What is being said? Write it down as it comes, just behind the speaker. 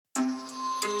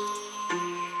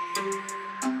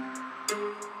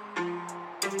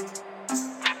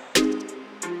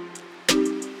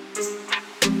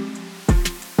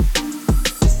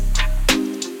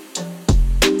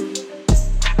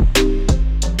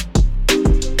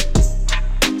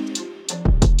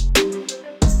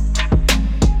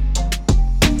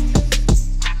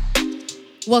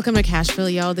Welcome to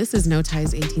Cashville, y'all. This is No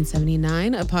Ties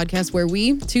 1879, a podcast where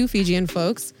we, two Fijian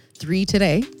folks, three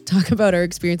today, talk about our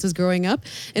experiences growing up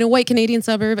in a white Canadian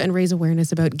suburb and raise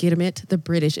awareness about Gittimit, the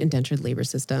British indentured labor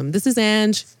system. This is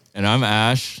Ange. And I'm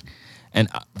Ash. And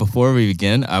before we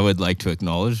begin, I would like to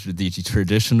acknowledge the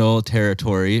traditional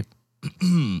territory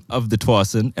of the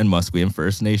Tsawwassen and Musqueam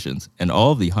First Nations and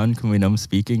all of the Hunkaminam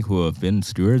speaking who have been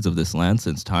stewards of this land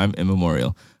since time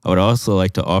immemorial. I would also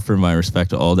like to offer my respect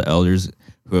to all the elders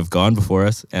who have gone before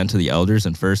us and to the elders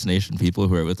and First Nation people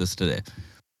who are with us today.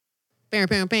 Bow,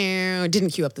 bow, bow.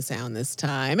 Didn't cue up the sound this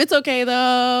time. It's okay,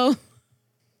 though.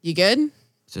 You good?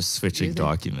 Just switching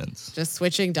documents. Just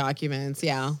switching documents.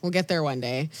 Yeah, we'll get there one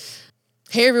day.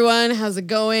 Hey, everyone. How's it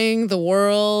going? The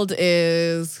world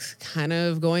is kind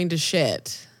of going to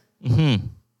shit.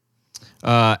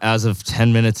 As of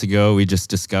 10 minutes ago, we just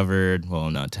discovered, well,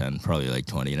 not 10, probably like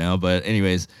 20 now. But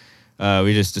anyways,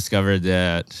 we just discovered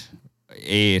that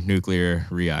a nuclear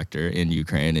reactor in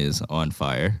Ukraine is on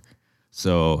fire.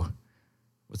 So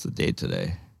what's the date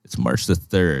today? It's March the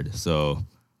 3rd. So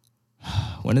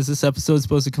when is this episode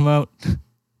supposed to come out?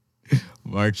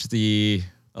 March the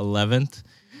 11th.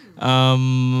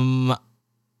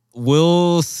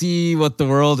 We'll see what the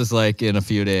world is like in a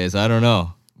few days. I don't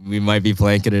know. We might be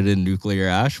blanketed in nuclear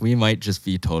ash. We might just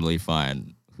be totally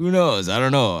fine. Who knows? I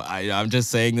don't know. I'm just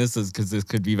saying this is because this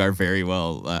could be our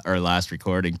our last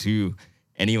recording to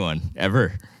anyone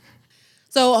ever.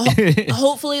 So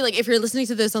hopefully, like if you're listening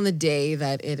to this on the day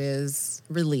that it is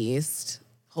released,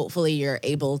 hopefully you're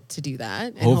able to do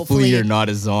that. And hopefully you're not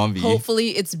a zombie.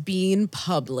 Hopefully it's being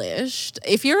published.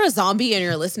 If you're a zombie and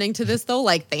you're listening to this though,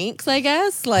 like thanks, I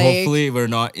guess. Like hopefully we're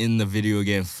not in the video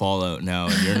game Fallout now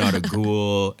and you're not a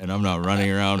ghoul and I'm not running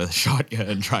around with a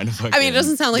shotgun trying to fucking it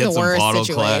doesn't sound like the worst bottle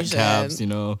situation. Caps, you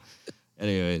know.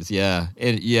 Anyways, yeah.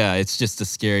 It's just a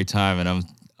scary time and I'm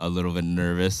a little bit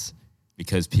nervous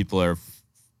because people are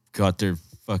got their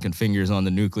fucking fingers on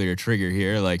the nuclear trigger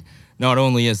here. Like not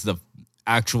only is the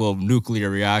actual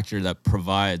nuclear reactor that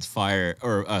provides fire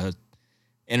or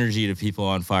energy to people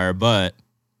on fire, but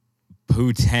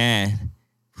Putin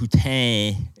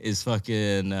is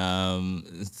fucking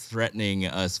threatening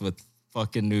us with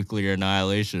fucking nuclear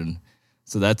annihilation.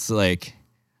 So that's like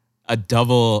a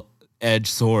double-edged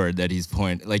sword that he's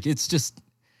pointing. Like it's just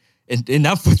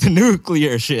enough with the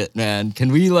nuclear shit, man.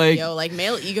 Can we like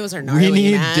male egos are gnarly, we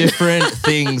need man. different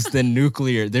things than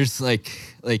nuclear. There's like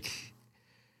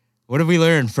what have we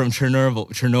learned from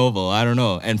Chernobyl? I don't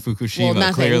know. And Fukushima,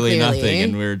 well, clearly nothing.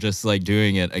 And we're just like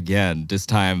doing it again, this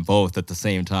time both at the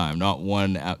same time. Not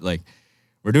one,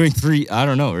 we're doing three. I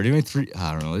don't know.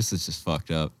 This is just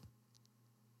fucked up.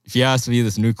 If you ask me,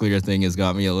 this nuclear thing has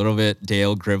got me a little bit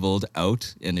Dale Gribbled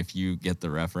out. And if you get the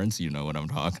reference, you know what I'm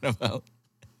talking about.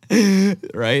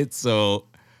 Right? So,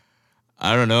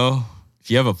 I don't know. If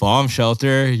you have a bomb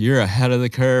shelter, you're ahead of the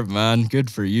curve, man.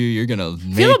 Good for you. You're going to make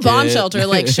it. If you have a bomb shelter,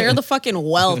 like, share the fucking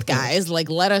wealth, guys. Like,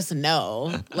 let us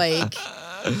know. Like,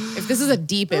 if this is a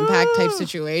deep impact type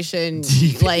situation,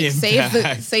 save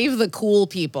the cool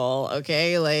people,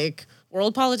 okay? Like,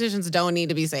 world politicians don't need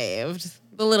to be saved.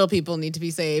 The little people need to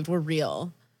be saved. We're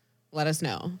real. Let us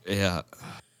know. Yeah.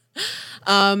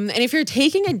 And if you're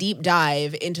taking a deep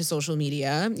dive into social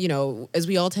media, you know, as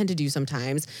we all tend to do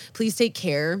sometimes, please take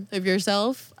care of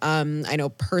yourself. I know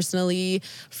personally,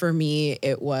 for me,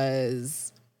 it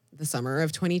was the summer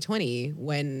of 2020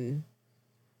 when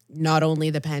not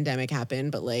only the pandemic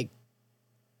happened, but like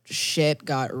shit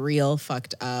got real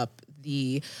fucked up.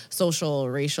 The social,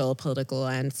 racial, political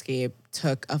landscape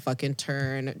took a fucking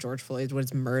turn. George Floyd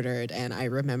was murdered. And I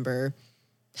remember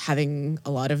having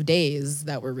a lot of days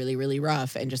that were really, really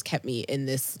rough and just kept me in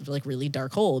this like really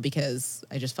dark hole because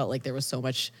I just felt like there was so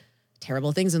much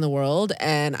terrible things in the world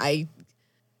and I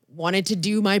wanted to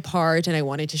do my part and I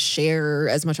wanted to share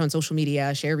as much on social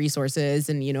media, share resources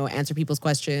and, you know, answer people's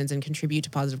questions and contribute to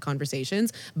positive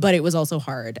conversations. But it was also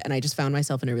hard and I just found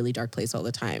myself in a really dark place all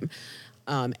the time.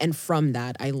 And from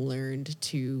that, I learned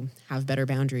to have better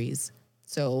boundaries.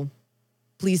 So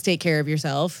please take care of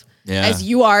yourself. Yeah. As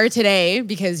you are today,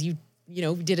 because you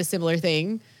did a similar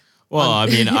thing. Well, I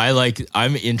mean,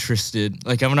 I'm interested.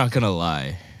 Like, I'm not going to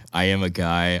lie. I am a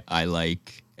guy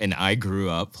and I grew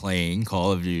up playing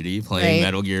Call of Duty, playing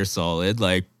Metal Gear Solid,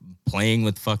 like playing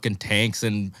with fucking tanks.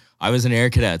 And I was an Air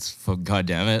Cadets. God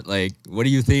damn it. Like, what do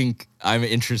you think I'm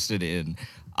interested in?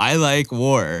 I like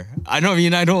war. I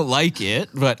don't like it,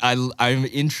 but I'm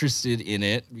interested in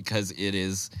it because it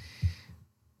is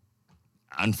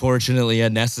unfortunately a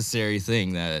necessary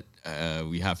thing that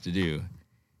we have to do.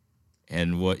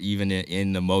 And what even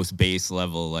in the most base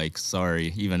level, like,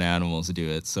 sorry, even animals do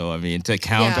it. So I mean, to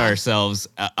count Yeah. ourselves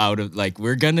out of, like,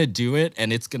 we're gonna do it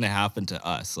and it's gonna happen to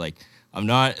us. Like, I'm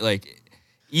not like,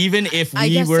 even if I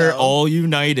we guess were so. all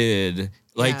united,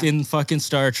 like Yeah. in fucking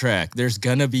Star Trek, there's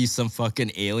gonna be some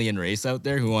fucking alien race out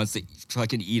there who wants to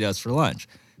fucking eat us for lunch.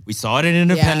 We saw it in Yeah.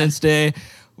 Independence Day.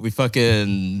 We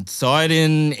fucking saw it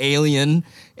in Aliens,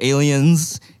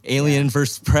 Yeah. Alien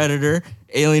versus Predator,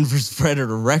 Alien versus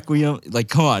Predator Requiem. Like,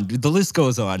 come on, dude, the list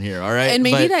goes on here. All right, And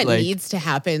maybe but that like, needs to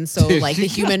happen so like the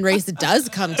human race does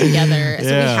come together. So we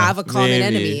yeah, have a common maybe,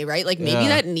 enemy, right? Like maybe yeah,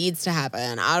 that needs to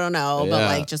happen. I don't know, but yeah,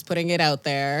 like just putting it out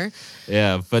there.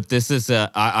 yeah. But this is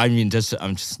I mean,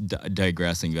 I'm just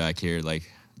digressing back here.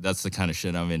 Like, that's the kind of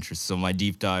shit I'm interested. So my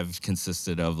deep dive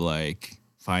consisted of like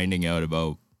finding out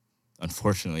about.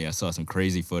 Unfortunately, I saw some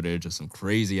crazy footage of some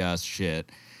crazy ass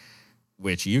shit,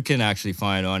 which you can actually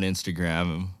find on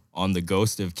Instagram on the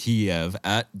Ghost of Kiev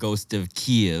at Ghost of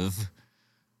Kiev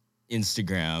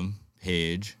Instagram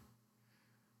page.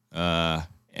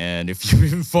 And if you've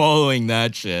been following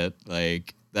that shit,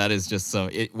 like, that is just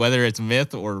whether it's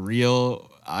myth or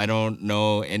real, I don't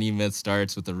know. Any myth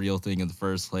starts with the real thing in the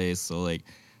first place. So like,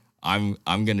 I'm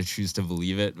gonna choose to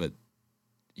believe it, but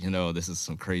this is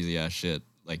some crazy ass shit.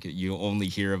 Like, you only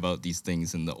hear about these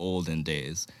things in the olden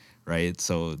days, right?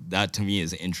 So that to me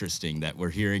is interesting that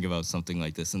we're hearing about something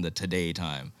like this in the today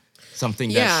time, something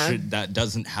Yeah. that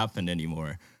doesn't happen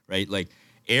anymore, right? Like,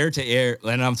 air to air,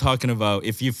 and I'm talking about,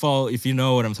 if you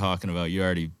know what I'm talking about, you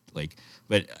already like,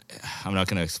 but I'm not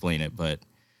gonna explain it, but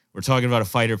we're talking about a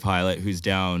fighter pilot who's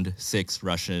downed 6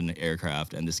 Russian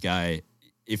aircraft, and this guy,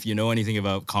 if you know anything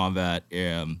about combat,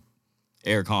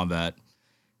 air combat,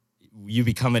 you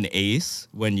become an ace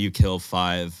when you kill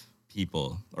 5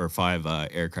 people or 5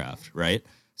 aircraft, right?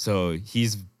 So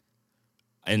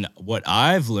and what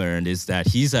I've learned is that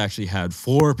he's actually had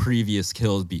 4 previous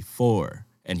kills before,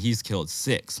 and he's killed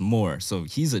 6 more. So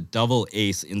he's a double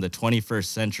ace in the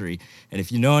 21st century. And if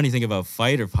you know anything about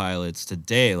fighter pilots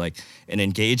today, like, an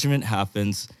engagement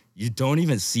happens, you don't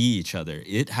even see each other.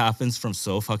 It happens from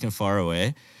so fucking far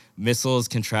away. Missiles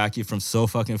can track you from so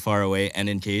fucking far away, and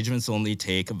engagements only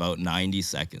take about 90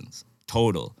 seconds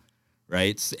total,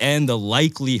 right? And the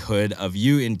likelihood of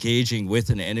you engaging with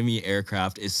an enemy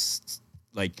aircraft is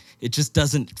like, it just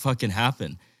doesn't fucking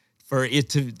happen for it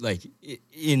to, like,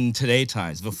 in today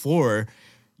times. Before,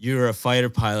 you're a fighter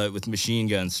pilot with machine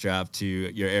guns strapped to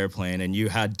your airplane, and you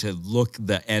had to look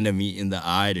the enemy in the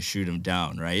eye to shoot him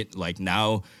down, right? Like,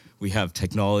 now we have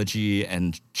technology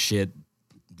and shit.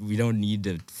 We don't need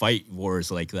to fight wars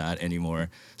like that anymore.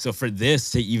 So for this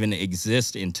to even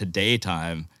exist in today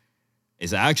time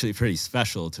is actually pretty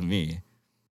special to me.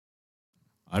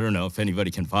 I don't know if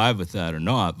anybody can vibe with that or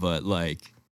not, but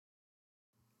like,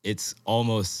 it's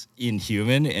almost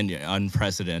inhuman and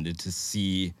unprecedented to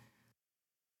see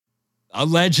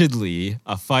allegedly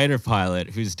a fighter pilot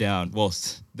who's down. Well,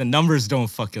 the numbers don't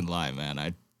fucking lie,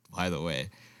 man. By the way,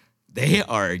 they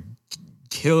are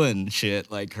killing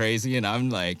shit like crazy, and I'm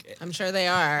like, I'm sure they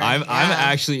are. I'm Yeah.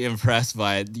 actually impressed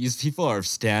by it. These people are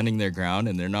standing their ground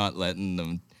and they're not letting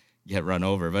them get run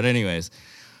over. But anyways,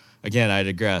 again, I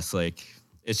digress. Like,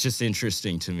 it's just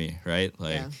interesting to me, right?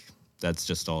 Like, Yeah. that's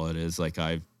just all it is. Like,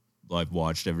 I've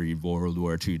watched every World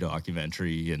War II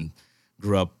documentary and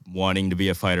grew up wanting to be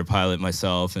a fighter pilot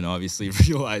myself, and obviously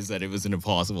realized that it was an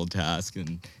impossible task,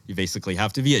 and you basically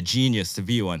have to be a genius to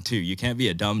be one too. You can't be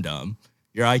a dum-dum.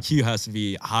 Your IQ has to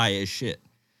be high as shit.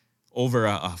 Over,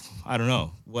 I don't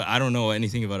know. I don't know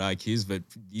anything about IQs, but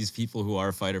these people who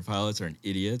are fighter pilots are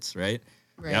idiots, right?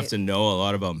 You have Right. to know a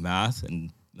lot about math,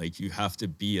 and like, you have to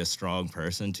be a strong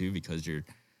person too, because you're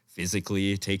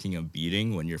physically taking a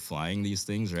beating when you're flying these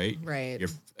things, right? Right. You're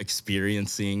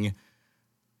experiencing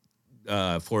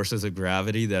forces of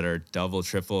gravity that are double,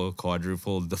 triple,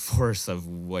 quadruple the force of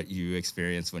what you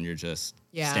experience when you're just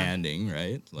Yeah. standing,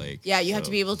 right? Like, Yeah, you have to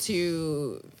so- be able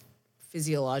to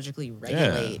physiologically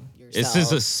regulate yourself. This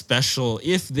is a special,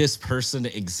 if this person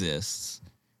exists,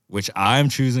 which I'm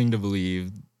choosing to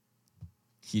believe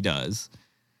he does,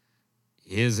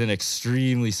 is an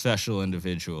extremely special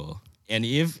individual. And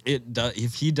if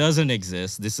he doesn't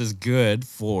exist, this is good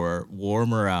for war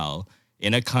morale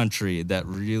in a country that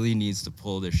really needs to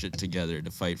pull their shit together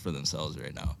to fight for themselves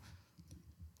right now.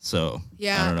 So,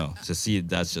 Yeah. I don't know. To see,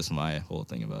 that's just my whole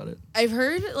thing about it. I've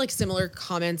heard like similar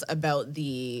comments about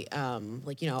the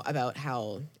like, about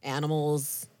how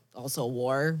animals also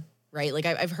war, right? Like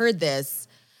I've heard this,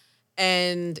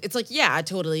 and it's like, yeah,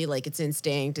 totally, like it's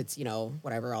instinct, it's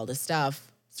whatever, all this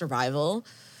stuff, survival.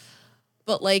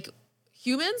 But like,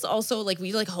 Humans also, like,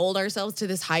 we like hold ourselves to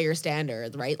this higher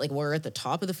standard, right? Like, we're at the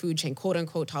top of the food chain, quote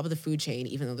unquote, top of the food chain,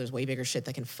 even though there's way bigger shit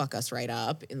that can fuck us right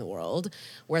up in the world.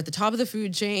 We're at the top of the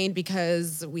food chain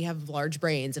because we have large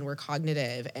brains and we're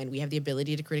cognitive and we have the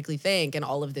ability to critically think and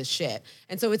all of this shit.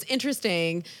 And so it's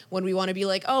interesting when we want to be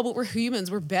like, oh, but we're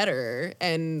humans, we're better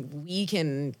and we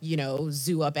can, you know,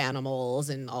 zoo up animals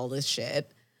and all this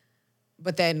shit.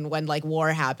 But then when like war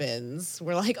happens,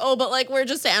 we're like, oh, but like we're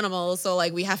just animals, so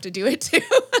like we have to do it too.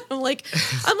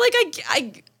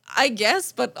 I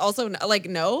guess, but also like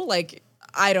no, like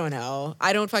I don't know,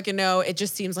 I don't fucking know. It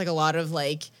just seems like a lot of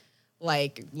like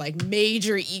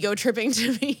major ego tripping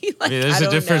to me. Like, I mean, there's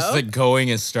a difference than going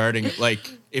and starting. Like,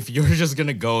 if you're just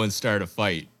gonna go and start a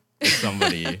fight with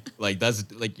somebody, like that's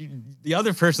like the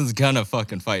other person's gonna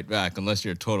fucking fight back unless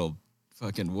you're a total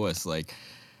fucking wuss. Like,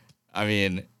 I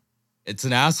mean. It's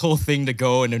an asshole thing to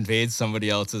go and invade somebody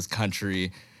else's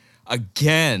country.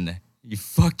 Again, you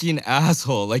fucking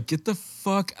asshole. Like, get the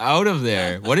fuck out of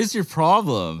there. What is your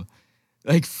problem?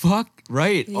 Like, fuck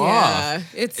right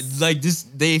off. It's like this,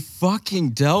 they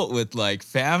fucking dealt with like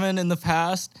famine in the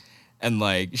past and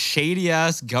like shady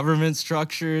ass government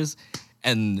structures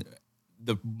and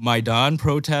the Maidan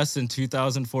protests in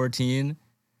 2014.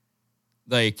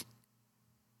 Like,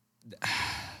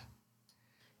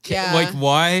 yeah. Like,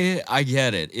 why? I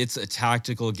get it. It's a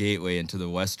tactical gateway into the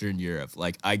Western Europe.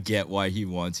 Like, I get why he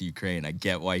wants Ukraine. I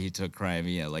get why he took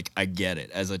Crimea. Like, I get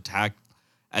it. As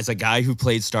a guy who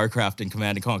played StarCraft and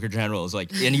Command and Conquer Generals,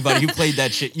 like anybody who played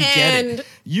that shit, you get it.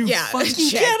 You fucking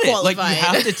get it. Qualified. Like, you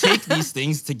have to take these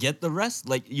things to get the rest.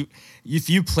 Like, if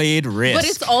you played Risk, but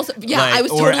it's also like, I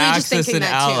was totally or just Axis thinking and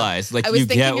that Allies. too. Like, you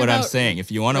get what I'm saying.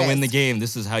 If you want to win the game,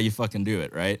 this is how you fucking do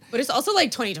it, right? But it's also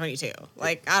like 2022.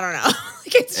 Like, I don't know.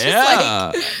 Like, it's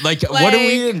just like what are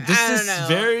we in? This is know.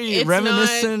 very It's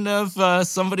reminiscent of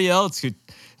somebody else who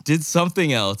did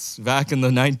something else back in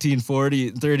the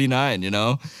 1939, you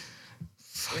know?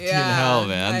 Fucking hell,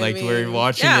 man. We're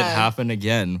watching it happen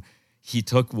again. He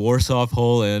took Warsaw,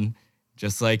 Poland,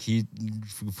 just like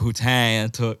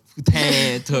Putin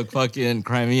took fucking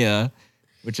Crimea,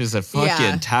 which is a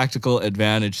fucking tactical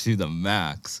advantage to the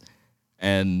max.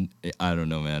 And I don't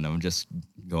know, man. I'm just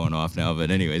going off now.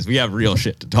 But anyways, we have real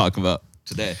shit to talk about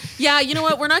today. Yeah, you know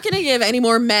what? We're not going to give any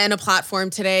more men a platform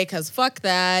today because fuck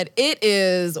that. It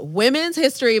is Women's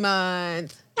History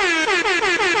Month.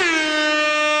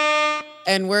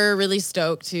 And we're really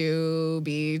stoked to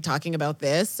be talking about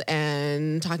this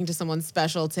and talking to someone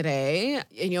special today.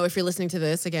 And, you know, if you're listening to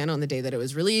this again on the day that it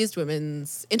was released,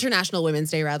 International Women's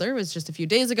Day, was just a few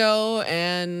days ago.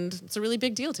 And it's a really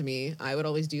big deal to me. I would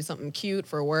always do something cute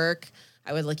for work.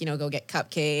 I would go get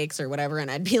cupcakes or whatever. And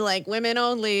I'd be like, women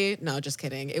only. No, just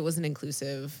kidding. It was an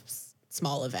inclusive,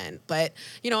 small event. But,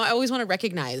 you know, I always want to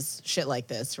recognize shit like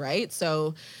this, right?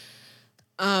 So,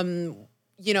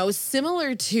 you know,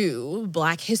 similar to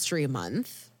Black History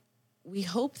Month, we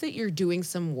hope that you're doing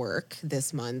some work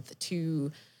this month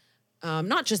to,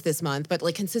 not just this month, but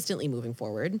like consistently moving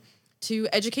forward, to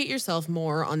educate yourself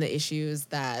more on the issues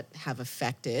that have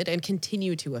affected and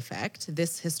continue to affect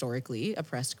this historically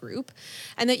oppressed group,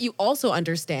 and that you also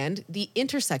understand the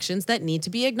intersections that need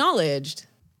to be acknowledged.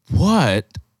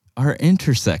 What are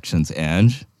intersections,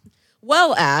 Ange?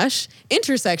 Well, Ash,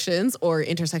 intersections or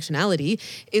intersectionality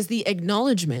is the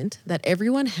acknowledgement that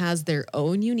everyone has their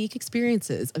own unique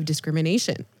experiences of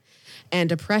discrimination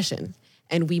and oppression,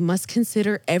 and we must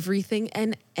consider everything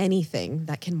and anything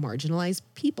that can marginalize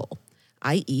people,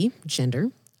 i.e.,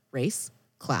 gender, race,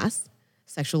 class,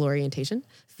 sexual orientation,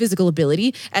 physical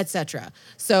ability, etc.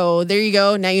 So there you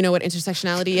go. Now you know what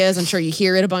intersectionality is. I'm sure you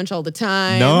hear it a bunch all the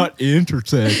time. Not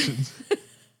intersections.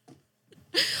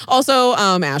 Also,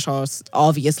 Ash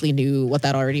obviously knew what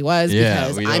that already was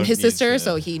because I'm his sister,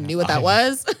 so he knew what that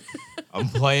was. I'm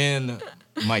playing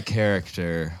my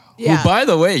character, who, by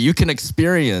the way, you can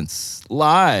experience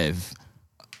live.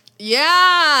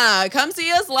 Yeah, come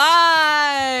see us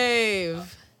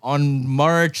live. On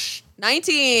March 19th.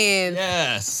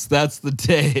 Yes, that's the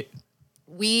date.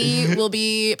 We will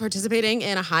be participating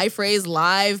in a High Phrase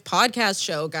live podcast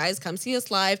show. Guys, come see us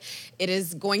live. It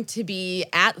is going to be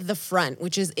at The Front,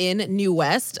 which is in New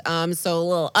West. So a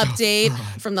little update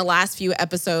from the last few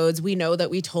episodes. We know that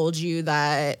we told you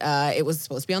that it was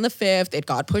supposed to be on the 5th. It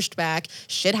got pushed back.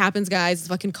 Shit happens, guys. It's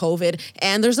fucking COVID.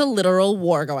 And there's a literal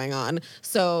war going on.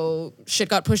 So shit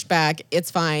got pushed back. It's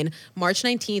fine. March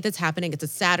 19th, it's happening. It's a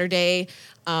Saturday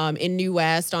in New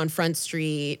West on Front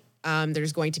Street.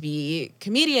 There's going to be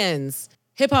comedians,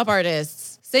 hip hop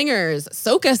artists, Singers,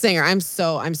 soca singer. I'm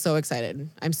so excited.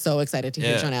 I'm so excited to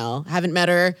hear Yeah. Janelle. Haven't met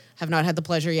her, have not had the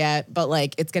pleasure yet, but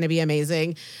like it's gonna be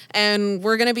amazing. And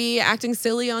we're gonna be acting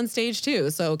silly on stage too.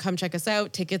 So come check us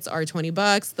out. Tickets are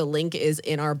 $20. The link is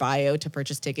in our bio to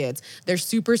purchase tickets. They're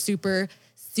super, super,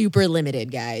 super limited,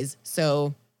 guys.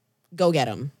 So go get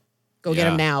them. Go get Yeah.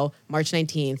 them now. March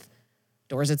 19th.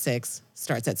 Doors at 6.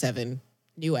 Starts at 7.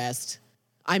 New West.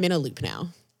 I'm in a loop now.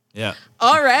 Yeah.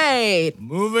 All right.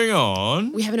 Moving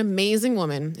on. We have an amazing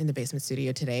woman in the basement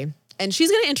studio today, and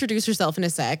she's going to introduce herself in a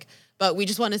sec. But we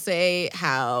just want to say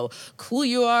how cool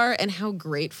you are and how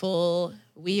grateful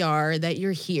we are that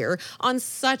you're here on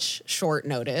such short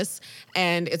notice.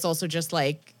 And it's also just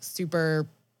like super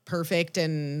perfect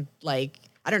and like,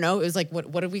 I don't know. It was like, what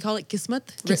did we call it? Kismet?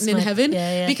 Written in Kismet. heaven?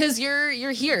 Yeah. Because you're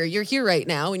here. You're here right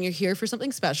now, and you're here for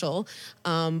something special.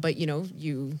 But you know,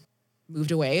 you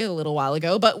moved away a little while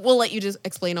ago, but we'll let you just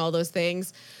explain all those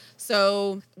things.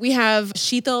 So we have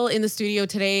Sheetal in the studio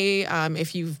today.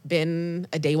 If you've been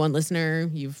a day one listener,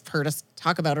 you've heard us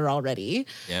talk about her already.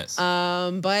 Yes.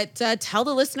 But tell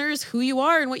the listeners who you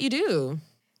are and what you do.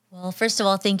 Well, first of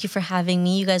all, thank you for having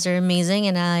me. You guys are amazing.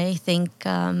 And I think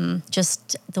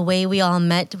just the way we all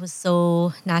met was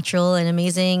so natural and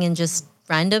amazing and just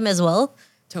random as well.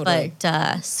 Totally.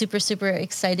 But super, super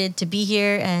excited to be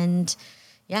here. And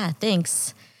yeah,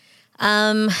 thanks.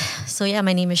 So yeah,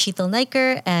 my name is Sheetal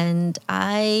Naiker, and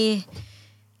I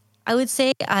would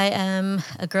say I am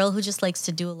a girl who just likes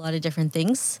to do a lot of different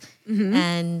things.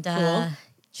 And Cool.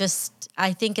 just,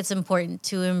 I think it's important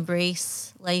to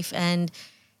embrace life and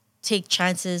take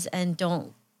chances and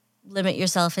don't limit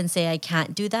yourself and say, I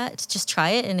can't do that. Just try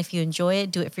it. And if you enjoy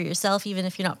it, do it for yourself, even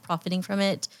if you're not profiting from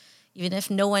it, even if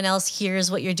no one else hears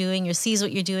what you're doing or sees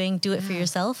what you're doing, do it for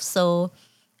yourself. So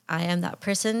I am that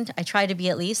person. I try to be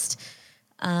at least.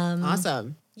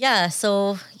 Awesome. Yeah,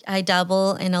 so I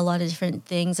dabble in a lot of different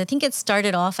things. I think it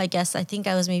started off, I think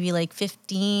I was maybe like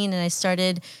 15 and I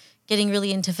started getting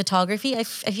really into photography. I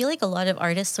feel like a lot of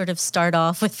artists sort of start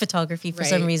off with photography for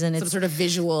some Right? reason. Some It's sort of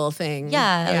visual thing.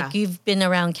 yeah, like you've been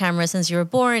around camera since you were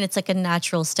born. It's like a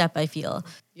natural step, I feel.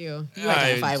 You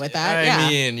identify with that. I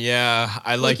mean, yeah.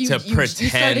 I like to pretend. You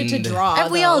started to draw.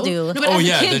 We all though. do. No, but Oh as a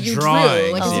yeah, kid, the you drawing.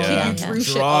 drew. Like as a yeah. kid, you drew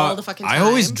shit Draw- all the fucking time. I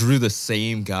always drew the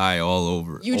same guy all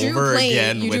over. You drew over planes.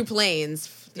 again You drew with-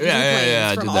 planes. You Yeah, drew yeah, planes yeah,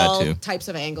 I from did that all too. types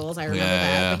of angles. I remember Yeah,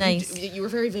 that. yeah. But Nice. You were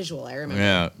very visual. I remember.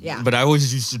 Yeah, Yeah. But I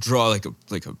always used to draw like a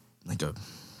I don't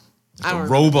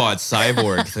remember robot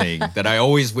cyborg thing that I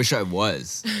always wish I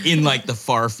was in like the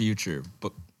far future.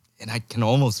 And I can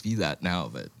almost be that now,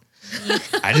 but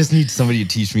I just need somebody to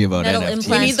teach me about Metal NFTs. we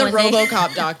implants. need the One day.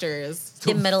 RoboCop doctors.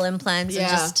 Get metal implants Yeah.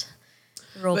 and just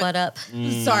robot up.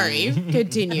 Sorry.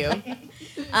 Continue.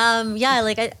 Yeah,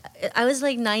 like I was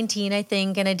like 19, I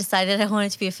think, and I decided I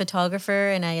wanted to be a photographer,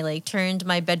 and I like turned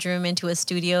my bedroom into a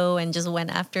studio and just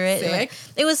went after it. Sick. Like,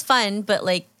 it was fun, but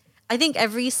like I think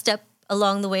every step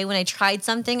along the way when I tried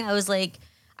something, I was like,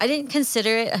 I didn't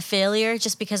consider it a failure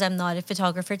just because I'm not a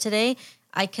photographer today.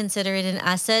 I consider it an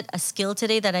asset, a skill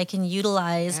today that I can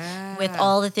utilize with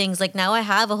all the things. Like now I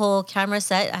have a whole camera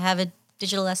set, I have a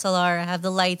digital SLR, I have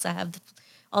the lights, I have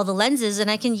all the lenses,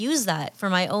 and I can use that for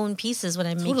my own pieces when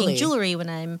I'm Totally. making jewelry, when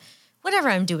I'm whatever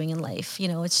I'm doing in life. You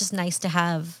know, it's just nice to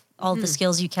have all the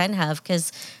skills you can have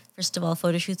because, first of all,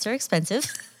 photo shoots are expensive.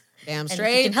 Damn And if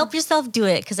straight. you can help yourself do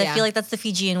it because I Yeah. feel like that's the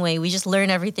Fijian way. We just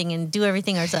learn everything and do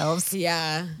everything ourselves.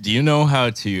 Yeah. Do you know how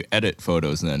to edit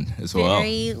photos then as well?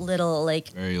 Very little, like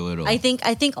Very little. I think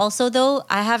also though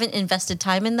I haven't invested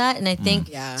time in that, and I think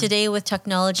Yeah. today with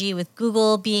technology, with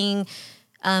Google being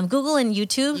Google and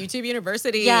YouTube, YouTube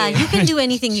University. yeah, you can do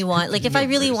anything you want. Like if I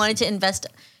really wanted to invest,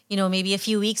 you know, maybe a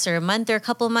few weeks or a month or a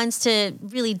couple of months to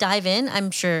really dive in, I'm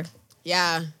sure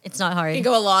Yeah. it's not hard. You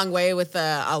can go a long way with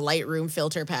a Lightroom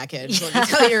filter package. Let me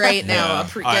tell you right now.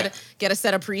 Yeah. Get a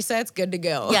set of presets, good to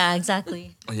go. Yeah,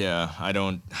 exactly. Yeah,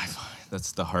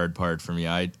 that's the hard part for me.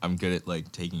 I'm good at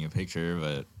like taking a picture,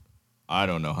 but I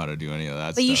don't know how to do any of that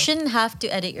But stuff. you shouldn't have to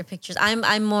edit your pictures.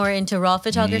 I'm more into raw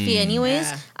photography anyways.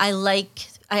 Yeah. I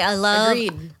love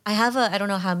Agreed. I have I don't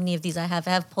know how many of these I have.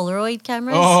 I have Polaroid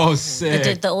cameras. Oh,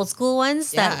 sick. The old school ones.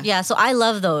 So I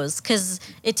love those because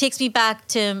it takes me back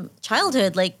to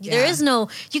childhood. Like there Yeah. is no,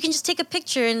 you can just take a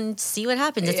picture and see what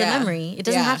happens. It's Yeah. a memory. It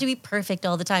doesn't Yeah. have to be perfect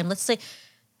all the time. Let's say,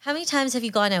 how many times have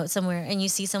you gone out somewhere and you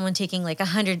see someone taking like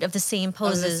 100 of the same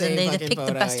poses same and they fucking pick the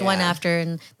photo, best one yeah. after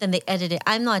and then they edit it?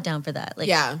 I'm not down for that. Like,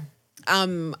 Yeah.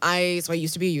 I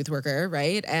used to be a youth worker,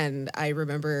 right? And I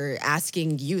remember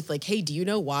asking youth, like, hey, do you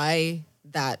know why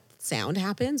that sound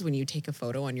happens when you take a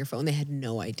photo on your phone. They had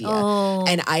no idea. Oh.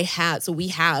 And we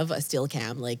have a still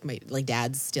cam, like my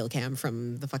dad's still cam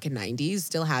from the fucking 90s,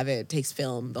 still have it, takes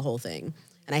film, the whole thing.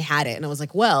 And I had it and I was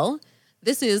like, well,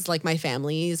 this is like my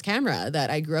family's camera that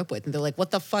I grew up with. And they're like,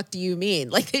 what the fuck do you mean?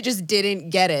 Like they just didn't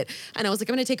get it. And I was like,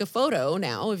 I'm going to take a photo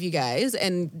now of you guys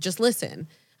and just listen.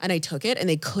 And I took it and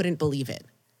they couldn't believe it.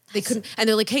 They couldn't, and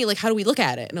they're like, hey, like, how do we look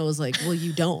at it? And I was like, well,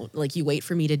 you don't. Like, you wait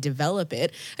for me to develop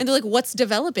it. And they're like, what's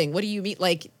developing? What do you mean?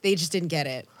 Like, they just didn't get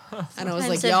it. And I was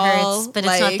like, Sometimes it y'all, hurts, but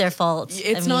like, it's not their fault.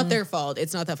 It's not their fault.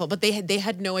 It's not that fault. But they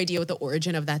had no idea what the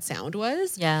origin of that sound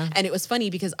was. Yeah. And it was funny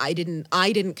because I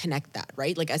didn't connect that,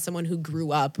 right? Like as someone who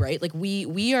grew up, right? Like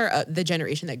we are the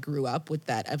generation that grew up with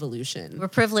that evolution. We're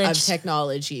privileged. Of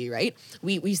technology, right?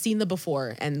 We've seen the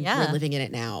before and Yeah. we're living in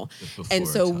it now. The And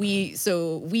before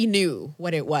so we knew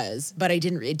what it was, but it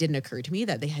didn't occur to me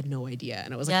that they had no idea.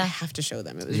 And I was like, Yeah. I have to show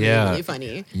them. It was Yeah. really, really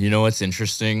funny. You know what's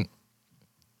interesting?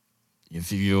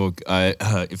 If you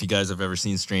guys have ever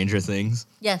seen Stranger Things,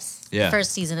 Yes. Yeah.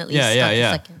 First season at least. yeah, not the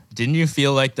yeah. second. Didn't you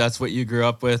feel like that's what you grew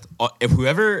up with? If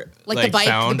whoever Like the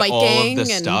found bike all of gang the and-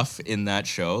 stuff in that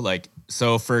show, like,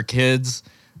 so for kids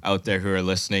out there who are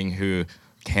listening who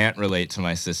can't relate to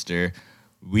my sister,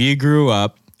 we grew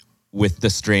up with the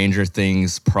Stranger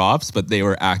Things props, but they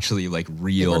were actually like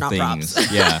real not things.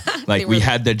 props. Yeah, like They we were-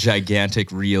 had the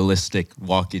gigantic, realistic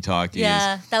walkie-talkies.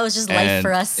 Yeah, that was just life and,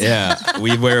 for us. Yeah,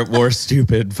 we wore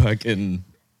stupid fucking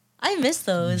I miss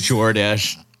those.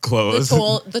 Jordache clothes.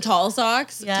 The tall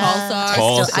socks, Yeah. tall socks,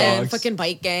 Tall and socks. fucking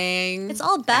bike gang. It's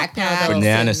all back now, backpacks though.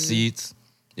 Banana and- seats.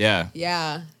 Yeah.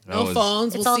 Yeah, That no was-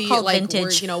 phones. It's We'll all see, called like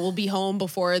vintage. we'll be home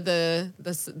before the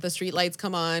street lights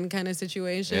come on, kind of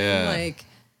situation. Yeah. Like,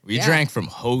 We Yeah. drank from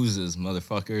hoses,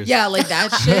 motherfuckers. yeah, like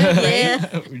that shit. Right?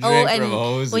 Yeah. We drank Oh, from and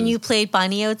hoses. when you played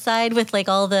Bonnie outside with like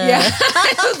all the Yeah,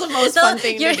 that was the most So fun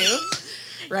thing to you're- do.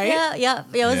 Right? Yeah.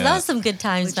 That Yeah. was some good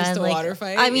times, Like just man. a Like, water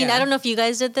fight? I mean, Yeah. I don't know if you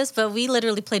guys did this, but we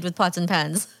literally played with pots and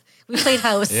pans. We played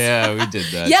house. Yeah, we did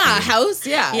that. Yeah, too. house.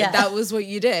 Yeah, Yeah. that was what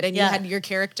you did, and you Yeah. had your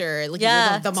character. Like,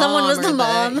 Yeah, you were the someone mom was or the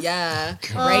mom. Yeah,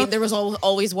 right. There was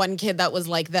always one kid that was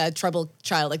like the trouble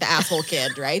child, like the asshole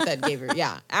kid, right? That gave her.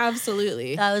 Yeah,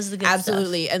 absolutely. That was the good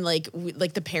absolutely. And like,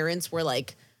 like the parents were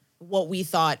like what we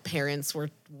thought parents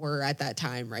were at that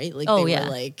time, right? Like, Oh, they yeah. were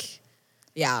like,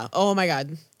 yeah. Oh my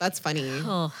god, that's funny.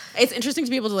 Oh. It's interesting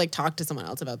to be able to like talk to someone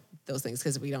else about those things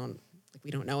because we don't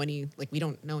know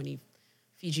any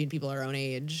Fijian people our own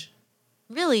age,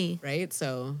 Really? right?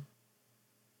 So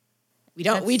we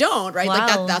That's- don't, right?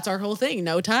 Like wow. that's our whole thing.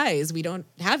 No ties. We don't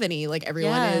have any. Like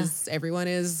everyone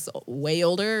is way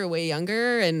older, way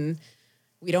younger, and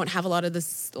we don't have a lot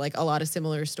of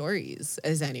similar stories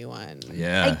as anyone.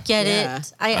 Yeah. I get Yeah.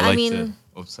 it. I like mean, to,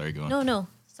 oh, sorry, go on. no.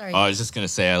 Sorry. Oh, I was just gonna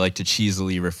say I like to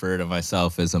cheesily refer to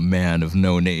myself as a man of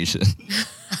no nation.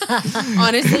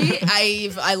 Honestly,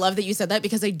 I love that you said that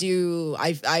because I do.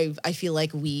 I feel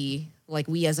like we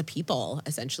as a people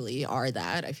essentially are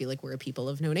that. I feel like we're a people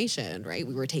of no nation, right?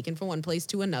 We were taken from one place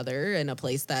to another, in a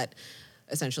place that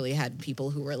essentially had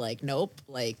people who were like, nope,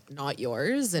 like not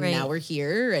yours, and Right. now we're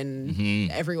here,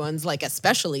 and everyone's like,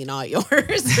 especially not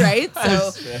yours, right?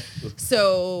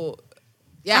 So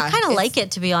yeah, I kind of it's- like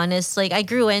it, to be honest. Like I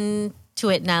grew into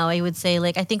it now. I would say,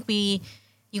 like I think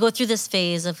you go through this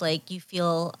phase of like you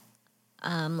feel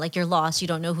like you're lost. You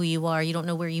don't know who you are. You don't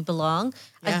know where you belong.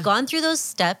 Yeah. I've gone through those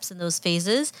steps and those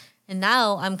phases, and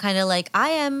now I'm kind of like I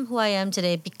am who I am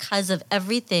today because of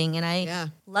everything, and I Yeah.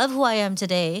 love who I am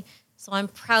today. So I'm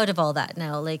proud of all that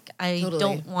now. Like I Totally.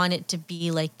 don't want it to be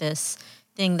like this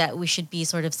thing that we should be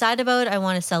sort of sad about. I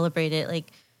want to celebrate it. Like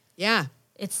Yeah.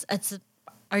 it's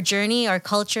our journey, our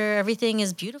culture, everything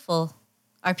is beautiful.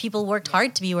 Our people worked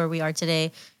hard to be where we are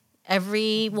today.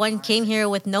 Everyone came here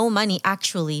with no money,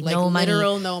 actually, Like no money.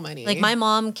 literal no money. Like my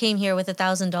mom came here with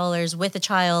 $1,000 with a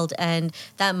child, and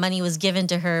that money was given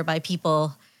to her by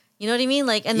people. You know what I mean?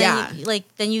 Like, and then Yeah.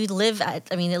 then you live at.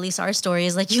 I mean, at least our story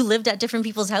is like you lived at different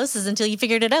people's houses until you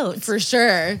figured it out. for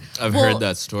sure. I've Well, heard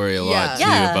that story a lot yeah. too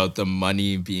Yeah. about the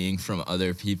money being from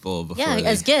other people before. Yeah, they-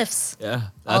 as gifts. yeah,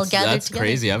 all that's, gathered that's together.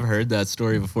 crazy. I've heard that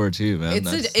story before too, man.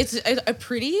 It's a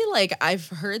pretty like I've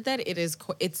heard that it is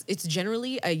it's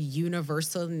generally a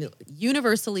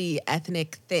universally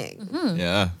ethnic thing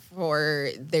yeah. for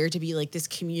there to be like this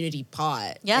community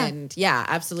pot. Yeah. And yeah,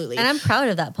 absolutely. And I'm proud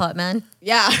of that pot, man.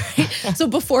 Yeah. Right? So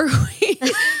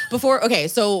okay,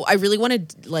 so I really want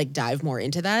to like dive more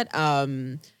into that.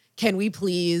 Can we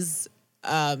please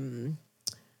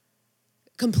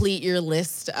complete your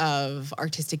list of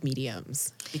artistic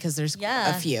mediums? Because there's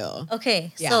Yeah. a few.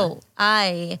 Okay, Yeah. so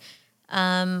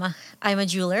I'm a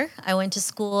jeweler. I went to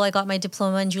school. I got my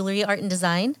diploma in jewelry art and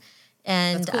design,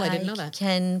 And That's cool. I didn't know that.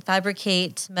 can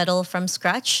fabricate metal from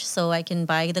scratch. So I can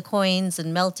buy the coins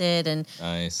and melt it and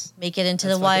Nice. make it into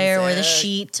That's the wire fucking or the sick.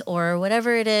 sheet or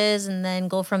whatever it is, and then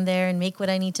go from there and make what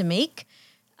I need to make.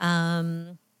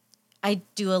 I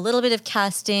do a little bit of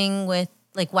casting with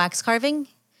like wax carving,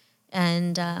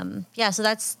 and so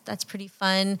that's pretty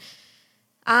fun.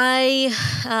 I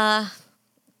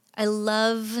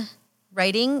love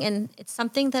writing, and it's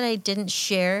something that I didn't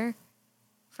share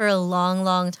for a long,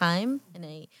 long time, and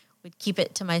I would keep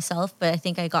it to myself. But I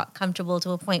think I got comfortable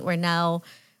to a point where now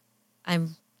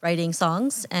I'm writing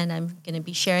songs, and I'm going to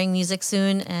be sharing music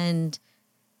soon. And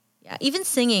yeah, even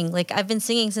singing. Like I've been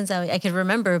singing since I could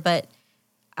remember, but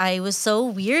I was so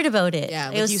weird about it. Yeah,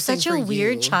 like I was you sing such for a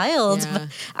weird you. child. Yeah.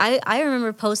 I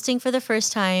remember posting for the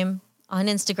first time on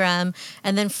Instagram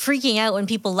and then freaking out when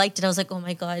people liked it. I was like, oh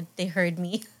my God, they heard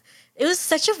me. It was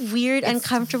such a weird,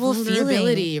 uncomfortable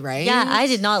vulnerability, feeling. right? Yeah, I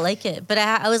did not like it. But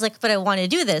I was like, but I want to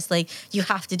do this. Like, you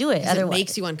have to do it. 'Cause it Otherwise,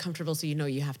 makes you uncomfortable, so you know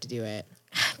you have to do it.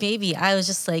 maybe. I was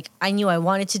just like, I knew I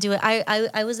wanted to do it.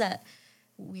 I was that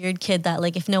weird kid that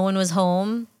like if no one was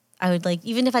home, I would like,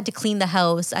 even if I had to clean the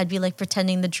house, I'd be like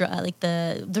pretending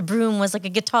the broom was like a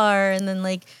guitar, and then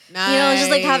like just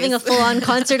like having a Nice. full on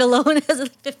concert alone as a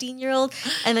 15-year-old,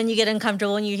 and then you get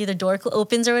uncomfortable when you hear the door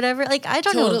opens or whatever. Like I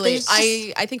don't know. Totally. There's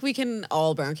just- I think we can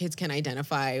all brown kids can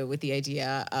identify with the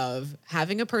idea of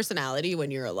having a personality when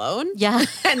you're alone. Yeah.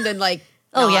 And then like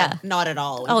Oh, not, yeah. not at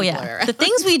all. When Oh people are yeah, around. the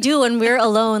things we do when we're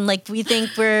alone, like we think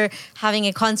we're having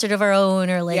a concert of our own,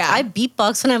 or like Yeah. I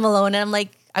beatbox when I'm alone, and I'm like,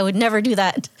 I would never do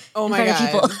that Oh in my front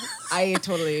God. of people. I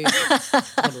totally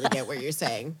get what you're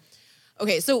saying.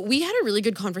 Okay, so we had a really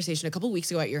good conversation a couple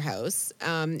weeks ago at your house,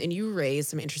 and you raised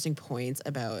some interesting points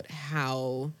about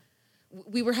how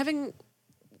we were having.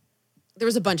 There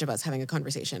was a bunch of us having a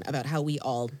conversation about how we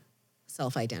all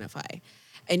self-identify,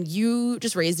 and you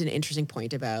just raised an interesting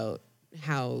point about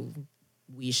how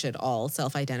we should all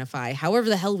self-identify however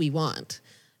the hell we want,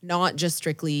 not just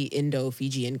strictly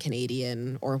Indo-Fijian,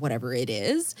 Canadian, or whatever it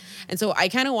is. And so I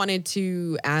kind of wanted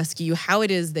to ask you how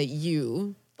it is that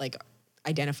you like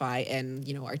identify and,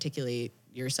 articulate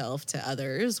yourself to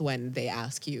others when they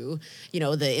ask you,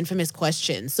 the infamous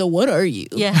question, so what are you?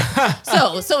 Yeah,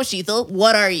 So Sheethal,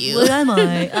 what are you? what am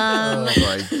I? Oh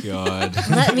my God.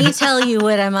 Let me tell you,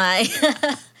 what am I?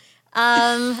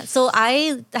 So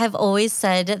I have always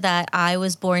said that I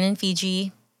was born in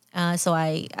Fiji. So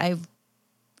I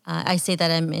say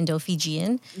that I'm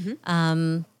Indo-Fijian,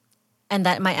 and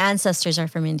that my ancestors are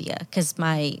from India, because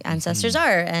my ancestors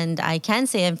are, and I can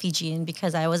say I'm Fijian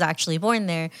because I was actually born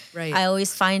there. Right. I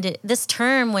always find this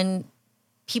term, when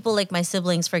people like my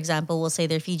siblings, for example, will say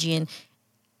they're Fijian,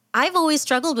 I've always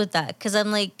struggled with that, because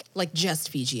I'm like, Like just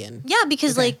Fijian. yeah,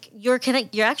 because Okay. like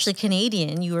you're actually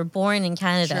Canadian. You were born in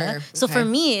Canada. Sure, So for okay.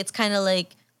 me, it's kind of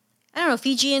like, I don't know,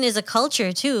 Fijian is a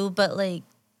culture too, but like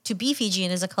to be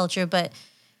Fijian is a culture, but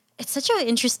it's such an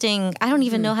interesting, I don't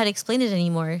even know how to explain it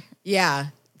anymore. Yeah.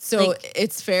 So Like-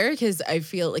 it's fair because I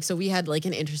feel like, so we had like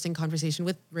an interesting conversation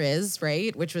with Riz,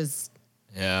 right? Which was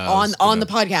Yeah. I on was on the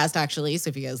gonna- podcast actually. So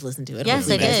if you guys listen to it, Yes,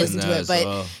 hopefully I you guys did. listen to That it. as But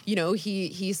well.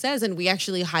 he says, and we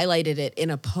actually highlighted it in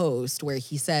a post where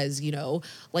he says,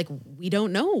 like we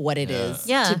don't know what it is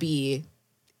Yeah. to be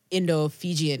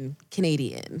Indo-Fijian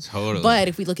Canadian. Totally. But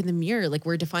if we look in the mirror, like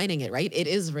we're defining it, right? It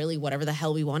is really whatever the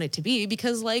hell we want it to be,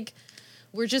 because like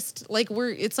we're just like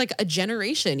it's like a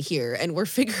generation here and we're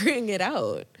figuring it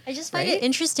out. I just find Right? it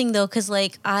interesting though, because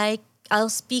like I'll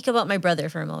speak about my brother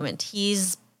for a moment.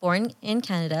 He's born in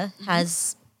Canada,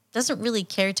 doesn't really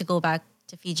care to go back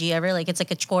to Fiji ever. Like it's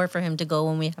like a chore for him to go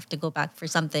when we have to go back for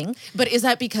something. But is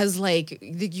that because like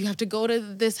you have to go to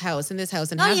this house and have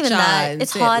Not even cha that. and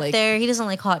It's sit, hot like- there. He doesn't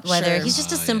like hot weather. Sure. He's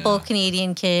just a Oh, simple yeah.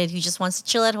 Canadian kid who just wants to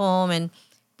chill at home and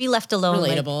be left alone.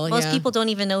 Like, Relatable, most yeah. people don't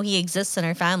even know he exists in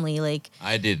our family. Like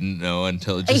I didn't know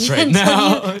until just right until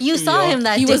now. you saw him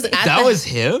that He day. was at That the- was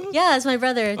him? Yeah, it's my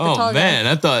brother. The Oh tall man,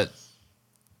 guy. I thought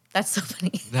That's so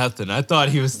funny. nothing. I thought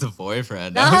he was the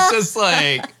boyfriend. I was just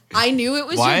like, I knew it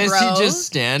was why your is bro. he just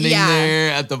standing Yeah.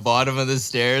 there at the bottom of the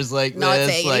stairs like Not this?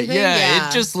 saying Like, anything? yeah, Yeah.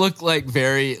 it just looked like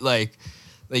very like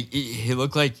he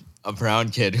looked like a brown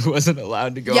kid who wasn't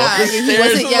allowed to go Yeah, up the he stairs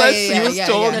wasn't- yeah, unless yeah, he was yeah,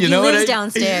 told. yeah. You He know what lives I-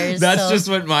 downstairs, That's so- just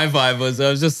what my vibe was. I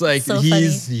was just like, So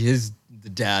he's the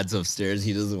dad's upstairs.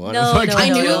 He doesn't want to. No, fucking no, I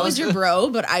no, knew no. it was your bro,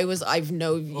 but I've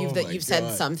known Oh that my you've said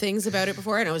God. some things about it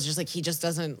before, and I was just like, he just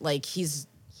doesn't like he's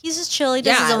He's just chill. He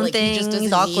does his own like thing. he just doesn't He's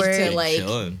need awkward. to like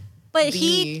chilling. but be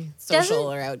he social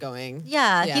doesn't. or outgoing.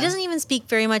 Yeah, Yeah. he doesn't even speak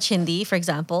very much Hindi, for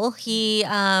example. He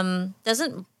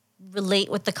doesn't relate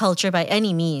with the culture by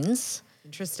any means.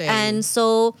 Interesting. And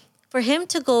so for him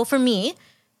to go, for me,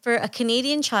 for a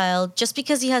Canadian child, just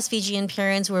because he has Fijian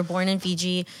parents who were born in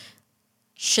Fiji,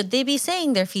 should they be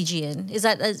saying they're Fijian? Is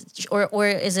that or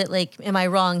is it like, am I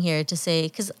wrong here to say?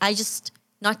 Because I just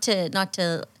not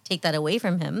to take that away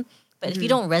from him, but if you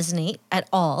don't resonate at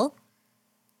all,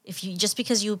 if you just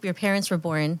because your parents were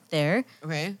born there,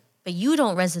 Okay. but you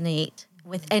don't resonate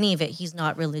with any of it, he's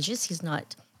not religious. He's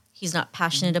not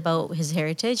passionate about his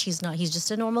heritage. He's just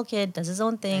a normal kid, does his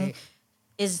own thing. Right.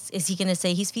 Is he going to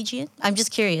say he's Fijian? I'm just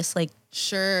curious. Like,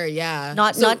 Sure. Yeah.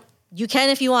 not you can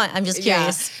if you want. I'm just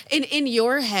curious. Yeah. In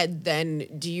your head, then,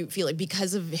 do you feel like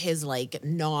because of his like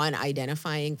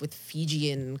non-identifying with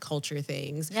Fijian culture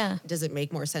things, Yeah. does it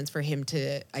make more sense for him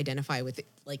to identify with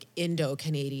like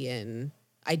Indo-Canadian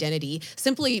identity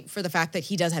simply for the fact that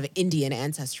he does have Indian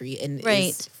ancestry and Right.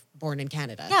 is born in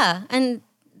Canada? Yeah, and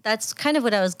that's kind of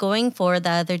what I was going for the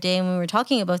other day when we were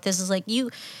talking about this. Is like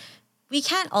we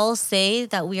can't all say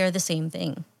that we are the same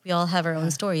thing. We all have our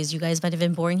own stories. You guys might have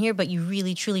been born here, but you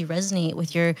really truly resonate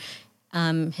with your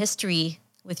history,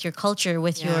 with your culture,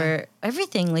 with your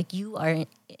everything. Like you are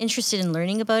interested in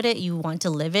learning about it. You want to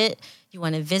live it. You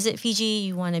want to visit Fiji.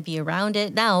 You want to be around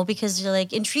it now because you're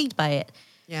like intrigued by it.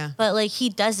 Yeah. But like he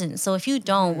doesn't. So if you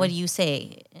don't, what do you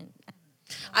say? And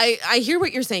I hear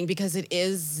what you're saying because it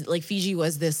is like Fiji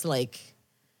was this like,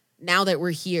 now that we're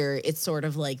here, it's sort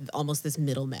of like almost this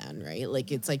middleman, right?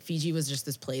 Like it's like Fiji was just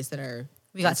this place that our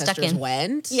We got stuck ancestors in.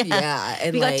 went. Yeah.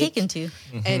 And we like, got taken to.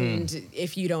 And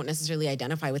if you don't necessarily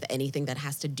identify with anything that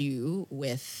has to do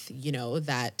with, you know,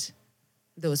 that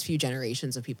those few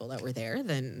generations of people that were there,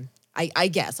 then I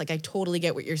guess like I totally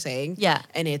get what you're saying. Yeah.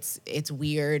 And it's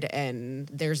weird and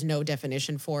there's no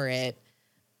definition for it.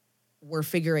 We're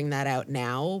figuring that out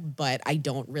now, but I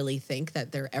don't really think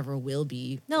that there ever will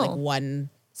be No. like one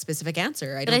specific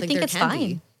answer. I But don't I think think there it's can fine.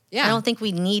 be. Yeah. I don't think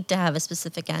we need to have a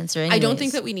specific answer. I don't anyways.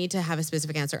 think that we need to have a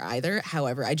specific answer either.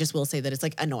 However, I just will say that it's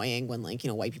like annoying when like, you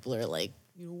know, white people are like,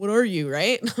 you know, what are you,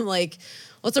 right? I'm like,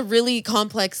 well, it's a really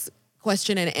complex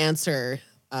question and answer.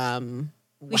 How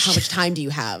much time do you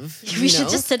have? We should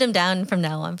just sit him down from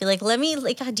now on. Be like, do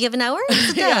you have an hour?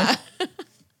 Sit down. yeah.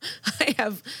 I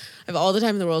have all the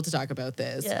time in the world to talk about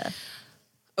this. Yeah.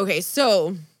 Okay,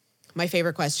 so my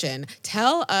favorite question.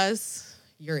 Tell us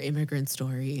your immigrant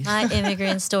story. My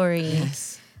immigrant story.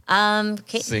 Yes.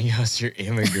 Okay. Sing us your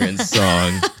immigrant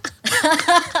song.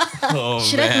 Oh,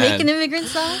 Should man. I make an immigrant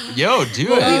song? Yo,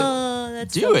 do it. Oh,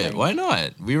 that's Do so it. funny. Why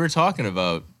not? We were talking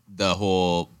about the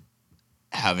whole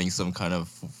having some kind of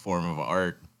form of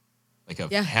art, like a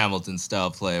Yeah. Hamilton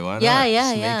style play. Why not? Yeah,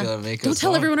 yeah, Just yeah. Make Don't a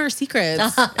tell song. everyone our secrets.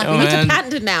 Yo, We need to man,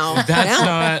 patent it now. That's Now.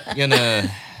 not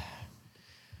gonna.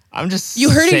 I'm just. You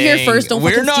heard it here saying, first. Don't we're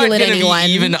fucking not steal it, gonna anyone.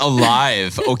 be even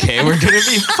alive. Okay, we're gonna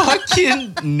be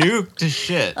fucking nuked to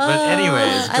shit. But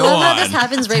anyways, I go love on. how this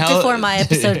happens right before my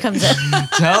episode comes out.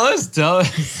 Tell us.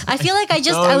 I feel like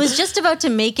I was just about to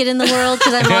make it in the world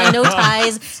because I'm on no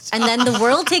ties, and then the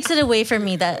world takes it away from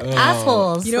me. That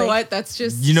assholes. You know Like, what? That's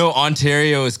just You know,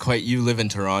 Ontario is quite. You live in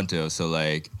Toronto, so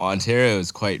like Ontario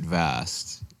is quite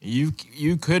vast. You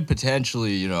could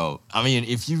potentially, you know, I mean,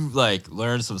 if you like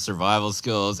learn some survival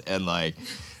skills and like,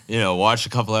 you know, watch a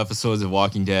couple episodes of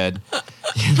Walking Dead,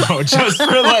 you know, just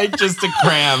to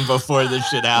cram before this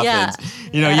shit happens.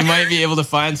 You know, you might be able to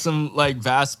find some like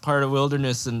vast part of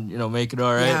wilderness and, you know, make it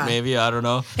all right. Yeah. Maybe, I don't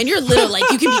know. And you're little,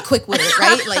 like you can be quick with it,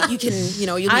 right? Like you can, you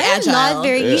know, you'll be I am agile. not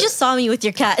very. You just saw me with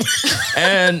your cat.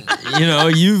 And you know,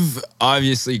 you've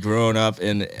obviously grown up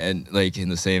and like in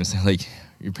the same like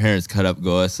your parents cut up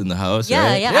ghosts in the house, Yeah,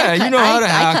 right? yeah, You know how to I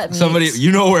hack cut somebody. meats.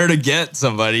 You know where to get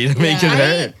somebody to make it Yeah.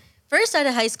 hurt. First out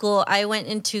of high school, I went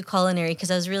into culinary because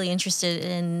I was really interested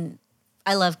in.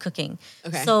 I love cooking.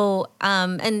 Okay. So,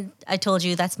 and I told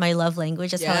you that's my love language.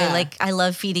 That's how Yeah. I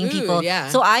love feeding Food, people. yeah.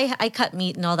 So I cut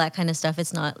meat and all that kind of stuff.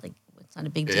 It's not a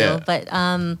big deal. Yeah. But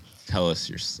Tell us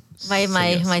your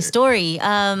my story.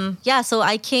 So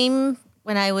I came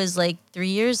when I was like 3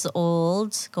 years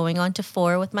old, going on to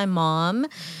 4 with my mom.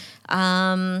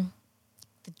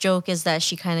 The joke is that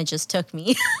she kind of just took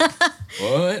me.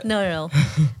 What? No.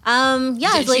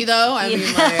 Did she though? I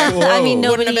mean, like, I mean, Whoa. nobody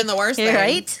Wouldn't have been the worst thing.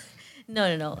 right?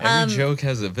 No. Every joke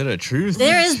has a bit of truth.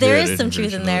 There to is it, some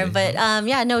truth in there,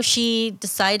 unfortunately. but she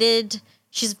decided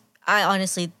I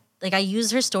honestly like I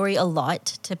use her story a lot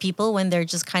to people when they're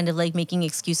just kind of like making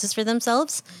excuses for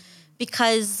themselves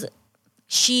because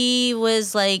she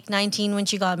was like 19 when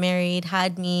she got married,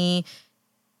 had me,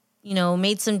 you know,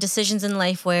 made some decisions in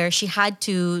life where she had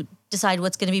to decide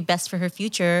what's going to be best for her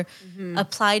future.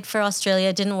 Applied for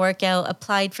Australia, didn't work out.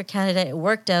 Applied for Canada, it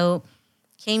worked out.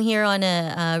 Came here on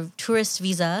a tourist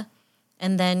visa,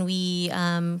 and then we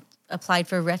applied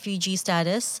for refugee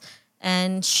status.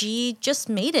 and she just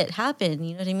made it happen.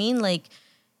 You know what I mean? Like,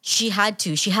 she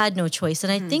had no choice.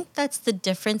 And I think that's the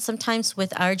difference sometimes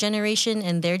with our generation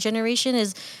and their generation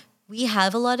is we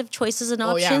have a lot of choices and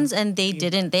Oh, yeah. options, and they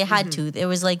didn't. They had to. It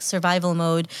was like survival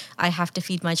mode. I have to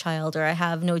feed my child, or I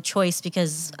have no choice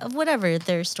because of whatever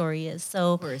their story is.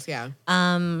 So Of course, yeah.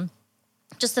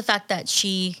 just the fact that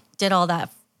she did all that,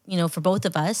 you know, for both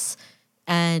of us,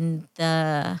 and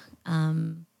the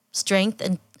strength.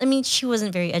 And I mean, she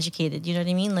wasn't very educated. You know what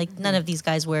I mean? Like, none of these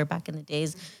guys were back in the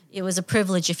days. It was a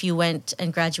privilege if you went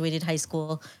and graduated high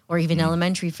school or even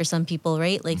elementary for some people,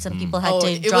 right? Like, some people had to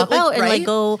it drop was, out and like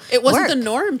go. It wasn't work. the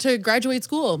norm to graduate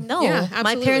school. No, yeah, my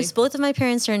absolutely. parents, both of my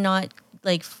parents are not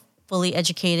like fully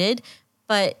educated,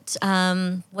 but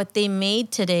what they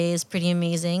made today is pretty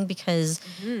amazing because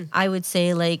I would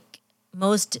say like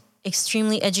most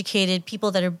extremely educated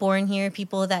people that are born here,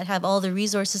 people that have all the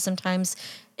resources, sometimes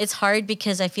it's hard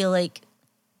because I feel like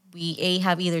we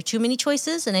have either too many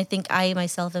choices, and I think I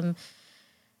myself am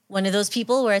one of those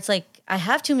people where it's like I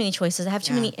have too many choices, I have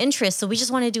too Yeah. many interests, so we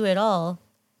just want to do it all,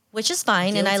 which is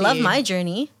fine, and I love Guilty. my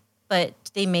journey. But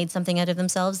they made something out of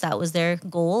themselves. That was their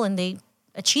goal, and they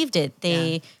achieved it.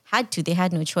 They had to. They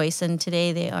had no choice, and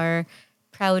today they are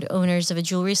proud owners of a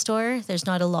jewelry store. There's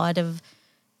not a lot of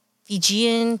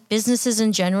Fijian businesses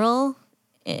in general.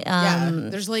 Yeah,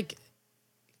 there's like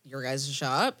your guys'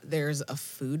 shop. There's a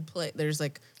food place. There's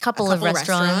like Couple of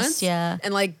restaurants, yeah.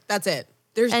 and like that's it.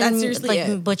 That's And seriously like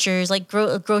it. butchers, like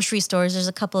grocery stores. There's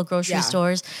a couple of grocery Yeah.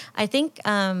 stores. I think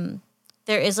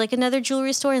there is like another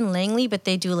jewelry store in Langley, but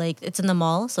they do like it's in the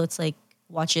mall, so it's like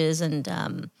watches and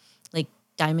like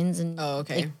diamonds and Oh,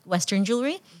 okay. like Western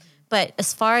jewelry. But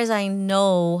as far as I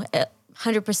know,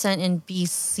 100% in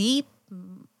BC,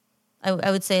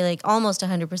 I would say like almost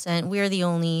 100%. We're the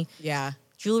only Yeah,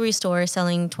 jewelry store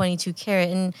selling 22 karat,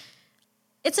 and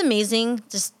it's amazing.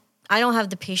 Just I don't have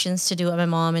the patience to do what my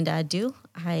mom and dad do.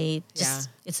 I just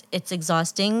it's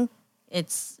exhausting.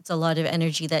 It's a lot of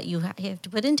energy that you have to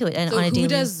put into it, and So on a who daily.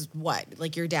 does what?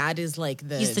 Like your dad is like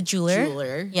the He's the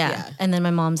jeweler. Yeah. And then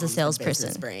my mom's a Mom's the salesperson.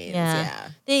 business brains, Yeah.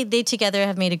 yeah. They together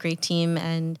have made a great team,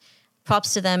 and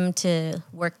props to them to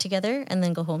work together and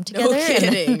then go home together. and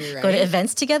then kidding, Go to right?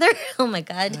 events together. Oh my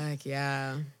God. Heck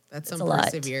yeah, that's some a lot.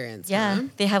 perseverance. Yeah. huh?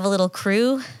 They have a little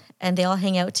crew and they all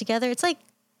hang out together. It's like,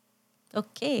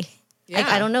 okay. Yeah.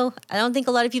 I don't know. I don't think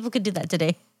a lot of people could do that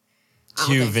today. I don't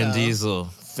Cue think Vin so. Diesel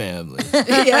family.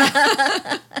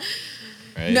 Yeah,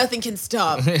 Right? nothing can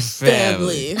stop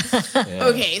Family. family.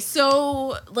 Okay,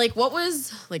 so like, what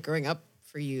was like growing up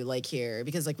for you like here?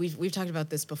 Because like we've talked about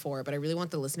this before, but I really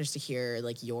want the listeners to hear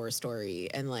like your story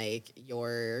and like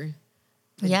your,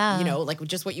 Yeah. you know, like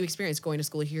just what you experienced going to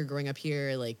school here, growing up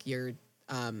here, like your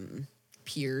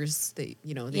peers, the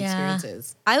the Yeah.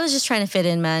 experiences. I was just trying to fit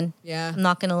in, man. Yeah. I'm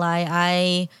not going to lie.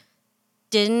 I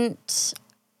didn't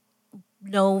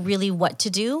know really what to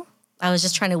do. I was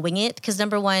just trying to wing it because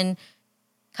number one,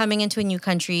 coming into a new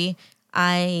country,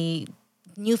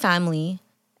 new family,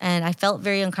 and I felt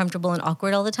very uncomfortable and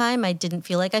awkward all the time. I didn't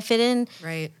feel like I fit in.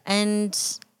 Right. And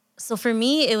so for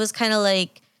me, it was kind of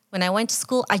like when I went to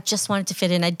school, I just wanted to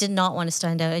fit in. I did not want to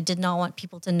stand out. I did not want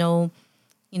people to know,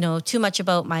 too much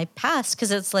about my past because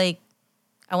it's like,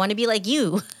 I want to be like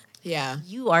you. Yeah.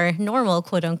 You are normal,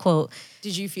 quote unquote.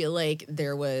 Did you feel like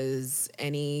there was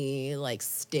any like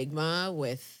stigma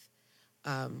with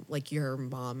like your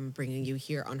mom bringing you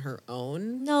here on her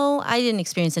own? No, I didn't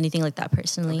experience anything like that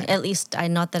personally. Okay. At least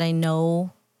not that I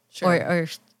know, Sure. or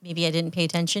maybe I didn't pay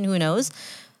attention. Who knows?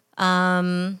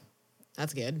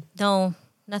 That's good. No,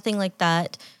 nothing like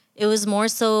that. It was more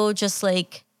so just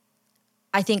like,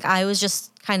 I think I was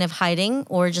just kind of hiding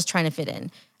or just trying to fit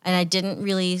in. And I didn't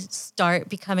really start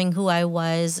becoming who I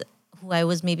was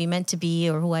maybe meant to be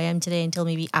or who I am today until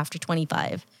maybe after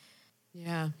 25.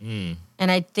 Yeah.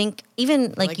 And I think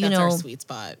even like, that's our sweet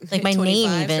spot. like my 25, name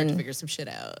start to even. figure some shit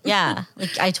out. Yeah,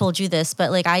 like I told you this,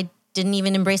 but like I didn't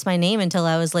even embrace my name until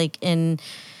I was like in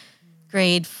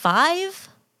grade 5.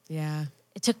 Yeah.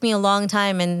 It took me a long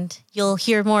time, and you'll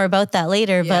hear more about that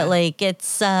later. Yeah. But like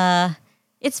it's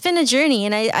been a journey,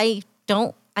 and I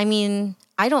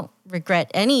don't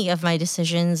regret any of my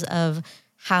decisions of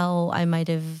how I might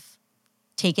have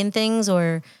taken things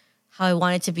or how I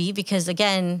want it to be, because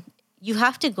again, you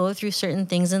have to go through certain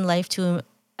things in life to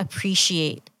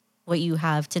appreciate what you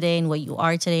have today and what you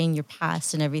are today and your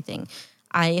past and everything.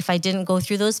 If I didn't go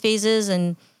through those phases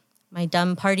and my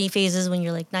dumb party phases when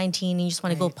you're like 19 and you just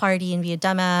want to go Right. party and be a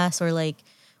dumbass or like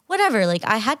whatever, like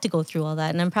I had to go through all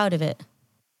that and I'm proud of it.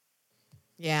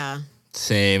 Yeah.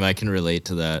 Same. I can relate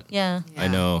to that. Yeah. Yeah. I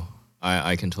know.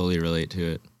 I can totally relate to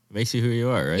it. It makes you who you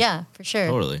are, right? Yeah, for sure.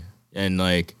 Totally. And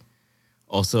like,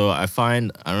 Also, I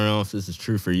find, I don't know if this is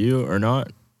true for you or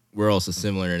not. We're also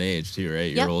similar in age too, right?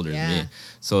 You're Yep. older than Yeah. me.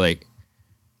 So like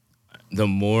the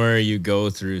more you go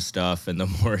through stuff and the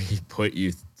more you put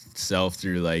yourself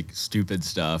through like stupid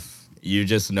stuff, you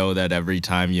just know that every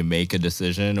time you make a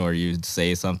decision or you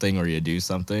say something or you do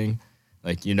something,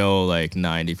 like, you know, like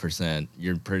 90%,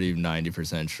 you're pretty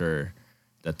 90% sure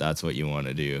that that's what you want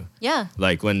to do. Yeah.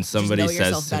 Like when somebody know says,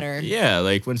 yourself better. yeah,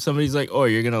 like when somebody's like, "Oh,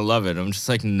 you're gonna love it," I'm just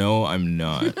like, "No, I'm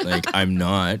not." Like I'm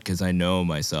not, because I know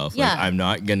myself. Like Yeah. I'm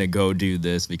not gonna go do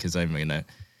this because I'm gonna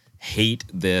hate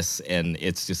this and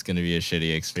it's just gonna be a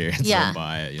shitty experience. Yeah. And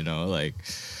buy it, you know, like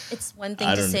It's one thing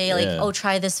I to don't- say like, yeah. "Oh,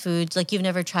 try this food." Like you've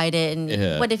never tried it, and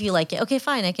Yeah. what if you like it? Okay,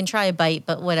 fine, I can try a bite,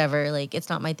 but whatever. Like it's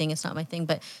not my thing. It's not my thing.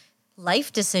 But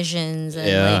life decisions and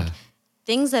Yeah. like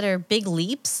things that are big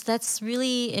leaps. That's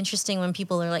really interesting when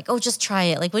people are like, "Oh, just try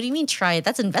it." Like, what do you mean try it?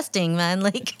 That's investing, man.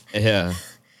 Like Yeah,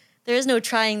 there is no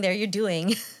trying there. You're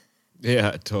doing.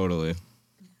 yeah, totally.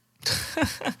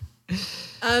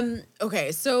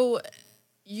 Okay, so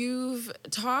you've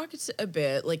talked a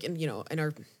bit, like in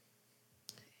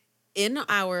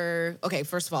our okay,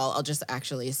 first of all, I'll just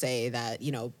actually say that,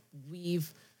 we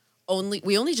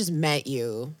only just met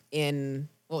you in,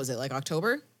 what was it, like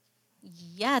October?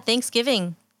 Yeah,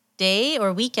 Thanksgiving day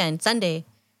or weekend, Sunday.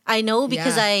 I know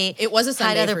because Yeah. It was a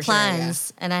Sunday had other for sure, yeah.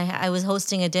 plans, and I was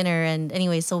hosting a dinner, and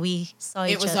anyway, so we saw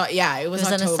each It was, other. it was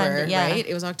on a October, Sunday, yeah. right?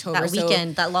 It was October. That so-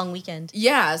 weekend, that long weekend.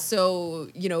 Yeah, so,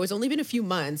 it's only been a few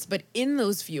months, but in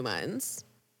those few months,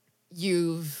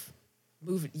 you've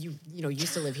moved, you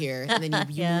used to live here, and then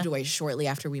you Yeah. moved away shortly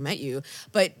after we met you.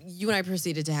 But you and I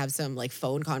proceeded to have some, like,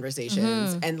 phone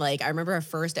conversations. And, like, I remember our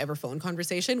first ever phone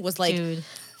conversation was, like, Dude.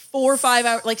 4 or 5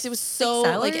 hours. Like, it was so,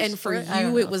 6 like, hours? and for I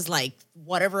don't you, it know. was, like,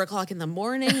 whatever o'clock in the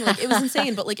morning. Like, it was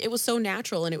insane. But, like, it was so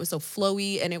natural, and it was so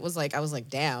flowy, and it was, like, I was like,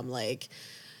 damn, like,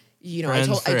 Friends I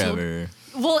told forever.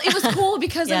 well, it was cool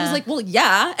because I was Yeah. like, well,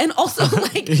 yeah. And also,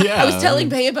 like, Yeah. I was telling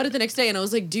Bay about it the next day, and I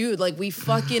was like, dude, like, we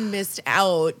fucking missed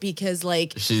out because,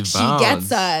 like, She she bounced.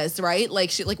 gets us, right?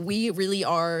 Like, we really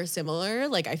are similar.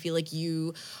 Like, I feel like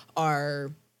you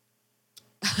are.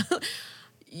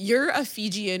 You're a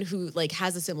Fijian who, like,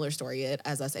 has a similar story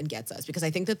as us and gets us, because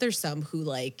I think that there's some who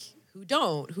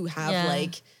who have, Yeah.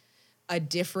 like, a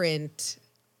different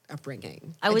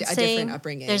upbringing. I would a say different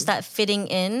upbringing. there's that fitting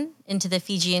into the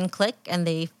Fijian clique, and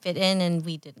they fit in, and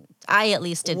we didn't. I at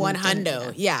least didn't. One and,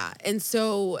 hundo, yeah. And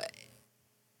so,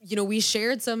 we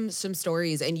shared some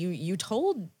stories, and you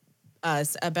told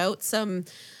us about some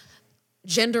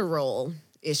gender role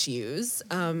issues,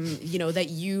 that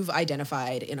you've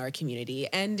identified in our community.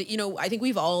 And, I think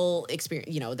we've all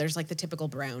experienced, there's like the typical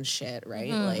brown shit,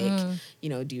 right?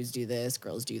 Like, dudes do this,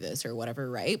 girls do this, or whatever,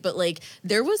 right? But, like,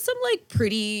 there was some, like,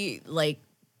 pretty, like,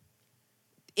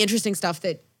 interesting stuff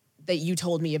that you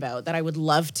told me about that I would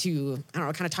love to, I don't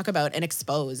know, kind of talk about and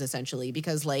expose, essentially,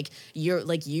 because, like, you're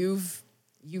like, you've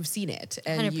seen it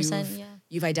and 100%, yeah.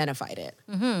 you've identified it.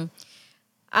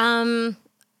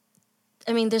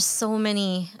 I mean, there's so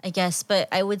many, I guess, but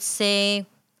I would say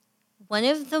one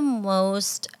of the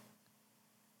most,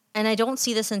 and I don't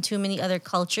see this in too many other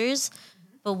cultures,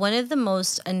 but one of the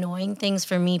most annoying things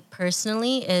for me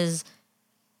personally is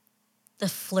the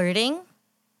flirting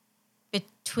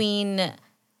between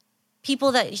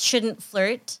people that shouldn't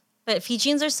flirt, but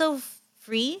Fijians are so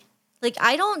free. Like,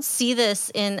 I don't see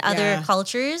this in other Yeah.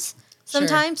 cultures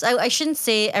sometimes. I shouldn't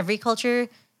say every culture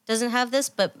doesn't have this,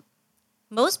 but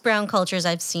most brown cultures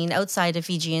I've seen outside of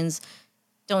Fijians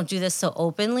don't do this so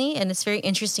openly. And it's very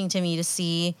interesting to me to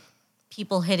see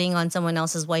people hitting on someone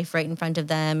else's wife right in front of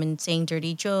them and saying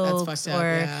dirty That's jokes, fucked up.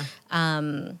 or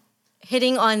Yeah.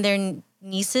 hitting on their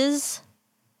nieces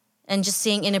and just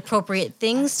saying inappropriate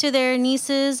things to their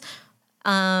nieces.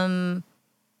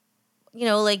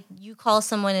 Like you call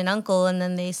someone an uncle and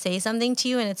then they say something to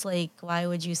you, and it's like, why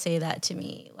would you say that to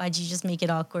me? Why'd you just make it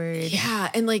awkward? Yeah,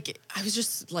 and, like, I was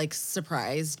just, like,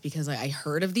 surprised because I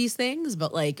heard of these things,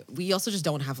 but, like, we also just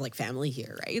don't have, like, family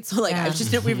here, right? So, like,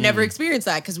 Yeah. we've never experienced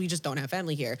that because we just don't have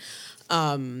family here.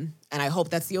 And I hope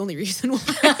that's the only reason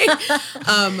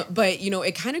why. But,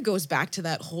 it kind of goes back to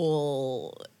that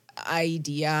whole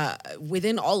idea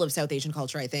within all of South Asian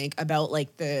culture, I think, about,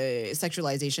 like, the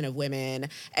sexualization of women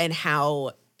and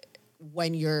how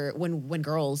when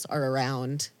girls are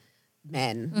around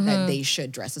men that they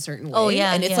should dress a certain way. Oh,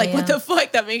 yeah, And it's yeah, like, what yeah. the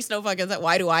fuck? That makes no fucking sense.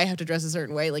 Why do I have to dress a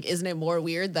certain way? Like, isn't it more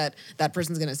weird that that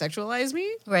person's going to sexualize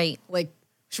me? Right. Like,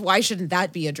 why shouldn't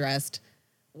that be addressed?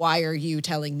 Why are you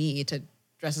telling me to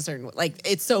dress a certain way? Like,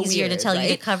 it's so Easier weird, to tell you to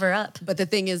right? cover up. But the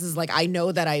thing is like, I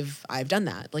know that I've done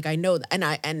that. Like, I know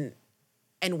and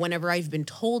whenever I've been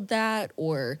told that,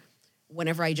 or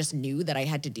whenever I just knew that I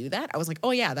had to do that, I was like,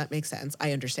 oh yeah, that makes sense.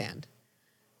 I understand.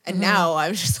 And now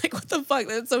I'm just like, what the fuck?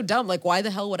 That's so dumb. Like, why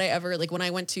the hell would I ever, like, when I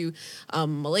went to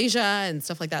Malaysia and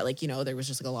stuff like that, like, you know, there was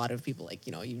just like a lot of people, like,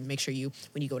 you know, you make sure you,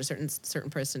 when you go to certain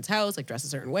person's house, like dress a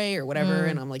certain way or whatever.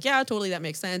 And I'm like, yeah, totally, that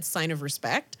makes sense. Sign of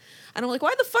respect. And I'm like,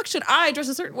 why the fuck should I dress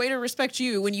a certain way to respect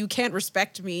you when you can't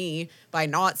respect me by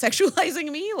not sexualizing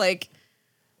me? Like,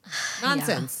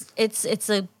 nonsense. Yeah. It's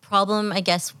a problem, I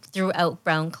guess, throughout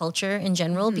brown culture in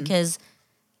general because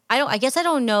I guess I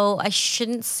don't know. I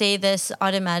shouldn't say this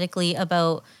automatically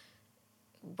about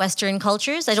Western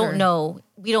cultures. I don't know.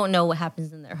 We don't know what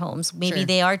happens in their homes. Maybe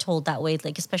they are told that way,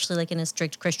 like especially like in a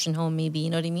strict Christian home. Maybe, you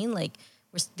know what I mean? Like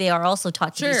they are also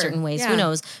taught to be certain ways. Who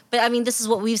knows? But I mean, this is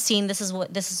what we've seen. This is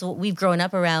what we've grown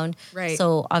up around. Right.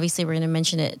 So obviously we're going to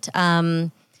mention it.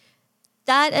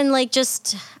 That and like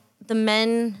just the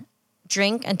men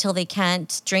drink until they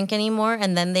can't drink anymore,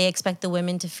 and then they expect the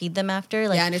women to feed them after.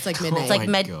 Like, yeah, and it's like midnight. it's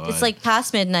like it's like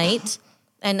past midnight,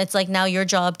 and it's like now your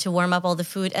job to warm up all the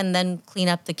food and then clean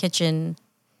up the kitchen.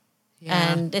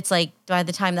 Yeah. And it's like by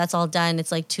the time that's all done,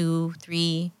 it's like 2,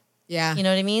 3. Yeah. You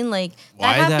know what I mean? Like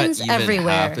Why that happens that even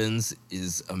everywhere. happens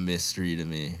is a mystery to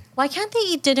me. Why can't they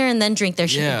eat dinner and then drink their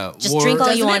shit? Yeah, Just or- drink all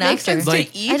you Doesn't it want make after. sense to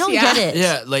Like- eat? I don't get it.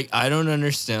 Yeah, like I don't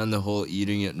understand the whole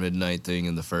eating at midnight thing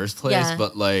in the first place, Yeah.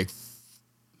 but like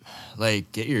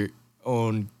get your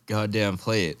own goddamn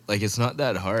plate. Like it's not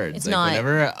that hard. It's like not.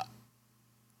 whenever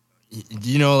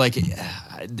you know, like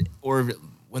or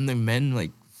when the men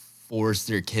like force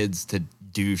their kids to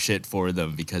do shit for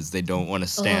them because they don't want to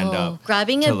stand up.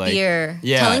 Grabbing to, a like- beer.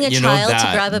 Yeah, Telling a you know child to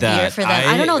that- grab a beer that. for them.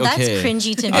 I don't know. That's okay.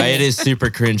 cringy to me. It is super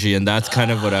cringy, and that's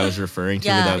kind of what I was referring to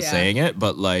Yeah. without Yeah. saying it.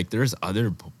 But like, there's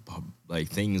other like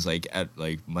things like at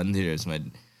like Mondays. I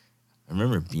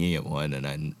remember being at one, and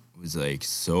I was like,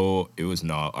 so it was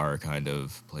not our kind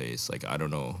of place. Like, I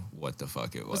don't know what the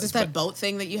fuck it was. Was this but- that boat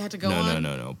thing that you had to go no, on?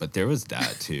 no. But there was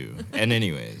that too. And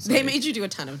anyways, They like- made you do a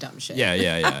ton of dumb shit.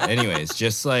 yeah. Anyways,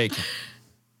 just like,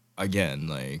 again,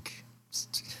 like,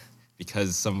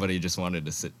 because somebody just wanted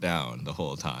to sit down the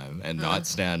whole time and not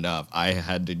stand up, I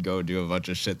had to go do a bunch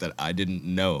of shit that I didn't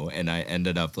know, and I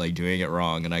ended up like doing it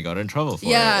wrong, and I got in trouble for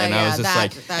Yeah, it. And I was just that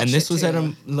like, and this shit was at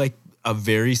too. a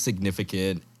very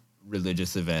significant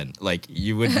religious event. Like,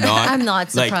 you would not. I'm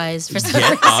not like, surprised for some get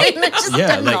reason. up- It's just,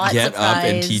 yeah, I'm like not get up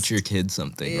and surprised. teach your kids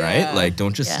something, Yeah. right? Like,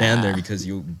 don't just stand there Yeah. because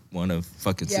you want to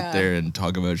fucking sit Yeah. there and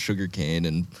talk about sugarcane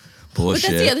and But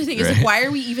bullshit. that's the other thing is right? like, why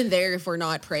are we even there if we're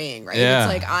not praying, right? Yeah.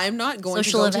 It's like, I'm not going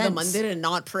Social to go events. to the mandir and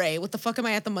not pray. What the fuck am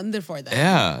I at the mandir for then?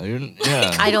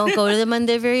 Yeah. I don't go to the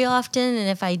mandir very often, and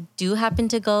if I do happen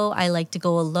to go, I like to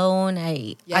go alone.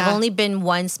 I've Yeah. only been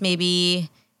once, maybe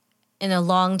in a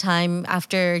long time.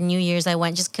 After New Year's, I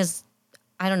went just because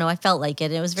I don't know. I felt like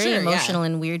it. It was very Sure, yeah. emotional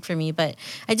and weird for me, but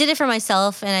I did it for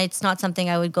myself, and it's not something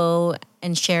I would go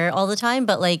and share all the time.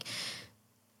 But like,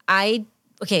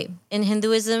 in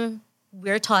Hinduism,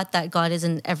 we're taught that God is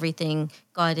in everything.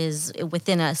 God is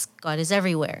within us. God is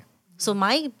everywhere. So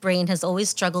my brain has always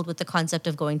struggled with the concept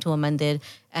of going to a mandir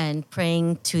and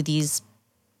praying to these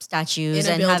statues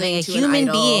In a and having building a to an human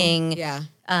idol. being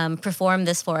Yeah. perform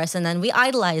this for us. And then we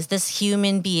idolize this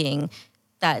human being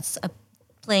that's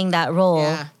playing that role.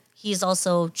 Yeah. He's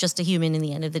also just a human in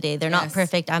the end of the day. They're not Yes.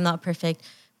 perfect. I'm not perfect.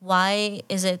 Why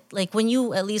is it like when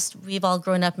you, at least we've all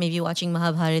grown up maybe watching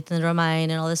Mahabharata and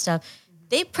Ramayana and all this stuff,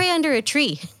 they pray under a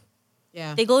tree.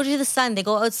 Yeah. They go to the sun, they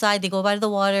go outside, they go by the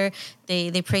water,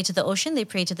 they pray to the ocean, they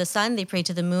pray to the sun, they pray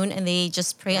to the moon, and they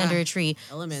just pray Yeah. under a tree.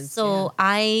 Elements, So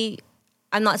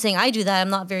I'm not saying I do that. I'm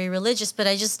not very religious, but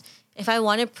I just, if I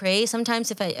want to pray,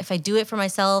 sometimes if I do it for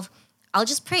myself, I'll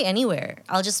just pray anywhere.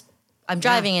 I'm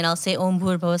driving and I'll say Om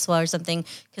Bhur Bhuva Swah or something,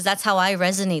 because that's how I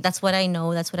resonate. That's what I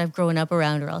know. That's what I've grown up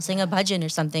around. Or I'll sing a bhajan or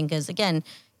something, because again,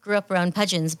 grew up around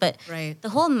bhajans. But Right. the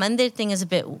whole mandir thing is a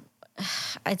bit,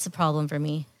 it's a problem for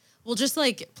me. Well, just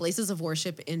like places of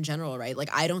worship in general, right? Like,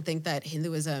 I don't think that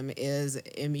Hinduism is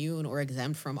immune or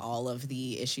exempt from all of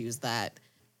the issues that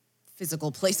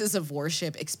physical places of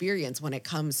worship experience when it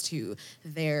comes to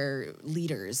their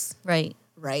leaders, Right.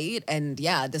 right? And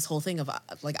yeah, this whole thing of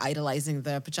like idolizing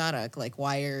the pacharak, like,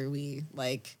 why are we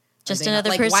like Just are they not- another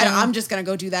like, Why, person. I'm just gonna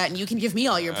go do that, and you can give me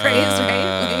all your praise,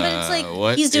 right? But it's like,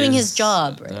 what he's doing his is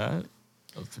job, right? that?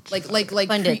 Like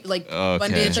Pundit. Okay.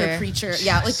 pundit or Preacher. preacher,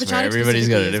 yeah. Like Swear, pacharak everybody's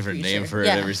got specifically a is different name preacher. for it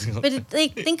every single But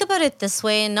like, think about it this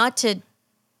way, and not to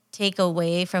take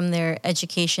away from their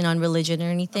education on religion or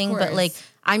anything, but like, course.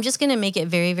 I'm just gonna make it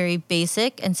very, very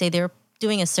basic and say they're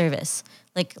doing a service,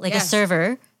 like a Yes.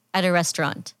 server at a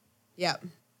restaurant. Yeah.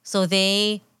 So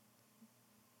they've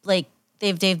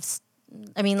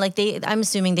I mean, like I'm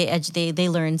assuming they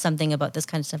learn something about this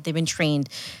kind of stuff. They've been trained,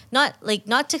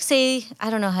 not to say, I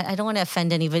don't know, I don't want to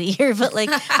offend anybody here, but like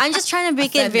I'm just trying to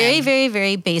make it very, very,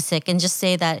 very basic and just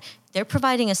say that they're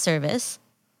providing a service,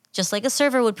 just like a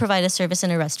server would provide a service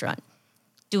in a restaurant.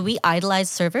 Do we idolize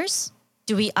servers?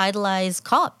 Do we idolize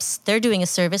cops? They're doing a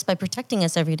service by protecting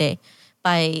us every day,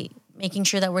 by making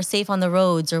sure that we're safe on the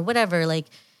roads or whatever. Like,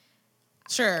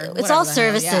 Sure. it's all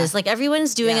services. Yeah. Like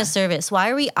everyone's doing Yeah. a service. Why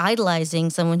are we idolizing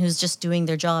someone who's just doing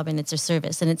their job and it's a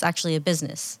service and it's actually a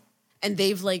business? And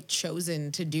they've like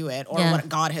chosen to do it, or Yeah. what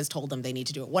God has told them they need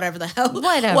to do it. Whatever the hell,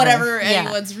 Whatever. Yeah.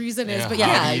 anyone's reason is. But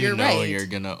how do you you're know right. you're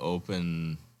gonna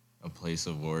open a place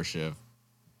of worship?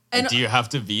 And- Do you have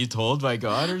to be told by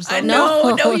God or something?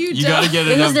 No. No, you You don't. gotta get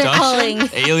It an was their abduction, calling.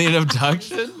 alien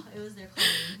abduction.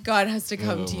 God has to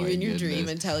come Oh to you my in your dream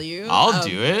goodness. and tell you. I'll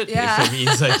do it yeah. if it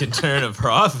means I can turn a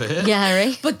profit. Yeah,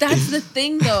 right? But that's the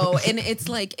thing, though, and it's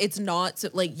like it's not so,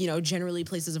 like generally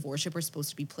places of worship are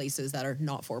supposed to be places that are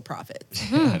not for profit,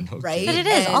 Yeah, no right? But it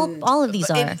is. All of these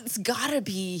but are. It's gotta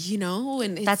be,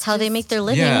 and it's That's how they just- make their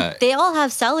living. Yeah. They all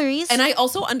have salaries. And I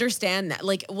also understand that,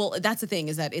 like, well, that's the thing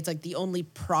is that it's like the only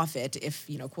profit, if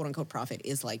quote unquote profit,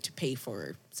 is like to pay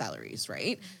for salaries,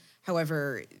 right?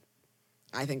 However,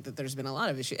 I think that there's been a lot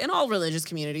of issues in all religious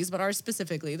communities, but ours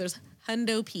specifically, there's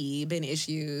hundo P been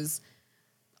issues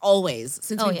always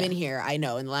since Oh, we've yeah. been here. I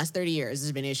know in the last 30 years,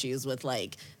 there's been issues with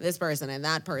like this person and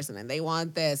that person, and they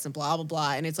want this and blah, blah,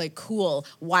 blah. And it's like, cool.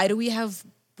 Why do we have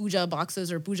puja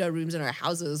boxes or puja rooms in our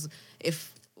houses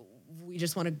if we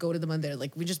just want to go to the mandir?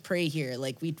 Like, we just pray here.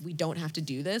 Like, we don't have to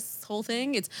do this whole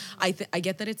thing. It's I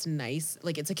get that it's nice.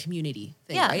 Like, it's a community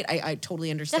thing, Yeah. right? I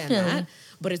totally understand Definitely. that.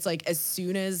 But it's like as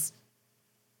soon as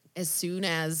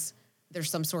there's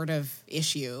some sort of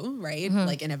issue, right? Mm-hmm.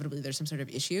 Like inevitably there's some sort of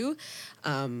issue.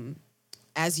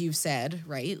 As you've said,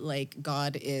 right? Like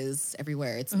God is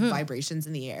everywhere. It's Mm-hmm. vibrations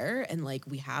in the air, and like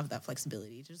we have that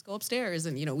flexibility to just go upstairs,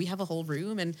 and we have a whole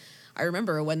room. And I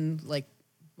remember when like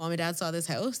Mom and Dad saw this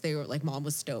house, they were like, Mom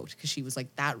was stoked because she was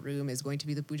like, that room is going to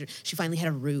be the puja. She finally had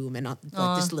a room and not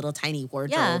like this little tiny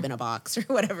wardrobe Yeah. in a box or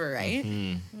whatever,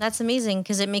 right? That's amazing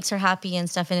because it makes her happy and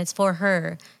stuff, and it's for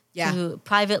her Yeah. to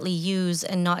privately use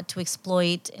and not to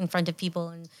exploit in front of people.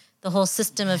 And the whole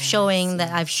system of showing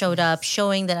that I've showed up,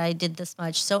 showing that I did this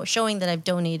much, so showing that I've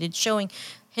donated, showing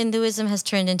Hinduism has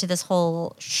turned into this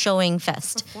whole showing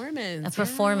fest, Performance. a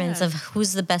performance yeah. of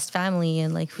who's the best family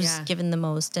and like who's Yeah. given the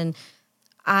most. And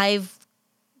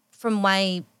from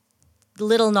my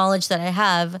little knowledge that I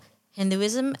have,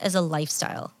 Hinduism is a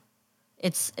lifestyle.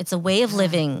 It's a way of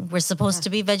living. We're supposed to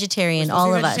be vegetarian, We're supposed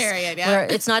all to of be us. vegetarian, yeah.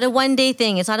 It's not a one day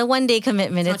thing. It's not a one day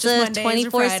commitment. It's It's, not just a Mondays or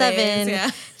 24/7. Fridays, yeah.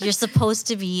 You're supposed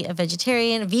to be a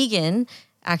vegetarian, vegan,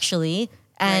 actually,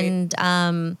 and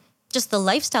just the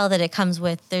lifestyle that it comes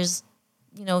with. There's,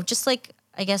 just like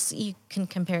I guess you can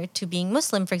compare it to being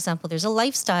Muslim, for example. There's a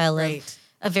lifestyle Right. of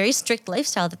a very strict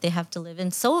lifestyle that they have to live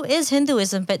in. So is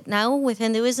Hinduism, but now with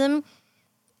Hinduism,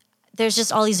 there's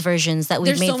just all these versions that we've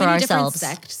There's made so for many ourselves.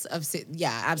 different sects of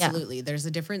absolutely.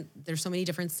 There's so many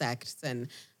different sects, and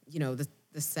the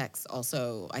sects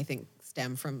also I think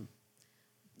stem from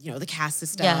the caste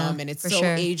system, Yeah, and it's for so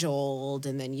sure. age old.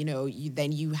 And then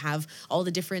you have all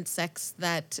the different sects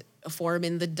that form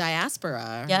in the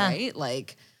diaspora, Yeah. right?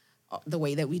 Like the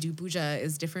way that we do puja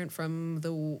is different from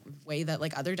the way that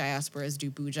like other diasporas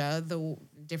do puja,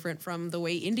 different from the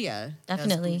way India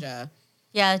Definitely. does puja.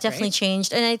 Yeah, it definitely Right?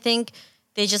 changed. And I think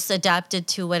they just adapted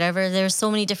to whatever. There's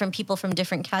so many different people from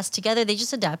different castes together. They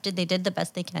just adapted. They did the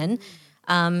best they can.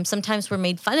 Sometimes we're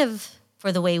made fun of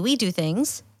for the way we do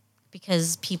things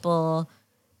because people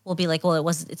will be like, well,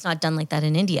 it's not done like that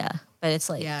in India. But it's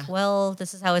like, Yeah. well,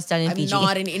 this is how it's done in I'm Fiji.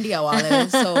 not in India while it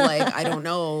is, so like I don't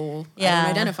know. I Yeah.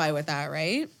 don't identify with that,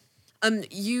 right?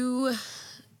 You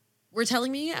were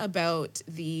telling me about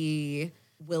the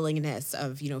willingness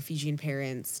of Fijian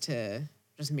parents to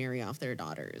just marry off their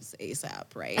daughters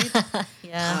ASAP, right?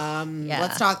 yeah. Yeah.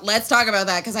 Let's talk about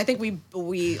that because I think I know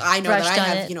that Brushed I on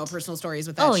have it. Personal stories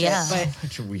with that. Oh, shit, yeah. but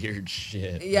Such weird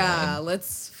shit. yeah,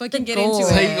 let's fucking The get into goal.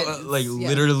 it. Like Yeah.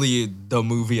 literally the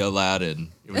movie Aladdin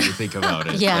when you think about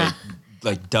it. Yeah.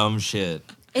 Like dumb shit.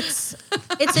 It's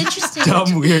interesting.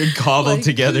 Dumb, weird, cobbled Like,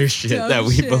 together shit dumb that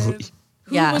we shit. believe.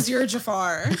 Who Yeah. was your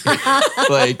Jafar?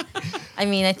 Like, I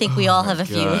mean, I think we all have a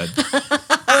few. God.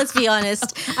 Let's be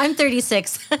honest. I'm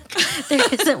 36. There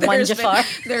isn't one Jafar.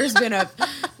 There's been a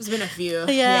few.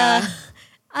 Yeah.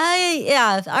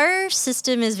 Our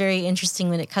system is very interesting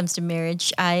when it comes to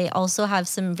marriage. I also have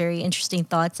some very interesting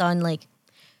thoughts on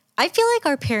I feel like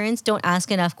our parents don't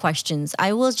ask enough questions.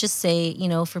 I will just say,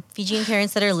 for Fijian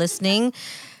parents that are listening,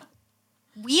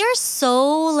 we are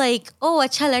so like, oh,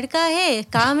 अच्छा लड़का है,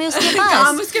 काम है उसके पास,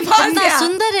 काम उसके पास, कितना yeah.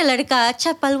 सुंदर है लड़का,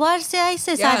 अच्छा पलवार से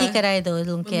ऐसे Yeah. शादी कराए दो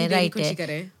उनके, Mummy, right? कुछ ही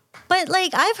करे. But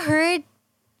like I've heard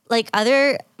like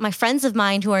my friends of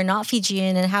mine who are not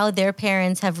Fijian and how their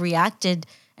parents have reacted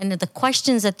and the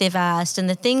questions that they've asked and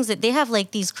the things that they have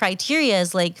like these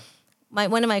criterias like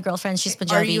one of my girlfriends, she's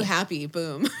Punjabi. Are you happy?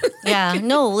 Boom. Yeah,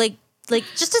 no, like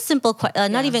just a simple not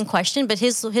Yeah. even question, but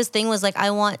his thing was like,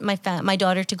 I want my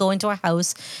daughter to go into a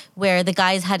house where the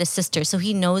guy's had a sister, so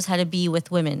he knows how to be with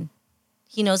women.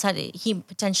 He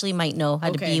potentially might know how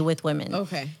to Okay. be with women.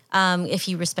 Okay. If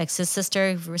he respects his sister,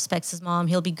 if he respects his mom,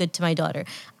 he'll be good to my daughter.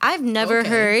 I've never Okay.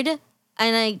 heard,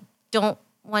 and I don't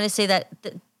want to say that,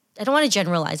 I don't want to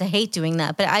generalize. I hate doing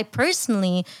that. But I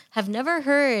personally have never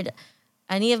heard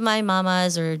any of my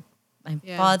mamas or my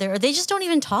Yeah. father, or they just don't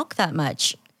even talk that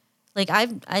much. Like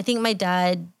I think my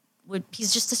dad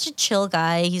he's just such a chill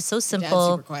guy. He's so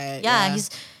simple. super quiet, Yeah, yeah. he's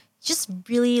just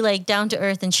really like down to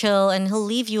earth and chill, and he'll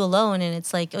leave you alone and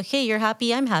it's like, okay, you're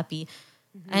happy, I'm happy.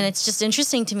 Mm-hmm. And it's just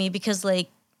interesting to me because like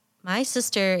my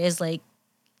sister is like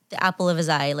the apple of his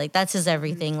eye. Like that's his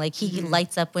everything. Like he Mm-hmm.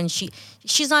 lights up when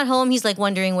she's not home. He's like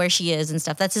wondering where she is and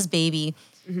stuff. That's his baby.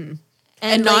 And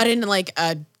like, not in like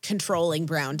a controlling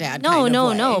brown dad. no, kind of no,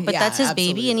 way. no. But Yeah, that's his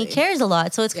baby, and he absolutely. cares a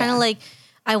lot. So it's kind Yeah. of like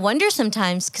I wonder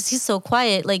sometimes because he's so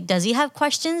quiet. Like, does he have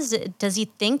questions? Does he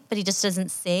think, but he just doesn't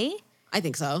say? I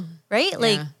think so. Right?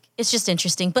 Like, Yeah. it's just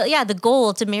interesting. But yeah, the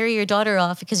goal to marry your daughter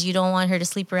off because you don't want her to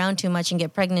sleep around too much and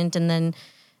get pregnant, and then,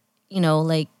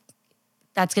 like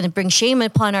that's going to bring shame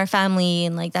upon our family,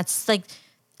 and like that's like.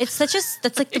 It's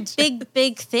that's like the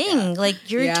big thing. Like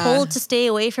you're Yeah. told to stay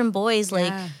away from boys.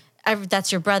 Like Yeah.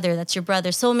 that's your brother. That's your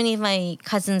brother. So many of my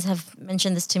cousins have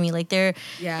mentioned this to me. Like they're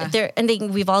and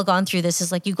we've all gone through this.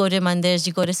 Is like you go to mandirs,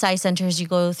 you go to sai centers, you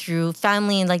go through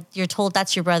family, and like you're told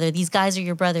that's your brother. These guys are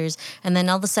your brothers. And then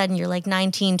all of a sudden you're like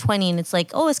 19, 20, and it's like,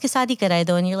 oh, iske saadi karai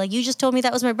do. And you're like, you just told me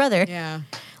that was my brother. Yeah.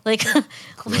 Like,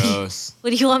 Gross. what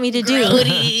do you want me to do?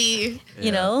 Grody.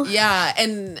 You know? Yeah,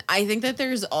 and I think that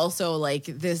there's also like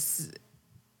this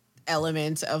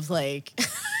element of like,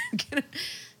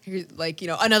 here's like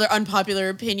another unpopular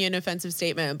opinion, offensive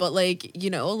statement, but like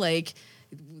like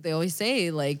they always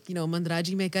say like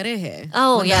mandraji mein kare hai.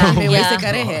 Oh, yeah, Mandraji mein yeah. waise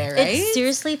kare hai, right? It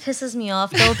seriously pisses me off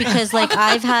though because like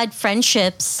I've had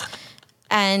friendships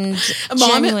and Mom,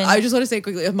 genuine. I just want to say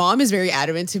quickly, mom is very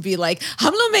adamant to be like,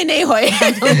 hum log mein nahi hoye.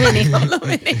 Hum log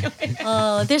mein nahi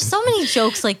hoye. There's so many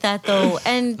jokes like that though,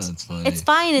 and That's funny. it's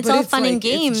fine. It's But all fun like, and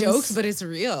games. It's jokes, but it's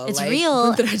real. It's like,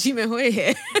 real. Mandraji mein hoye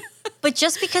hai. But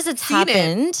just because it's Seen it.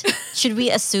 happened, should we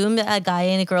assume that a guy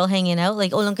and a girl hanging out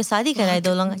like, oh, long ka shaadi karai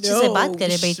do, long अच्छे से बात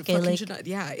करे बैठ के, fucking like, should not.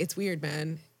 Yeah, it's weird,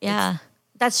 man. yeah.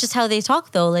 That's just how they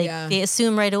talk though. Like Yeah. they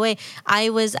assume right away. I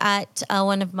was at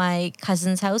one of my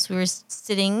cousin's house. We were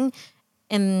sitting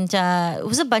and it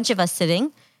was a bunch of us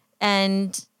sitting,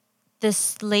 and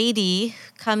this lady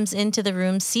comes into the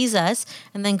room, sees us,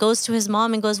 and then goes to his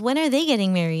mom and goes, when are they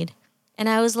getting married? And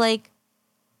I was like,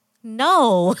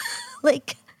 no,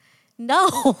 like,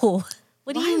 no.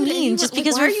 What do Why you would mean? anyone- Just like,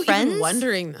 because why are we're you friends? even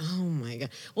wondering? Oh my god.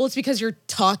 Well, it's because you're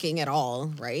talking at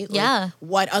all, right? Like, Yeah.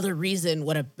 What other reason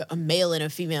would a male and a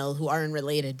female who aren't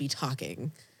related be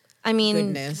talking? I mean,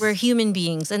 Goodness. we're human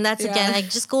beings. And that's, again, Yeah. I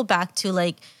just go back to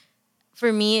like,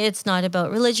 for me, it's not about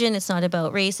religion. It's not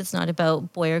about race. It's not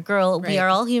about boy or girl. We Right. are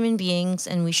all human beings,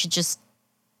 and we should just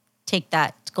take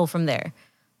that, go from there.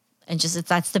 And just, if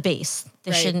that's the base.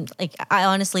 There Right. shouldn't, like, I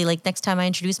honestly, like, next time I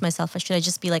introduce myself, should I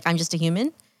just be like, I'm just a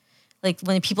human? Like,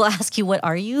 when people ask you, what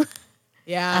are you?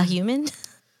 Yeah. A human?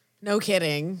 No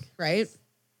kidding, right?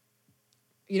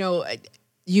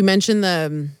 You mentioned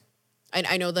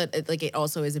I know that it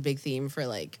also is a big theme for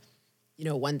like,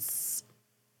 once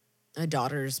a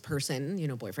daughter's person,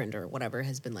 boyfriend or whatever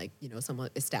has been like,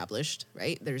 somewhat established,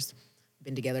 right? There's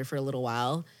been together for a little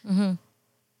while. Mm-hmm.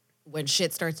 When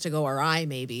shit starts to go awry,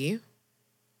 maybe.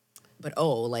 But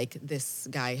like this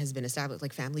guy has been established,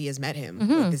 like family has met him.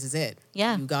 Like, this is it.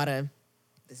 Mm-hmm. Yeah.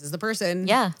 This is the person.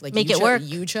 Yeah. Like Make you it work.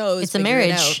 You chose. It's a figure it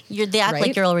marriage. out, They act like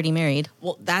right? you're already married.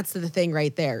 Well, that's the thing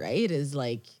right there, right? Is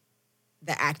like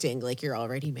the acting like you're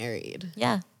already married.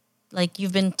 Yeah. Like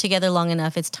you've been together long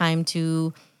enough. It's time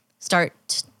to start,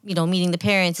 meeting the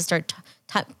parents, to start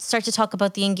to talk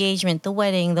about the engagement, the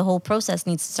wedding, the whole process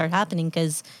needs to start happening.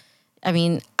 Because, I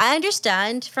mean, I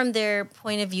understand from their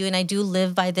point of view, and I do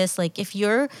live by this. Like if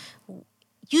you're,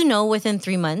 within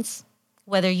 3 months,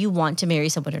 whether you want to marry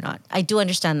someone or not. I do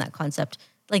understand that concept.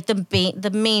 Like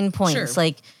the main points, Sure.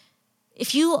 like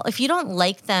if you don't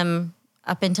like them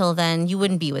up until then, you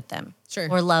wouldn't be with them. Sure.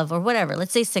 Or love or whatever.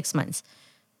 Let's say 6 months.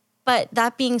 But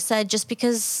that being said, just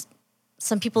because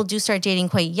some people do start dating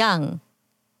quite young.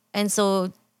 And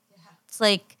so it's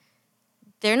like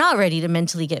they're not ready to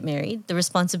mentally get married. The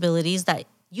responsibilities that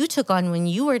you took on when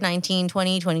you were 19,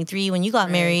 20, 23, when you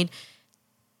got married,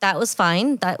 that was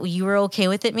fine. That you were okay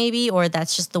with it maybe, or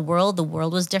that's just the world. The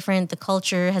world was different. The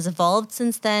culture has evolved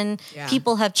since then. Yeah.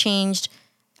 People have changed.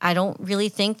 I don't really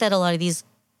think that a lot of these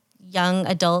young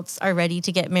adults are ready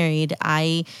to get married.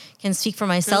 I can speak for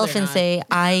myself and not. say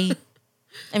I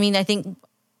mean, I think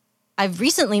I've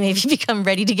recently maybe become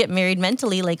ready to get married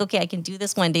mentally. Like, okay, I can do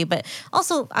this one day, but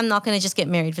also I'm not going to just get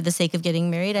married for the sake of getting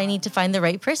married. I need to find the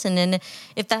right person. And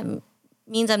if that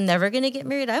means I'm never going to get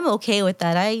married, I'm okay with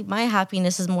that. My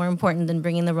happiness is more important than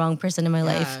bringing the wrong person in my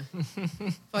life.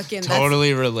 Fucking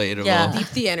Totally relatable. Yeah. That's Deep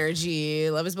the Energy.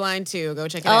 Love is Blind too. Go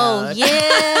check it Oh, out.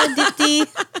 yeah, Dipti.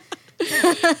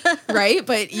 Right?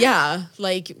 But yeah,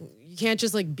 like you can't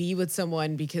just like be with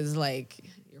someone because like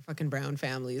your fucking brown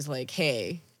family is like,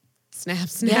 hey, snap,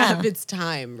 Yeah. it's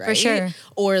time, right? For sure.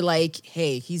 Or like,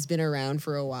 hey, he's been around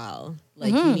for a while.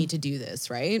 Like you need to do this,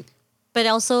 right? But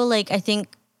also, like, I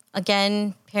think,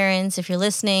 again, parents, if you're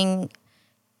listening,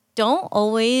 don't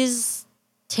always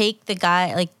take the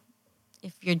guy, like,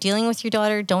 if you're dealing with your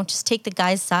daughter, don't just take the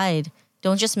guy's side.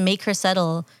 Don't just make her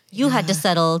settle. You had to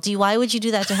settle. Why would you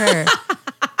do that to her?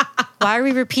 Why are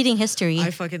we repeating history?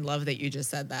 I fucking love that you just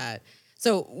said that.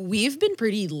 So we've been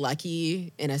pretty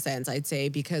lucky in a sense, I'd say,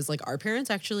 because like our parents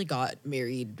actually got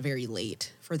married very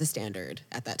late for the standard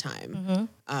at that time.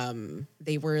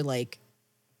 They were like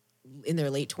in their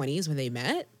late 20s when they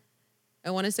met,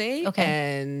 I want to say. Okay.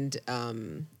 And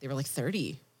they were like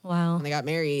 30 Wow. when they got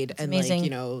married, and amazing. like, you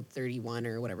know, 31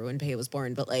 or whatever when Pei was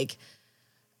born. But like,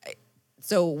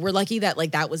 so we're lucky that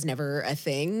like that was never a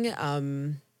thing.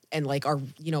 And like our,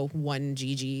 you know, one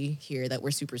Gigi here that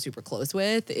we're super, super close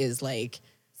with is like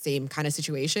same kind of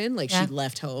situation. Like Yeah. she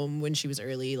left home when she was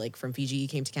early, like from Fiji,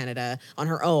 came to Canada on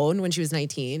her own when she was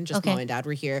 19. Just Okay. mom and dad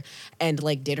were here and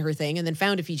like did her thing and then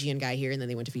found a Fijian guy here and then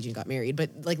they went to Fiji and got married. But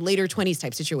like later 20s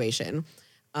type situation,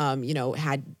 you know,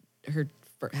 had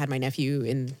my nephew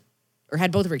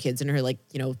had both of her kids in her like,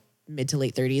 you know, mid to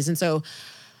late 30s. And so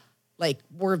like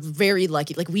we're very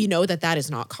lucky. Like we know that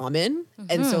is not common.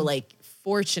 And so like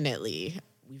fortunately,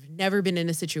 we've never been in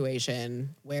a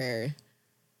situation where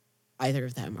either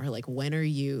of them are like, when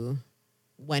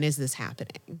is this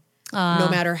happening? No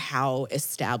matter how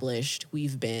established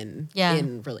we've been Yeah.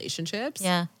 in relationships.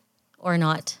 Yeah. Or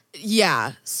not.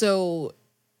 Yeah. So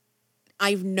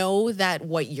I know that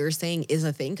what you're saying is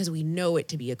a thing because we know it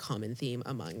to be a common theme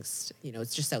amongst, you know,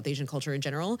 it's just South Asian culture in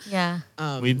general. Yeah.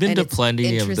 We've been and to it's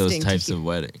plenty of those interesting to types hear. of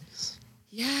weddings.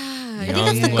 Yeah. I think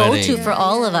that's the Young go-to wedding. for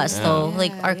all of us, though. Yeah,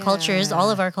 Like our cultures, all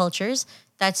yeah. of our cultures,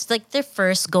 that's like their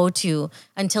first go-to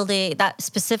until that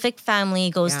specific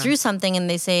family goes Yeah. through something and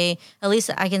they say, at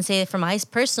least I can say from my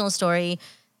personal story,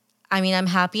 I mean, I'm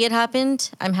happy it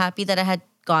happened. I'm happy that I had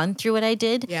gone through what I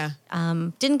did. Yeah.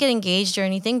 Didn't get engaged or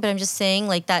anything, but I'm just saying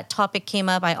like that topic came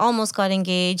up. I almost got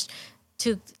engaged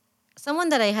to someone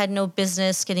that I had no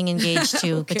business getting engaged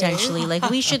to Okay. potentially. Like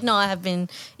we should not have been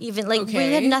even like we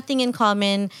Okay. had nothing in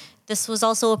common. This was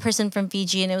also a person from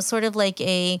Fiji, and it was sort of like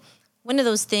one of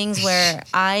those things where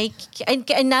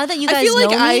and now that you guys I feel like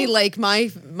know me, I like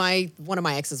my one of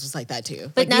my exes was like that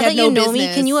too. but Like, now we that had you no know me, can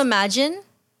business you imagine?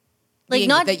 Like being-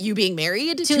 not that you being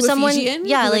married to someone- a Fijian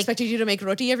yeah, who like- expected you to make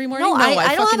roti every morning? No,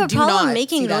 I don't fucking have a do problem not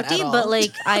making see that roti, at all. but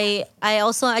like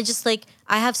I just like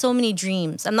I have so many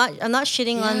dreams. I'm not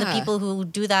shitting on the Yeah. people who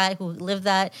do that, who live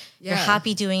that. You're Yeah.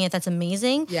 happy doing it. That's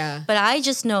amazing. Yeah. But I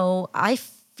just know I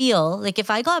feel like if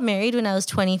I got married when I was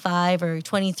 25 or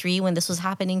 23 when this was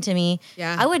happening to me,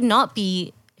 Yeah. I would not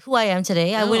be who I am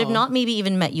today. I would have No. not maybe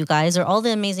even met you guys or all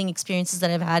the amazing experiences that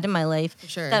I've had in my life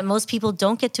sure. that most people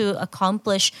don't get to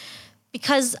accomplish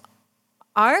because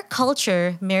our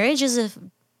culture, marriage is a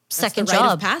second the rite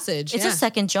of job. passage, It's yeah. a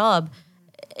second job.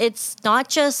 It's not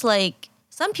just like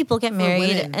some people get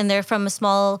married women. and they're from a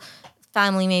small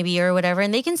family maybe or whatever,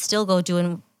 and they can still go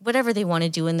doing whatever they want to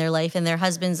do in their life, and their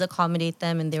husbands accommodate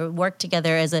them, and they work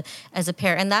together as a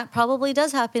pair, and that probably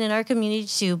does happen in our community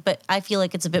too. But I feel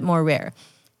like it's a bit more rare.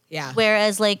 yeah.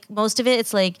 Whereas like most of it,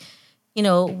 it's like, you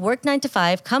know, work 9 to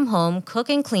 5, come home, cook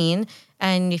and clean.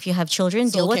 And if you have children,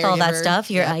 Sole deal with all that caregiver.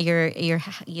 stuff. Yep. You're,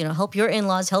 you know, help your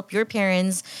in-laws, help your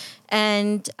parents.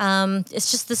 And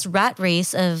it's just this rat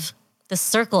race of the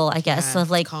circle, I guess, Yeah, of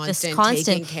like constant this constant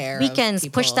taking care of weekends,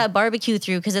 push people. that barbecue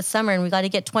through because it's summer and we got to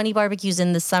get 20 barbecues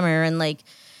in the summer and like,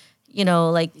 you know,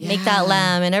 like make that Yeah.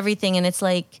 lamb and everything. And it's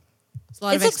like, It's a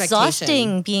lot of it's expectation.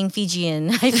 exhausting being Fijian,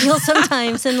 I feel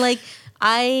sometimes. And like,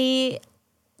 I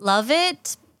love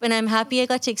it and I'm happy I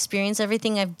got to experience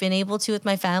everything I've been able to with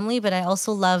my family. But I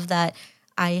also love that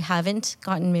I haven't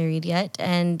gotten married yet,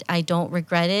 and I don't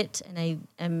regret it, and I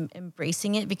am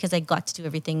embracing it because I got to do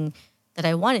everything that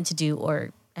I wanted to do,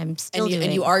 or I'm still doing.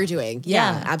 And you are doing.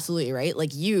 Yeah, Yeah. absolutely, right?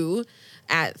 Like you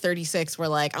at 36 were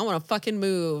like, I want to fucking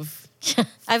move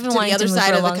I've been to wanting the other to move side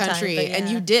for a of the long country. time, but And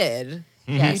yeah. you did.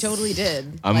 Yes. You totally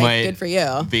did. I Like, might good for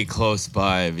you. be close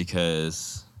by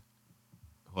because,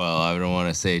 well, I don't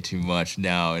want to say too much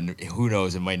now, and who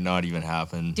knows, it might not even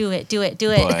happen. Do it.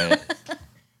 But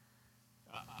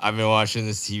I've been watching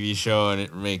this TV show, and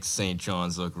it makes St.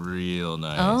 John's look real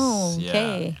nice. Oh,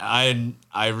 okay. Yeah.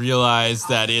 I realized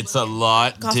that it's a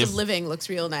lot Cost of different. living looks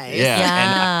real nice. Yeah,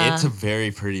 Yeah. and it's a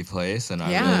very pretty place, and I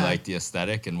Yeah. really like the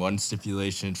aesthetic. And one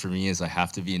stipulation for me is I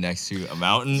have to be next to a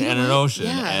mountain You and an know what? ocean,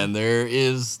 Yeah. and there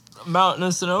is a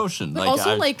mountainous and ocean. But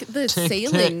also, like, the tick,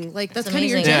 sailing, tick. like, that's It's kind of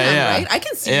your amazing. jam, Yeah, yeah. right? I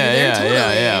can see you there totally.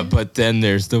 Yeah. But then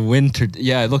there's the winter.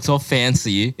 Yeah, it looks all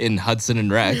fancy in Hudson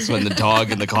and Rex when the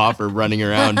dog and the cop are running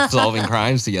around solving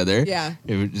crimes together. Yeah.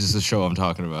 It was just a show I'm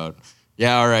talking about.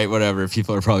 Yeah, all right, whatever.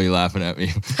 People are probably laughing at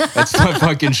me. That's my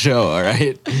fucking show, all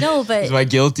right? No, but It's my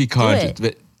guilty conscience. it.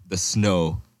 But the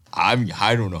snow, I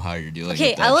don't know how you're dealing okay,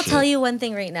 with that I will shit. tell you one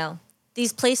thing right now.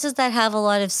 These places that have a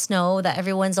lot of snow that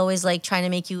everyone's always like trying to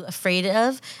make you afraid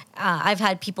of. I've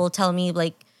had people tell me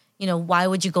like, why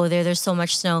would you go there? There's so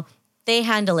much snow. They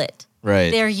handle it.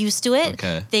 Right. They're used to it.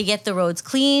 Okay. They get the roads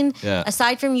clean. Yeah.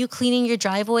 Aside from you cleaning your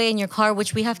driveway and your car,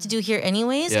 which we have to do here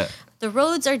anyways, Yeah. the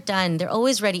roads are done. They're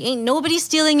always ready. Ain't nobody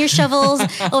stealing your shovels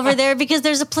over there because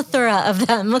there's a plethora of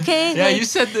them, okay? Yeah, Like, you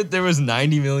said that there was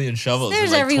 90 million shovels. there's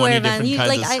and like everywhere, 20 man. different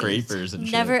kinds of I've scrapers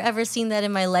and never shit. ever seen that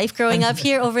in my life growing up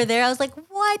here. Over there, I was like,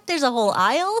 what? There's a whole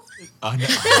aisle? Oh, no.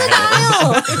 There's an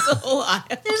aisle. Oh, I-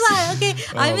 There's an aisle. Okay,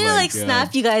 I'm gonna my like God.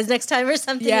 snap you guys next time or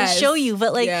something Yes. and show you.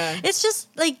 But like, Yeah. it's just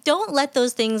like, don't let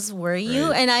those things worry you.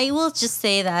 Right. And I will just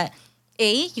say that,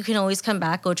 you can always come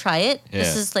back, go try it.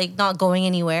 This Yeah. is like not going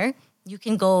anywhere. You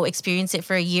can go experience it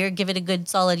for a year, give it a good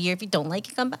solid year. If you don't like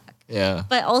it, come back. Yeah.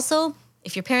 But also,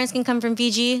 if your parents can come from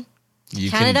Fiji, You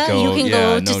Canada, you can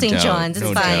go to no St. doubt, John's. It's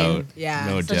no fine. doubt, Yeah.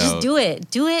 No so doubt. just do it.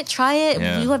 Do it, try it.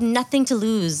 Yeah. You have nothing to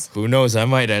lose. Who knows? I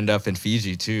might end up in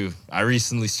Fiji too. I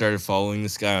recently started following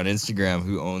this guy on Instagram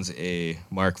who owns a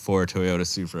Mark IV Toyota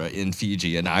Supra in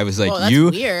Fiji. And I was like, Oh, that's you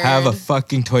weird. have a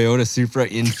fucking Toyota Supra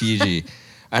in Fiji.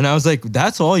 And I was like,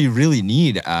 that's all you really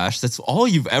need, Ash. That's all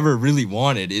you've ever really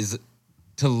wanted is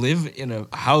to live in a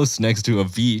house next to a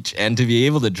beach and to be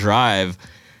able to drive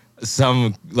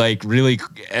some like really,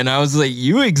 and I was like,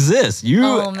 you exist. You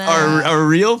Oh, man. are a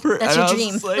real person. That's your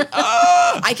dream. Like,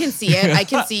 ah. I can see it. I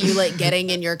can see you like getting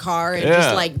in your car and Yeah.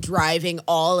 just like driving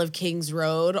all of Kings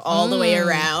Road all the way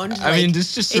around. I mean,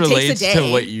 this just it takes a relates to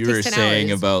day. what you Takes were 10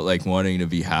 saying hours. about like wanting to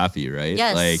be happy, right?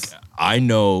 Yes. Like I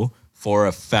know for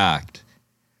a fact.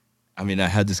 I mean, I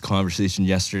had this conversation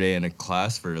yesterday in a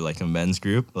class for like a men's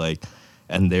group, like,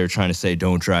 and they were trying to say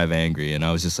don't drive angry, and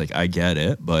I was just like, I get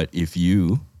it, but if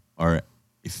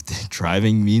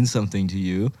driving means something to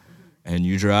you, and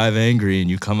you drive angry and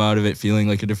you come out of it feeling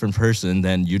like a different person,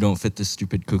 then you don't fit this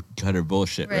stupid cookie cutter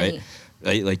bullshit, right?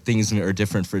 Like things are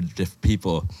different for different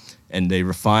people, and they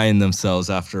refine themselves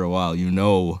after a while. You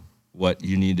know what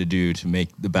you need to do to make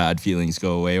the bad feelings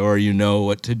go away, or you know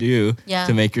what to do Yeah.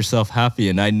 to make yourself happy.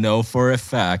 And I know for a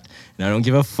fact, and I don't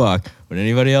give a fuck what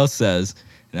anybody else says,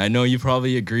 and I know you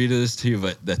probably agree to this too,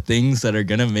 but the things that are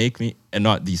gonna make me, and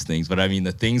not these things, but I mean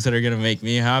the things that are gonna make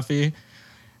me happy,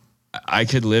 I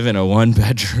could live in a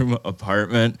 1-bedroom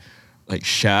apartment, like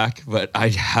shack, but I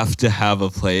have to have a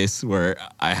place where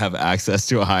I have access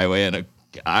to a highway, and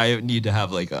I need to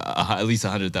have like at least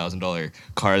 $100,000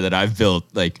 car that I've built.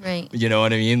 Like, Right. you know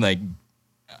what I mean? Like,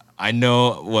 I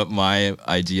know what my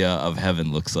idea of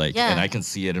heaven looks like, Yeah. and I can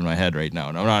see it in my head right now,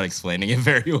 and I'm not explaining it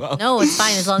very well. No, it's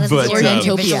fine as long as But, it's organic,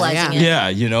 you're utopia, visualizing yeah. it. Yeah,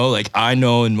 you know, like I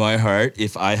know in my heart,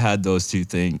 if I had those two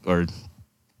things, or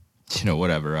you know,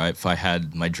 whatever, if I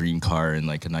had my dream car and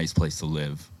like a nice place to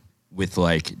live with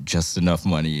like just enough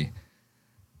money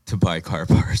to buy car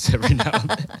parts every now and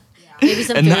then, Maybe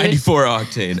some and food. 94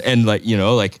 octane, and like, you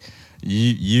know, like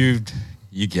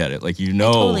you get it, like, you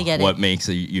know, totally get it. what makes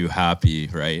you happy,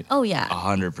 right? Oh, yeah.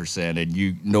 100%,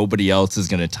 and nobody else is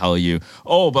gonna tell you,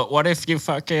 oh, but what if you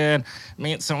fucking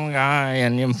meet some guy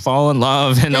and you fall in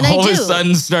love and Then I all of a do.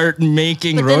 sudden start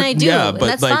making But then I do, and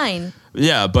that's fine.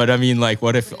 Yeah, but I mean, like,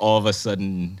 what if all of a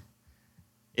sudden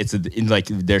it's like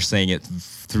they're saying it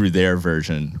through their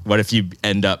version? What if you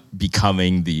end up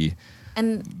becoming the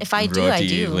And if I do, I roti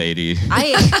do. lady?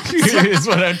 I Is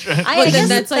what I'm trying. I But guess then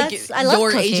that's like I love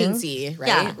your cooking. agency, right?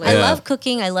 Yeah, Like, I Yeah. love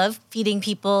cooking. I love feeding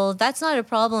people. That's not a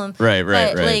problem. Right,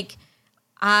 But right. like,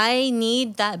 I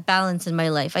need that balance in my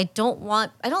life. I don't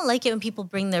like it when people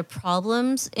bring their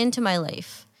problems into my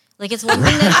life. Like it's one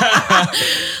thing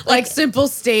that Like simple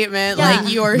statement. Yeah.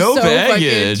 Like you are No so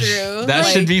baggage. fucking true. That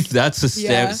Like, should be. That's a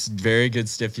Yeah. very good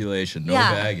stipulation. No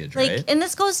baggage, like, right? and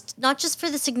this goes not just for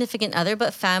the significant other,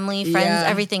 but family, friends, Yeah.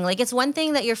 everything. Like it's one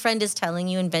thing that your friend is telling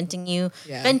you and venting Yeah.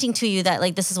 to you that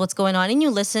like this is what's going on, and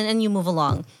you listen and you move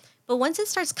along. But once it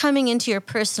starts coming into your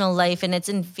personal life and it's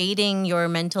invading your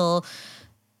mental,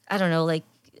 I don't know, like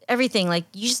everything, like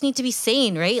you just need to be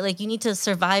sane, right? Like you need to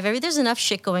survive. There's enough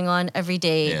shit going on every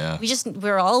day. Yeah.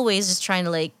 We're always just trying to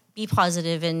like be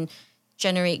positive and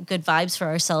generate good vibes for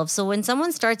ourselves. So when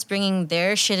someone starts bringing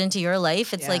their shit into your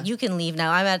life, it's Yeah. like you can leave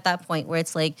now. I'm at that point where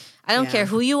it's like I don't Yeah. care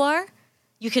who you are,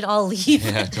 you can all leave.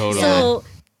 Yeah, totally. So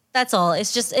that's all.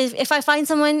 It's just if I find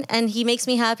someone and he makes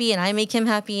me happy and I make him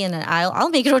happy, and I'll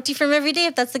make roti for him every day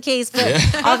if that's the case. But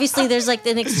obviously there's like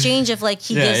an exchange of like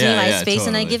he Yeah, gives me yeah, my yeah, space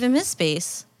and I totally. give him his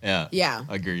space. Yeah. Yeah.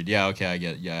 Agreed. Yeah. Okay. I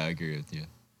get. Yeah. I agree with you.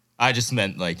 I just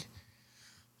meant like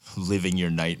living your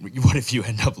night. What if you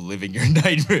end up living your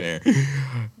nightmare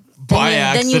by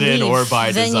Then you accident or leave.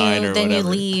 by design or then whatever? you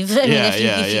leave. I mean, Yeah, if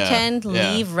you yeah. can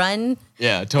Yeah. leave, run.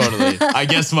 Yeah. Totally. I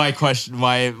guess my question,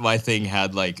 my thing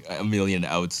had like a million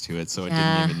outs to it, so it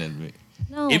Yeah. didn't even.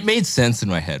 No, It made sense in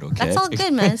my head. Okay. that's all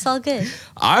good, man. It's all good.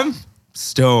 I'm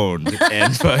stoned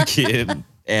and fucking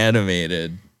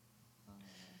animated.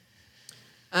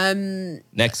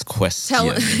 Next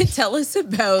question. Tell us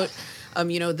about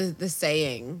the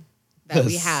saying that The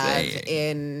we have saying.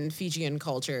 in Fijian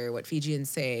culture, what Fijians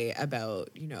say about,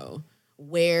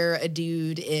 where a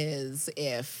dude is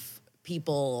if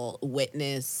people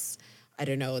witness, I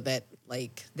don't know, that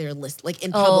like they're like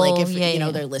in public Oh, if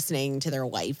yeah. they're listening to their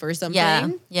wife or something. Yeah,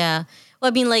 yeah. Well,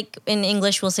 I mean, like in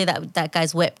English, we'll say that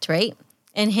guy's whipped, right?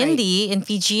 In Hindi, in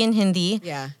Fijian Hindi,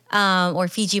 Yeah. or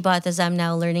Fiji Bhat, as I'm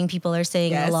now learning, people are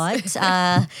saying Yes. a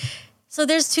lot. So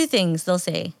there's two things they'll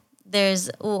say. There's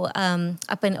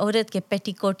apan aurat ke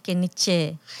petticoat ke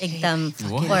niche ekdam.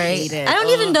 What? Or hate it. I don't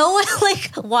even know what,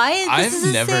 like why this I've is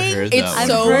a never saying. heard It's that I've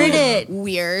one. so heard it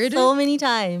weird. so many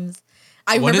times.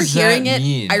 I What remember does that hearing it.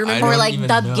 mean? I I remember Or don't like even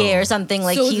dabge know. or something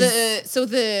like so he's the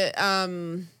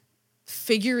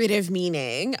figurative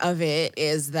meaning of it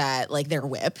is that like they're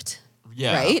whipped.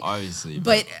 Yeah. Right? Obviously.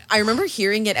 But I remember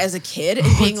hearing it as a kid and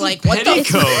being What's a like, "What the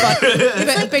petticoat?"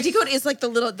 fuck?" Petticoat is like the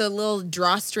little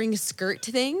drawstring skirt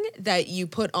thing that you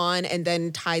put on and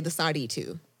then tie the sari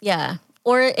to. Yeah.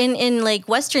 Or in like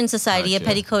Western society, Gotcha. a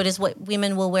petticoat is what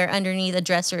women will wear underneath a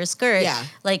dress or a skirt. Yeah.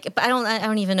 Like, but I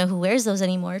don't even know who wears those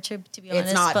anymore. To be honest,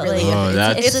 It's not but really. like, Oh,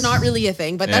 that's- it's not really a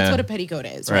thing, but that's Yeah. what a petticoat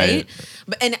is, Right. right?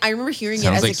 But and I remember hearing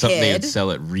Sounds it like as a something they would kid. sell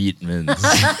at Reitman's.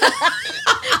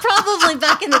 probably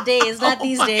back in the days, not Oh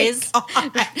these my days. God.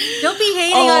 Don't be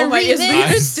hating Oh on my! Is Reitman.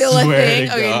 I Reitman still a swear thing?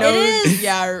 to Okay, God. no, It is.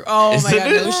 yeah. Oh Is my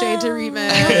god, it? no shade to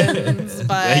Reitman's, but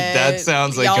that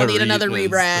sounds like y'all a need another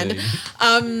Reitman's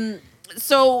rebrand. thing.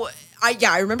 So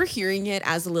I remember hearing it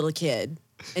as a little kid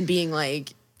and being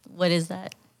like, What is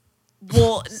that?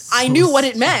 well, I knew what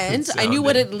it meant. stupid I knew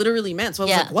what sounding. it literally meant. So I was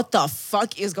Yeah. like, what the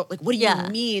fuck is like? What do you Yeah.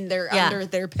 mean they're Yeah. under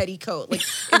their petticoat? Like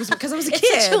it was because I was a It's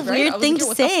kid. such a right? weird I was thing like, to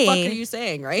what the fuck say. are you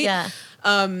saying? Right? Yeah.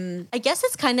 I guess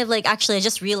it's kind of like, actually, I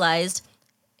just realized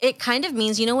it kind of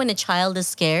means, when a child is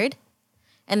scared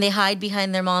and they hide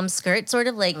behind their mom's skirt, sort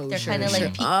of like they're sure, kind of sure.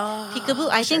 like peekaboo.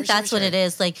 I think sure, that's what sure. it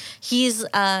is. Like he's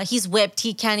whipped.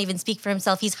 He can't even speak for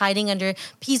himself. He's hiding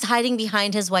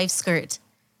behind his wife's skirt.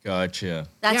 Gotcha.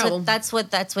 That's Yeah, what well-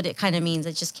 that's what it kind of means.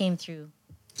 It just came through.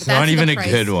 It's That's not the even a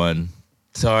price. good one.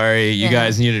 Sorry, you Yeah.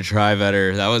 guys need to try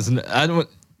better.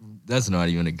 That's not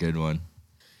even a good one.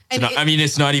 And I mean,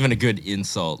 it's not even a good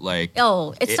insult. Like,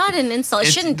 Oh, it's not an insult. It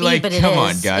it's shouldn't be, like, but it is. come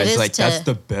on, It guys. is Like, to- that's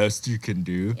the best you can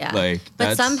do. yeah. Like, but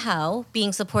that's, somehow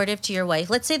being supportive to your wife.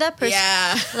 Let's say that person.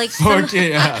 Yeah. Like Fuck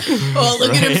yeah. Oh,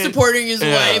 look at him Right? supporting his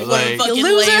Yeah, wife. What a like- fucking You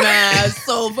loser. lame ass.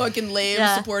 So fucking lame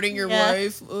Yeah. supporting your Yeah.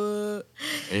 wife.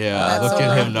 Yeah, That's look so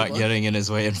at him not remarkable. getting in his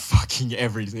way and fucking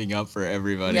everything up for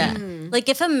everybody. Yeah. Like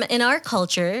if in our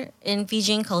culture, in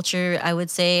Fijian culture, I would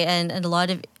say, and a lot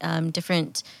of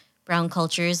different brown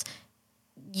cultures,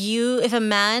 if a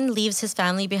man leaves his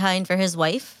family behind for his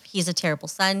wife, he's a terrible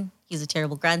son, he's a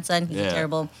terrible grandson, he's a Yeah.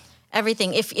 terrible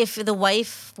everything. If the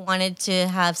wife wanted to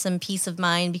have some peace of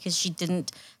mind because she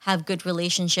didn't have good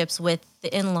relationships with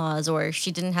the in-laws, or she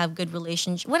didn't have good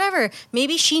relationship, whatever,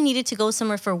 maybe she needed to go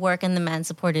somewhere for work and the man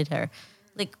supported her.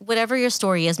 Like whatever your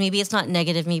story is, maybe it's not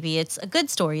negative, maybe it's a good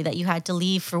story that you had to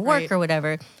leave for work Right. or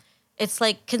whatever. It's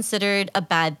like considered a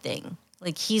bad thing.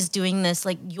 Like he's doing this,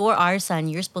 like you're our son,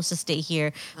 you're supposed to stay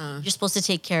here, you're supposed to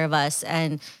take care of us,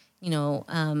 and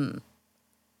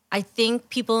I think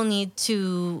people need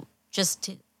to just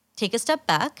take a step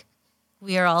back.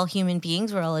 We are all human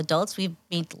beings. We're all adults. We've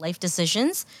made life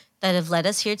decisions that have led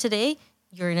us here today.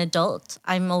 You're an adult.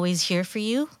 I'm always here for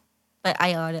you. But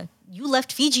you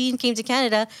left Fiji and came to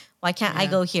Canada. Why can't I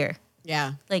go here?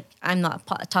 Yeah. Like, I'm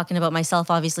not talking about myself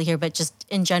obviously here, but just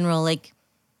in general, like,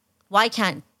 why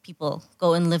can't people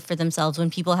go and live for themselves when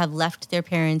people have left their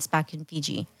parents back in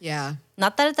Fiji? Yeah.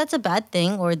 Not that that's a bad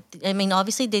thing, or I mean,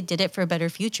 obviously they did it for a better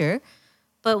future,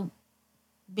 but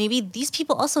maybe these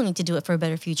people also need to do it for a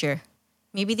better future.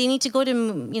 Maybe they need to go to,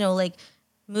 like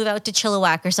move out to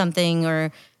Chilliwack or something,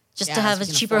 or just to Yeah, have so a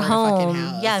you can cheaper afford a fucking home.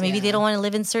 house, Yeah, maybe they yeah. don't want to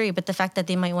live in Surrey, but the fact that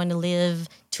they might want to live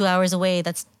 2 hours away,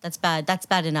 that's bad. That's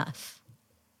bad enough.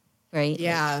 Right?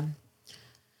 Yeah.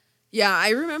 Yeah, I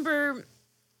remember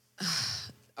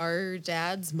our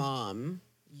dad's mom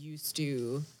used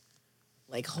to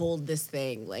like hold this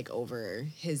thing like over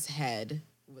his head,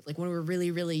 like when we were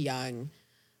really, really young.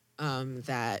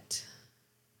 That,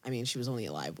 I mean, she was only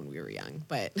alive when we were young,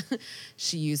 but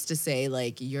she used to say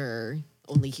like, "You're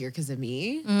only here because of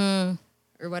me,"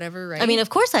 or whatever, right? I mean,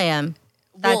 of course I am.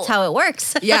 That's Well, how it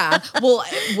works. Yeah. Well,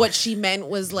 what she meant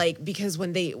was like, because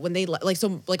when they like,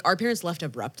 so like our parents left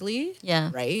abruptly.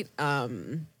 Yeah. Right.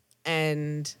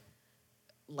 And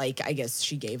like, I guess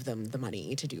she gave them the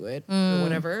money to do it or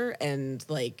whatever. And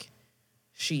like,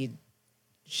 she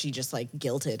just like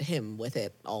guilted him with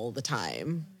it all the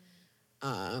time.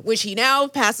 Which he now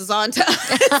passes on to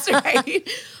us. Right.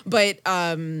 But,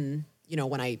 when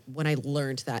I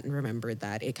learned that and remembered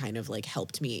that, it kind of like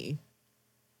helped me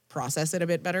process it a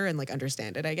bit better and like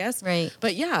understand it, I guess. Right.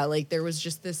 But yeah, like there was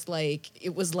just this like,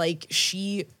 it was like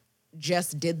she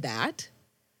just did that,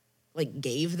 like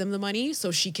gave them the money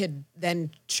so she could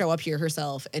then show up here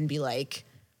herself and be like,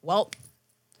 well,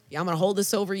 yeah, I'm going to hold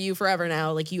this over you forever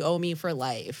now. Like you owe me for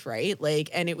life. Right. Like,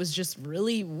 and it was just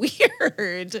really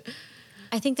weird.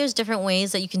 I think there's different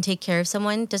ways that you can take care of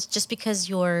someone. Just because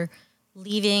you're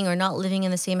leaving or not living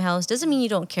in the same house doesn't mean you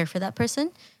don't care for that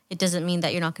person. It doesn't mean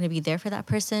that you're not going to be there for that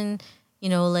person.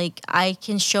 Like I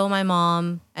can show my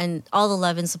mom and all the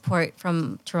love and support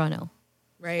from Toronto.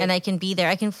 Right. And I can be there.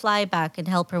 I can fly back and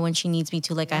help her when she needs me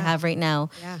to, like I have right now.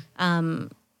 Yeah.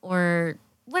 Or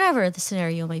whatever the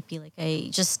scenario might be. Like, I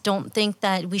just don't think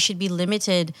that we should be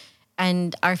limited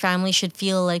and our family should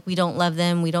feel like we don't love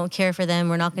them, we don't care for them,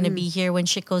 we're not going to be here when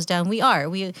shit goes down. We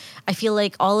are. I feel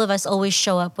like all of us always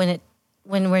show up when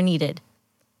we're needed.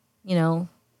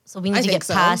 So we need to get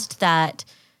past that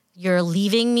 "you're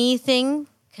leaving me" thing,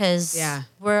 because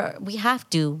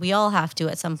we all have to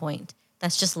at some point.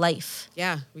 That's just life.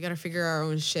 Yeah. We got to figure our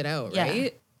own shit out. Yeah.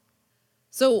 Right.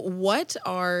 So what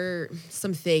are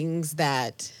some things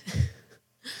that,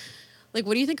 like,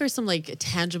 what do you think are some like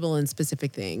tangible and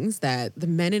specific things that the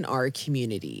men in our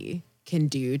community can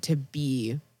do to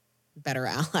be better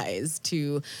allies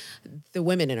to the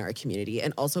women in our community,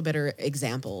 and also better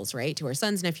examples, right, to our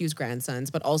sons, nephews,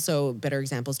 grandsons, but also better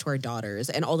examples to our daughters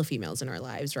and all the females in our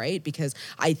lives, right? Because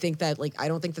I think that, like, I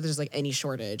don't think that there's like any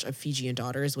shortage of Fijian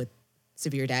daughters with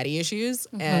severe daddy issues.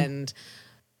 And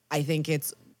I think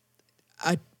it's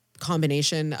a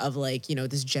combination of like,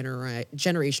 this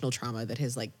generational trauma that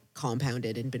has like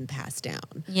compounded and been passed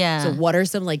down. Yeah. So what are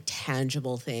some like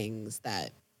tangible things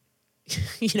that,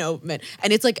 men,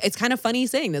 and it's like, it's kind of funny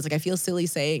saying this, like I feel silly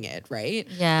saying it, right?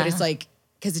 Yeah. But it's like,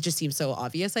 because it just seems so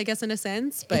obvious, I guess, in a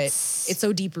sense, but it's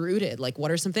so deep rooted. Like,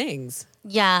 what are some things?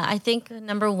 Yeah, I think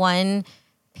number one,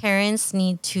 parents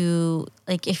need to,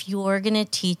 like, if you're going to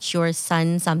teach your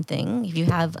son something, if you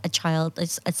have a child,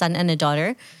 a son and a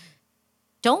daughter,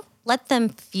 don't let them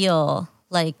feel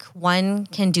like one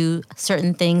can do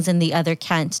certain things and the other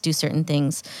can't do certain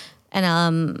things.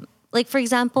 And like, for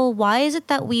example, why is it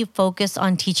that we focus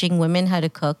on teaching women how to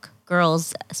cook?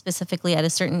 Girls, specifically at a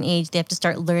certain age, they have to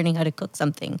start learning how to cook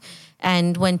something.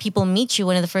 And when people meet you,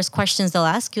 one of the first questions they'll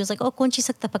ask you is like, "Oh, konchi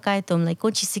sakta pakaitum?" Like,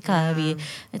 "Konchi sikabi?"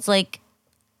 It's like,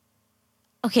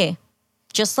 okay,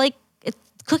 just like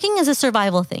cooking is a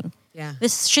survival thing. Yeah.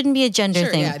 This shouldn't be a gender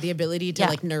thing. Yeah, the ability to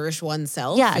like nourish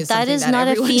oneself. Yeah, is that is something not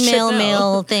a everyone should know.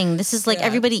 female-male thing. This is like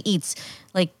everybody eats.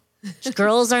 Like,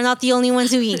 girls are not the only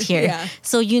ones who eat here. Yeah.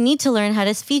 So you need to learn how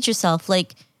to feed yourself.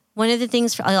 Like, one of the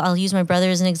things, I'll use my brother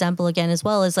as an example again as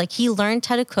well, is like he learned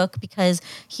how to cook because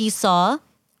he saw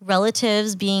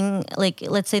relatives being like,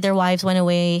 let's say their wives went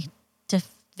away to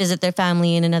visit their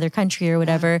family in another country or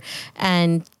whatever,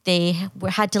 and they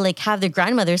had to like have their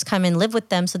grandmothers come and live with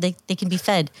them so they can be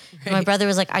fed. Right. And my brother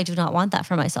was like, I do not want that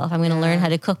for myself. I'm going to learn how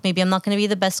to cook. Maybe I'm not going to be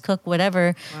the best cook,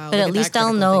 whatever, but at least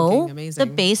I'll know the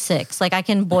basics. Like I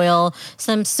can boil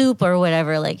some soup or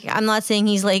whatever. Like, I'm not saying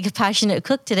he's like a passionate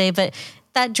cook today, but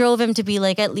that drove him to be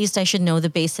like, at least I should know the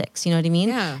basics. You know what I mean?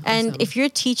 Yeah, And awesome. if you're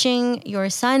teaching your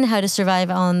son how to survive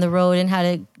on the road and how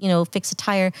to, fix a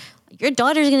tire, your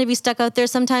daughter's going to be stuck out there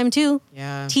sometime too.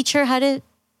 Yeah. Teach her how to,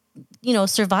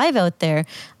 survive out there.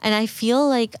 And I feel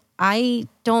like I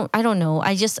don't know.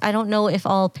 I don't know if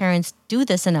all parents do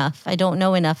this enough. I don't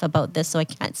know enough about this, so I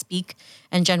can't speak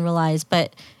and generalize,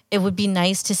 but it would be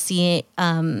nice to see it,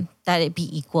 that it be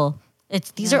equal.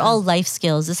 These are all life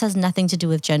skills. This has nothing to do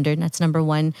with gender. And that's number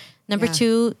one. Number Yeah.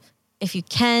 two, if you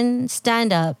can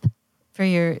stand up for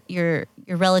your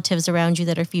relatives around you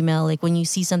that are female, like when you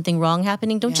see something wrong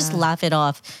happening, don't just Yeah. laugh it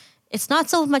off. It's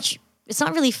not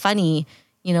really funny,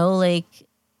 like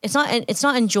it's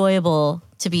not enjoyable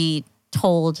to be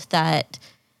told that,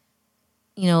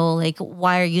 like,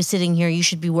 why are you sitting here? You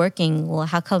should be working. Well,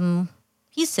 how come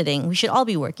he's sitting? We should all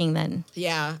be working then.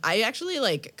 Yeah, I actually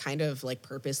like kind of like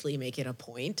purposely make it a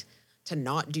point to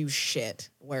not do shit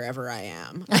wherever I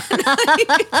am.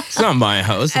 It's not my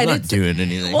house. I'm And not it's- doing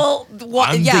anything. Well,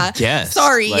 I'm yeah. the guest.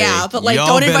 Sorry, Like, yeah, but like, y'all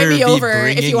don't invite better me be over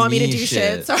if you bringing want me to me do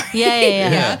shit. Sorry.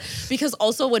 Yeah. Because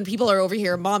also when people are over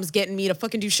here, mom's getting me to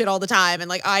fucking do shit all the time, and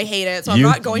like I hate it, so I'm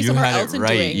not going somewhere had else it and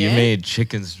right. doing You it. made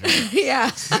chicken strips.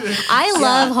 Yeah, I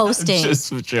love hosting.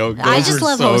 Just a joke. I Those just were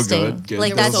love so hosting. good.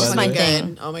 Like, It that's was just so my fucking thing.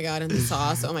 good. Oh my god, and the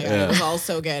sauce. Oh my god, Yeah. it was all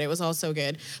so good. It was all so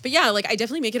good. But yeah, like I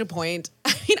definitely make it a point.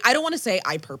 I mean, I don't want to say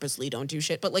I purposely don't do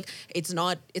shit, but like it's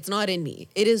not in me.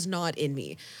 It is not in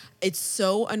me. It's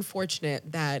so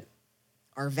unfortunate that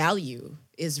our value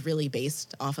is really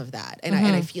based off of that. And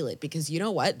I feel it because you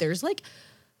know what? There's like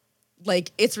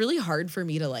it's really hard for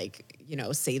me to like,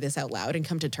 say this out loud and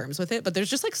come to terms with it, but there's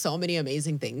just like so many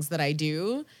amazing things that I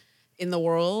do in the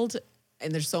world,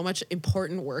 and there's so much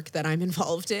important work that I'm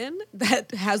involved in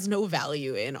that has no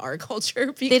value in our culture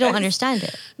because They don't understand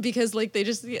it. because like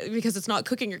because it's not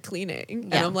cooking or cleaning.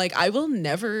 And Yeah. I'm like, I will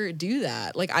never do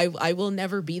that. Like I will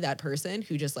never be that person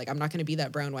who just like, I'm not going to be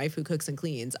that brown wife who cooks and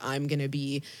cleans. I'm going to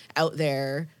be out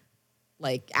there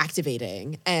like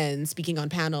activating and speaking on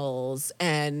panels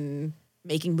and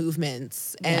making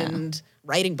movements and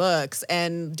writing books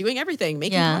and doing everything,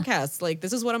 making Yeah. podcasts. Like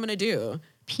this is what I'm going to do.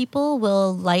 People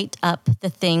will light up the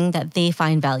thing that they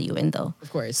find value in, though.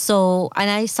 Of course. So, and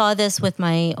I saw this with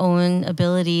my own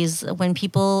abilities. When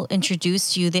people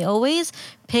introduce you, they always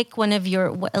pick one of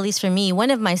at least for me,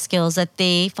 one of my skills that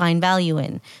they find value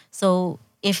in. So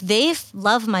if they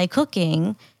love my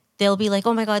cooking, they'll be like,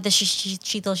 oh my God,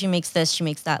 she thought she makes this, she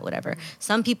makes that, whatever.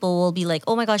 Some people will be like,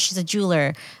 oh my gosh, she's a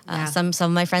jeweler. Yeah. Some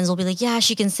of my friends will be like, yeah,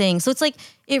 she can sing. So it's like,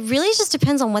 it really just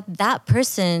depends on what that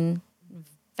person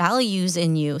values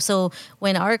in you. So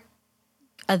when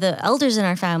the elders in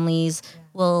our families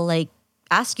will like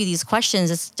ask you these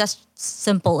questions, it's just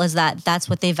simple as that. That's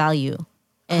what they value.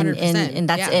 And 100%, and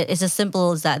that's yeah. it. It's as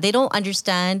simple as that. They don't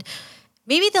understand.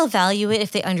 Maybe they'll value it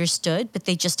if they understood, but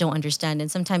they just don't understand.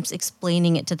 And sometimes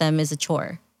explaining it to them is a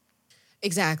chore.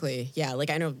 Exactly. Yeah.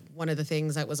 Like I know one of the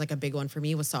things that was like a big one for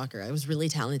me was soccer. I was really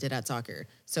talented at soccer.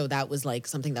 So that was like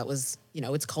something that was,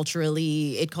 it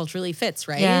culturally fits,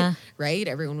 right? Yeah. Right.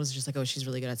 Everyone was just like, oh, she's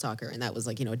really good at soccer. And that was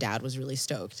like, dad was really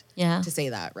stoked Yeah. to say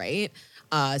that. Right.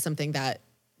 Something that,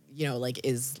 like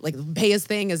is like Pea's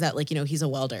thing is that like, he's a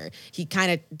welder. He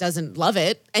kind of doesn't love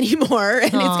it anymore.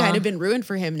 And it's kind of been ruined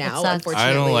for him now, sucks. unfortunately.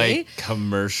 I don't like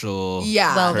commercial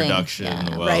Welding. production,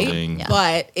 Yeah. welding. Right?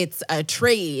 But it's a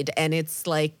trade and it's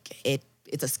like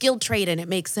it's a skilled trade and it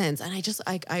makes sense. And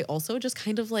I also just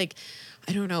kind of like,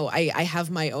 I don't know, I have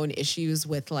my own issues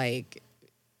with like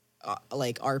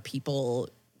our people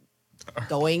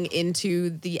going into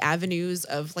the avenues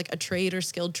of like a trade or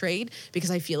skilled trade,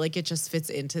 because I feel like it just fits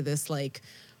into this like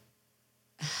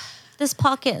This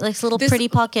pocket, like this little This- pretty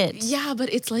pocket. yeah, but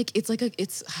it's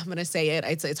I'm gonna say it.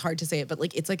 It's hard to say it, but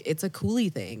like it's a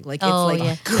coolie thing. Like Oh, it's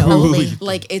like yeah. you know, Coolie.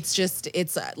 like it's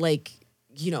like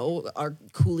our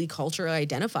coolie culture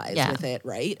identifies Yeah. with it,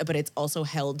 right? But it's also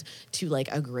held to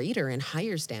like a greater and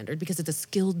higher standard because it's a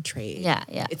skilled trade. Yeah,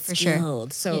 it's for sure.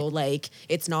 skilled. So like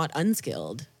it's not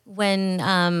unskilled. When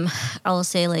I'll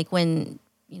say like when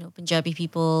Punjabi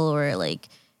people or like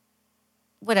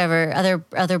whatever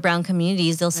other brown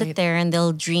communities, they'll sit Right. there and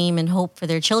they'll dream and hope for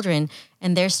their children,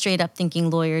 and they're straight up thinking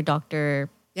lawyer, doctor,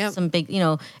 Yep. some big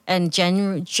and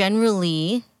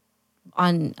generally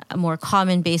on a more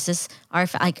common basis,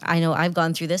 I know I've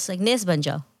gone through this, like Nes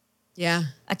Banjo. Yeah.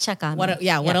 a check on me.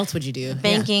 What else would you do?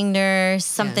 Banking nurse,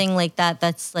 something like that.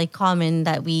 That's like common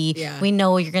that we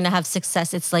know you're gonna have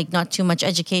success. It's like not too much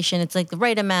education. It's like the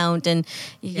right amount, and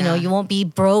you know you won't be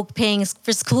broke paying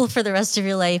for school for the rest of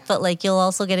your life. But like you'll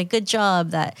also get a good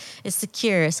job that is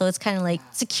secure. So it's kind of like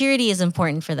security is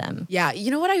important for them. Yeah, you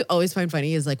know what I always find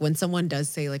funny is like when someone does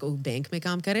say like, "Oh, bank mein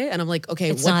kaam kare," and I'm like, "Okay,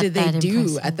 It's what not did they that do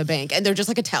impressive. at the bank?" And they're just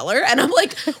like a teller, and I'm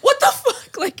like, "What the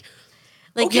fuck?" Like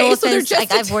okay, no so they're offense, just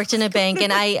like I've worked in a bank,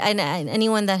 and and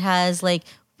anyone that has like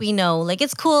we know like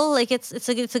it's cool, like it's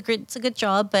a good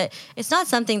job, but it's not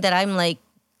something that I'm like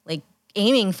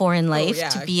aiming for in life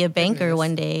to be a banker goodness.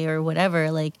 one day or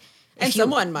whatever. Like, And if you,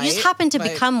 someone might, you just happen to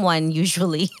but- become one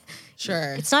usually.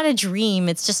 Sure, It's not a dream.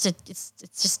 It's just it's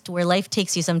just where life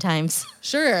takes you sometimes.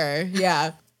 sure,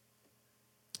 yeah.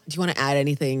 Do you want to add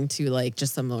anything to like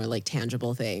just some more like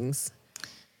tangible things?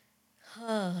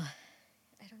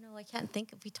 I don't know. I can't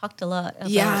think. We talked a lot. About,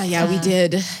 Yeah, we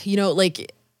did. You know,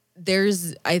 like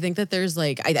I think that there's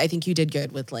like, I think you did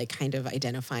good with like kind of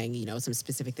identifying, you know, some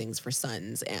specific things for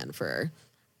sons and for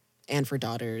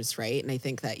daughters, right? And I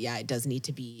think that,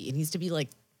 it needs to be like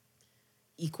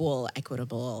equal,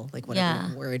 equitable, like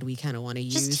whatever word we kind of want to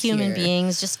use. Just human here,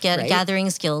 beings, just right? gathering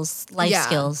skills, life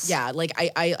skills. Yeah, like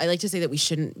I like to say that we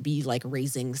shouldn't be like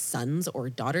raising sons or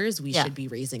daughters. We Yeah. should be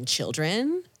raising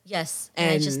children. Yes. And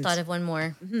I just And- thought of one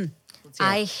more. Let's hear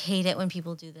I it. hate it when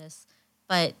people do this,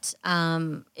 but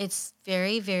it's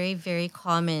very, very, very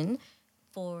common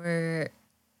for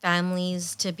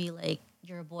families to be like,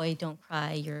 "You're a boy, don't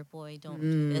cry. You're a boy, don't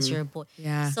do this. You're a boy."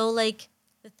 Yeah. So like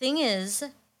the thing is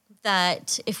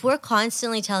that if we're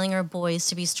constantly telling our boys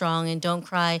to be strong and don't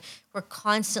cry, we're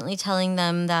constantly telling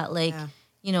them that like,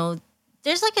 you know,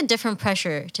 there's like a different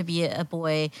pressure to be a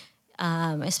boy.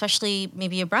 Especially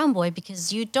maybe a brown boy,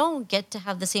 because you don't get to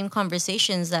have the same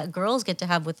conversations that girls get to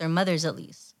have with their mothers, at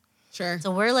least. Sure. So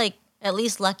we're like at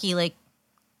least lucky, like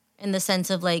in the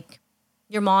sense of like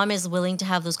your mom is willing to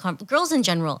have those girls in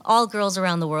general, all girls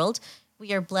around the world.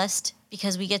 We are blessed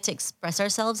because we get to express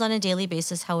ourselves on a daily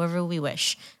basis, however we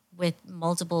wish, with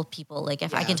multiple people. Like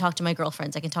if I can talk to my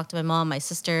girlfriends, I can talk to my mom, my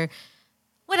sister,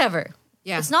 whatever.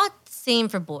 Yeah. It's not the same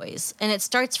for boys, and it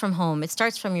starts from home. It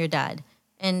starts from your dad.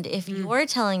 And if you're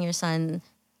telling your son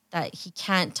that he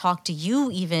can't talk to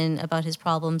you even about his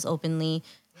problems openly,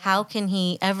 how can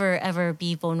he ever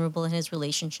be vulnerable in his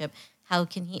relationship? How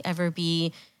can he ever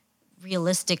be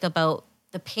realistic about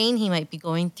the pain he might be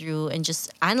going through and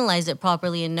just analyze it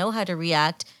properly and know how to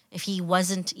react if he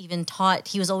wasn't even taught?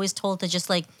 He was always told to just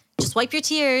wipe your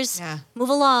tears, move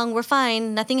along, we're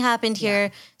fine, nothing happened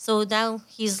here. So now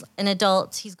he's an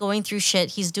adult, he's going through shit,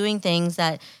 he's doing things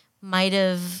that might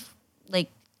have like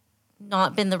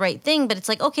not been the right thing, but it's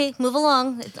like, okay, move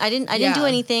along. I didn't do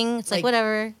anything. It's like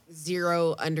whatever.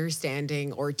 Zero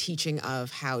understanding or teaching of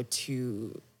how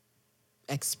to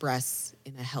express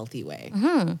in a healthy way.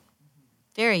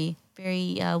 Very,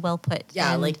 very well put.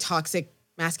 Yeah, And like toxic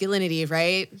masculinity,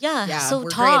 right? yeah. So we're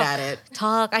talk, great at it.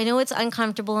 Talk. I know it's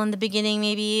uncomfortable in the beginning.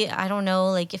 Maybe I don't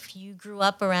know. Like if you grew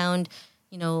up around,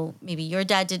 you know, maybe your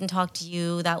dad didn't talk to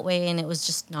you that way, and it was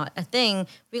just not a thing.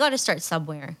 We got to start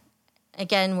somewhere.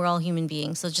 Again, we're all human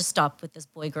beings, so just stop with this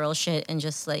boy girl shit and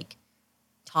just like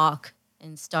talk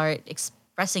and start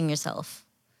expressing yourself.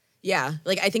 Yeah,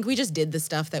 like I think we just did the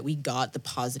stuff that we got the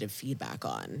positive feedback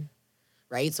on,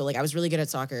 right? So like I was really good at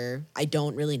soccer. I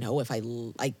don't really know if I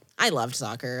loved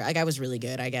soccer. Like I was really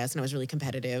good, I guess, and I was really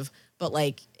competitive. But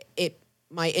like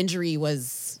my injury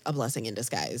was a blessing in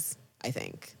disguise. I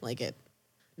think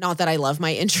not that I love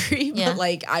my injury, Yeah. but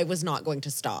like I was not going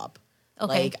to stop.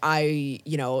 Okay. Like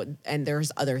and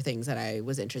there's other things that I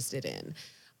was interested in.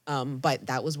 But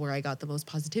that was where I got the most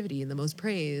positivity and the most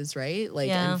praise, right? Like,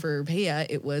 Yeah. and for Peya,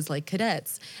 it was like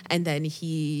cadets. And then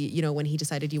he, when he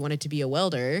decided he wanted to be a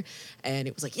welder, and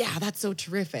it was like, yeah, that's so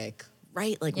terrific,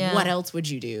 right? Like, Yeah. what else would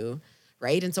you do?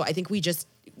 Right. And so I think we just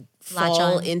Latch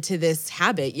fall on. into this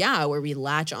habit, where we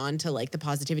latch on to like the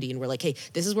positivity and we're like, hey,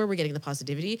 this is where we're getting the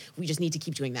positivity. We just need to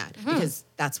keep doing that because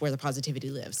that's where the positivity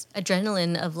lives.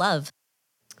 Adrenaline of love.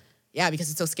 Yeah, because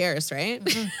it's so scarce, right?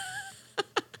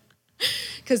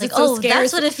 Because Like, it's so oh, scarce.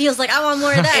 that's what it feels like. I want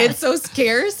more of that. It's so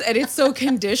scarce and it's so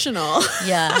conditional.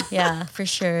 Yeah, for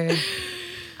sure.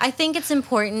 I think it's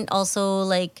important also,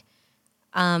 like,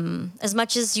 as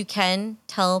much as you can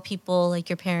tell people, like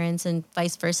your parents and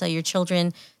vice versa, your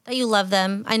children, that you love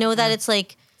them. I know that it's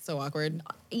like, So awkward.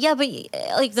 yeah, but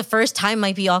like the first time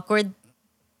might be awkward.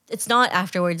 It's not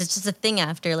afterwards. It's just a thing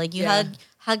after. Like you Yeah.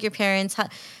 hug your parents.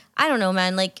 I don't know,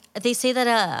 man. Like they say that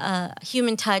a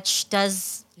human touch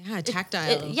does. Yeah, tactile.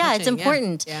 It's touching,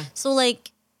 important. Yeah. So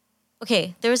like,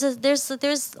 okay, there's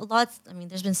lots. I mean,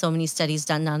 there's been so many studies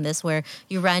done on this where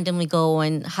you randomly go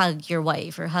and hug your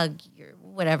wife or hug your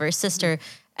whatever sister,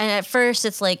 and at first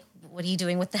it's like, what are you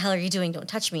doing? What the hell are you doing? Don't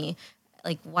touch me.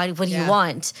 Like, why? What do you Yeah.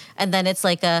 want? And then it's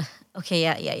like okay,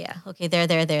 yeah. Okay,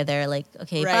 there. Like,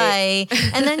 okay, Right. bye.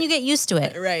 And then you get used to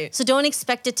it. Right. So don't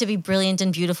expect it to be brilliant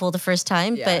and beautiful the first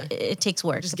time, Yeah. but it takes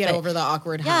work. Just get But over the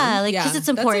awkward yeah, hump. like because it's That's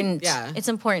important. yeah. It's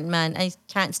important, man. I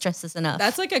can't stress this enough.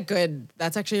 That's like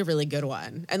that's actually a really good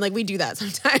one. And like we do that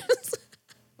sometimes.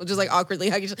 We'll just like awkwardly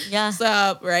hug each other. Yeah. What's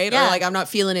up? Right? Yeah. Or like I'm not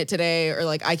feeling it today. Or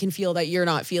like I can feel that you're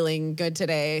not feeling good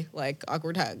today. Like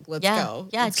awkward hug. Let's yeah, go.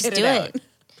 yeah. Let's Just get do out. it.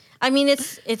 I mean,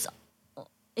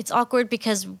 it's awkward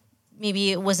because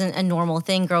maybe it wasn't a normal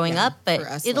thing growing Yeah, up, but for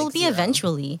us, it'll like, be zero.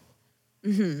 eventually.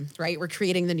 Right? We're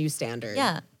creating the new standard.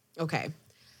 Yeah. Okay.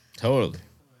 Totally.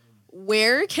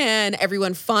 Where can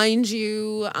everyone find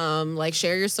you? Like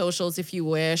share your socials if you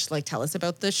wish. Like tell us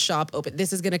about the shop open.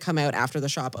 This is going to come out after the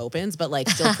shop opens, but like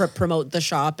still promote the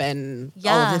shop and all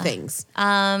of Yeah. the things.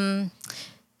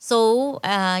 So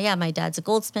yeah, my dad's a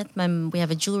goldsmith. We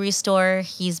have a jewelry store.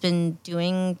 He's been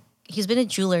a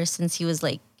jeweler since he was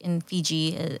like in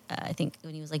Fiji. I think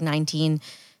when he was like 19.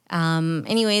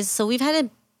 Anyways, so we've had a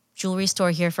jewelry store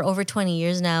here for over 20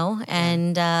 years now,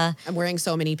 and I'm wearing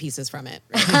so many pieces from it.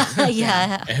 Right?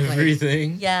 yeah,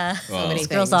 Everything. yeah. Wow. many This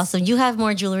girl's things. awesome. You have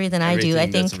more jewelry than I do. I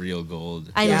Everything think that's real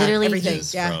gold. I Yeah, literally everything.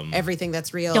 is Yeah, from- everything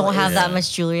that's real. don't have is- that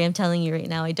much jewelry. I'm telling you right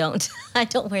now, I don't. I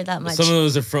don't wear that much. Some of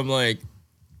those are from like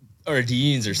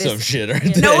Ardeen's or some shit,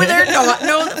 aren't they? No, they're not.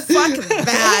 No, fuck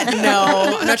that.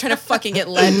 No, I'm not trying to fucking get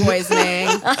lead poisoning.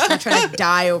 I'm not trying to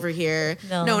die over here.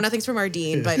 No. Nothing's from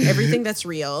Ardeen, but everything that's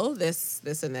real, this,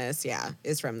 and this, yeah,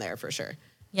 is from there for sure.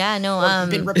 Yeah, no.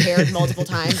 Been repaired multiple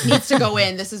times. Needs to go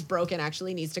in. This is broken.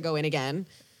 Actually, needs to go in again.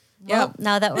 Well, Yep.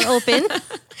 now that we're open,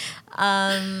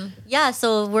 yeah.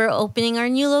 So we're opening our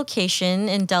new location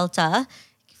in Delta.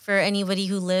 For anybody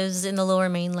who lives in the Lower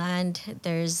Mainland,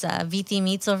 there's VT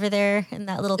Meats over there in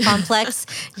that little complex.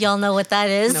 Y'all know what that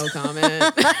is. No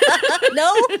comment.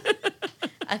 No?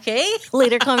 Okay.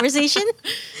 Later conversation.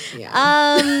 Yeah.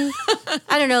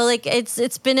 I don't know. Like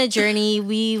it's been a journey.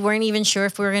 We weren't even sure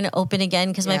if we were going to open again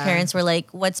because my Yeah. parents were like,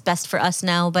 "What's best for us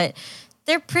now?" But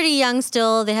they're pretty young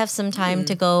still. They have some time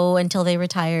to go until they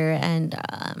retire, and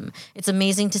it's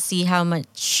amazing to see how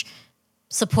much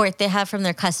support they have from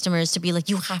their customers to be like,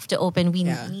 "You have to open. We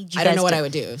Yeah. need you." I don't guys know what to-" I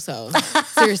would do. So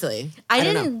seriously, I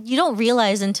don't know. didn't. You don't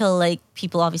realize until like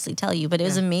people obviously tell you, but it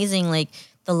was Yeah. amazing. Like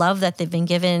the love that they've been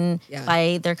given Yeah.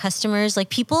 by their customers. Like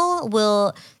people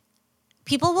will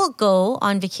go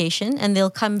on vacation and they'll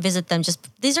come visit them. Just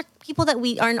these are people that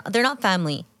they're not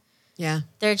family. Yeah.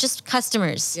 They're just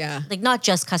customers. Yeah. Like not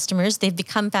just customers. They've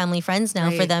become family friends now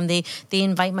for Right. them. They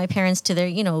invite my parents to their,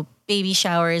 baby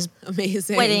showers,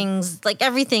 Amazing. weddings, like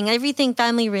everything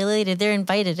family related. They're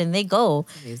invited and they go.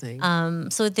 Amazing.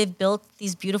 So they've built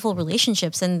these beautiful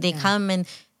relationships, and they come and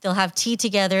they'll have tea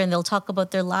together and they'll talk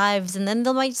about their lives, and then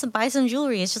they'll buy some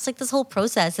jewelry. It's just like this whole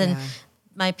process, and Yeah.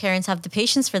 my parents have the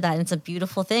patience for that, and it's a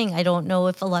beautiful thing. I don't know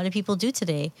if a lot of people do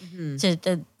today.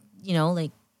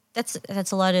 Like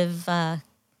that's a lot of.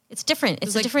 It's different.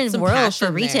 It's There's, a like, different some world for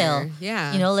passion retail. there.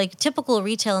 Yeah. Like typical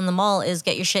retail in the mall is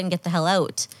get your shit and get the hell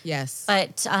out. Yes.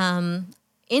 But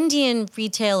Indian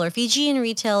retail or Fijian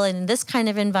retail in this kind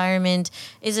of environment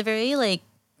is a very like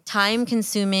time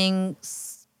consuming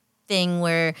thing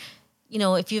where,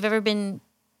 if you've ever been,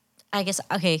 I guess,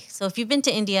 okay, so if you've been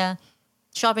to India,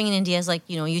 shopping in India is like,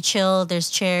 you chill, there's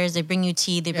chairs, they bring you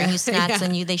tea, they bring Yeah. you snacks, Yeah.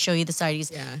 and they show you the saris.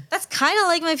 Yeah. That's kind of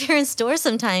like my parents' store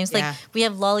sometimes. Like Yeah. we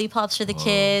have lollipops for the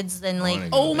kids and like, wanna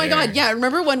Oh my there. God. Yeah.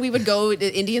 Remember when we would go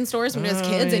to Indian stores when we was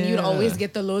kids and you'd yeah. always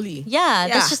get the loli? yeah,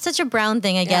 Yeah. that's just such a brown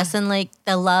thing, I guess. Yeah. And like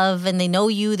the love, and they know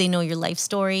you, they know your life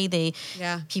story.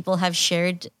 Yeah. People have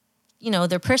shared,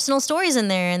 their personal stories in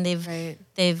there, and Right.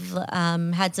 they've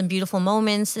had some beautiful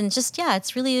moments, and just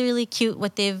it's really really cute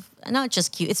what they've not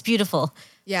just cute, it's beautiful.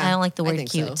 Yeah, I don't like the I word think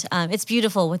cute. so. It's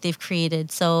beautiful what they've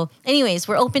created. So, anyways,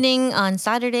 we're opening on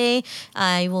Saturday.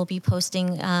 I will be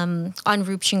posting on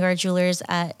Roop Shingar Jewelers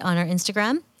on our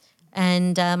Instagram,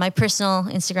 and my personal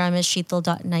Instagram is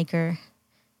sheetal.niker.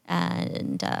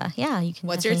 And you can.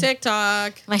 What's your definitely-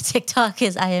 TikTok? My TikTok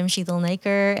is I am Sheetal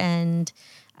Niker, and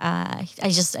I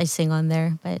sing on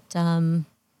there. But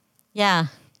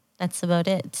that's about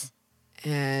it.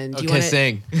 And do you Okay, want to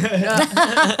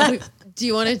sing. do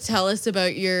you want to tell us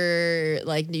about your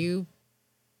like new?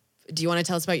 Do you want to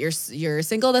tell us about your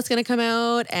single that's going to come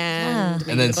out and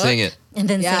maybe And then the book? sing it. And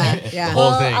then Yeah, sing it. yeah. The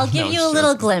whole Well, thing. I'll give No, you I'm a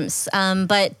little joking. glimpse.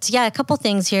 But a couple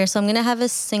things here. So I'm gonna have a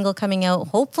single coming out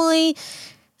hopefully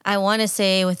I want to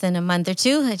say within a month or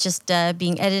two. It's just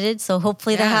being edited. So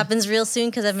hopefully that Yeah. happens real soon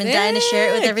because I've been dying to share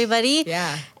it with Sick. everybody.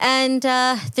 Yeah. And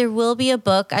there will be a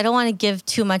book. I don't want to give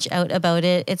too much out about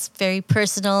it. It's very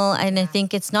personal. And I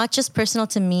think it's not just personal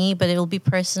to me, but it'll be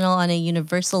personal on a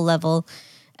universal level.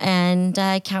 And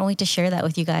I can't wait to share that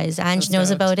with you guys. Ange knows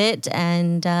stoked. about it.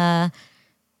 And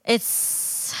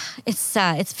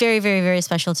it's very, very, very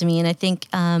special to me. And I think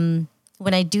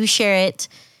when I do share it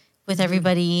with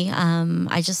everybody,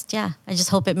 I just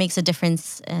hope it makes a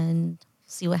difference and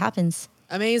see what happens.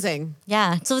 Amazing.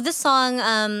 Yeah. So this song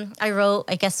I wrote,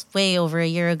 I guess, way over a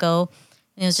year ago.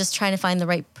 And it was just trying to find the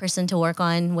right person to work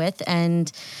on with.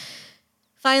 And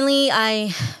finally,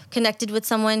 I connected with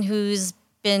someone who's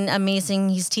been amazing.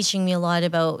 He's teaching me a lot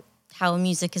about how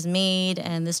music is made,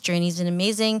 and this journey's been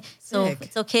amazing. So Sick.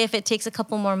 it's okay if it takes a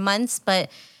couple more months, but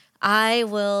I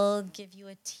will give you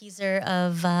a teaser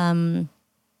of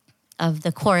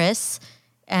the chorus.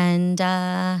 And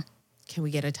Can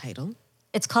we get a title?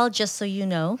 it's called Just So You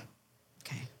Know.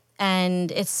 Okay.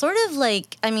 And it's sort of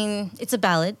like, I mean, it's a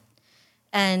ballad,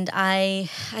 and I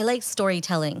like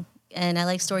storytelling, and I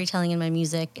like storytelling in my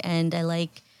music, and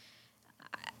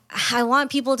I want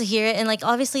people to hear it, and like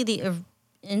obviously the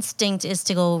instinct is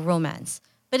to go romance,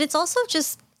 but it's also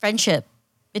just friendship.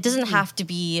 It doesn't have to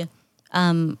be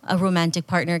a romantic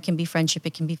partner. It can be friendship,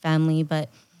 it can be family, but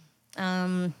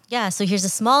yeah, so here's a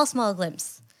small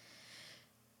glimpse.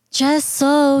 Just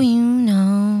so you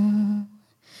know,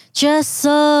 just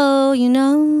so you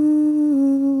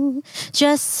know,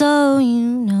 just so you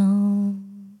know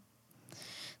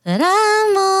that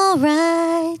I'm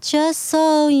alright, just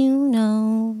so you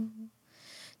know,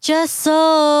 just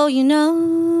so you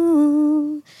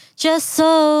know, just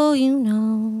so you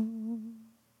know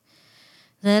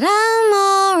that I'm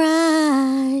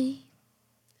alright.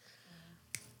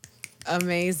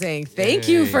 Amazing. Thank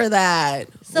you for that.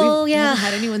 So, We yeah. haven't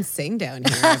had anyone sing down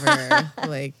here ever.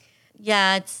 Like,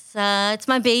 Yeah, it's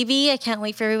my baby. I can't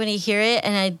wait for everybody to hear it,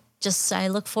 and I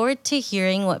look forward to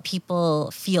hearing what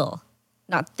people feel,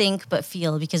 not think but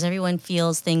feel, because everyone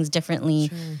feels things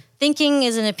differently. Thinking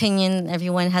is an opinion.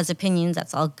 Everyone has opinions.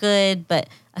 That's all good, but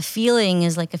a feeling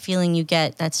is like a feeling you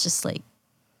get. That's just like,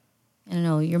 I don't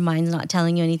know, your mind's not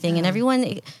telling you anything, and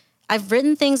everyone. I've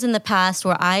written things in the past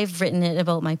where I've written it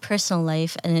about my personal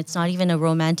life, and it's not even a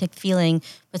romantic feeling,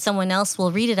 but someone else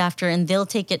will read it after and they'll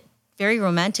take it very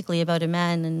romantically about a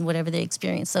man and whatever they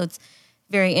experience. So it's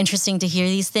very interesting to hear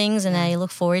these things, and I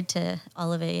look forward to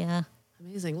all of it. Yeah.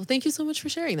 amazing. Well, thank you so much for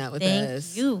sharing that with Thank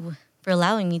us. you for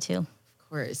allowing me to. Of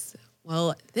course.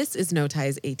 Well, this is No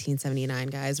Ties 1879,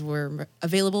 guys. We're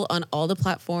available on all the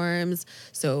platforms.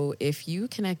 So if you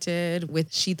connected with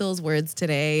Sheethal's words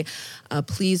today,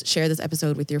 please share this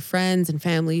episode with your friends and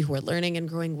family who are learning and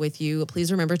growing with you.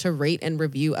 Please remember to rate and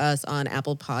review us on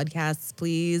Apple Podcasts,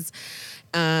 please.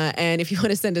 And if you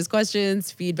want to send us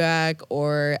questions, feedback,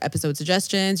 or episode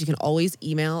suggestions, you can always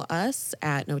email us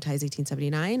at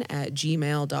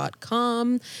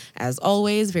noties1879@gmail.com. As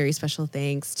always, very special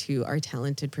thanks to our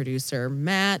talented producer,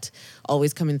 Matt,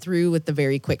 always coming through with the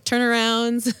very quick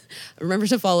turnarounds. Remember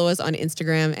to follow us on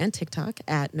Instagram and TikTok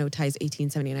at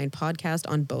noties1879 podcast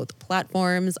on both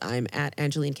platforms. I'm at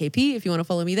Angeline KP if you want to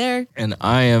follow me there. And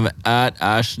I am at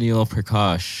Ashneil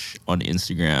Prakash on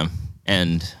Instagram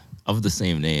and of the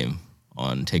same name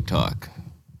on TikTok.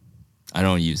 I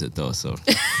don't use it though, so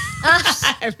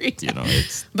Every time. you know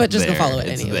it's. But just go there. follow it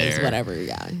It's anyways, there. whatever,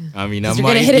 yeah. I mean, 'Cause I you're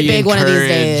gonna might hit it be big one of these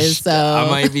days, encouraged- so- I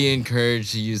might be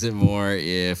encouraged to use it more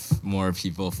if more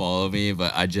people follow me,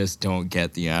 but I just don't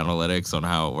get the analytics on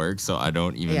how it works, so I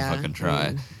don't even Yeah, fucking try. I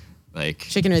mean, Like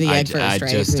chicken or the egg first, I right?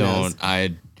 just Who knows?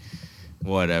 don't.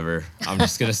 Whatever. I'm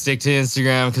just gonna stick to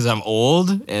Instagram because I'm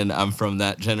old and I'm from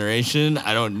that generation.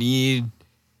 I don't need.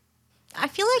 I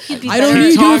feel like you'd be I better. don't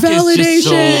need your TikTok is just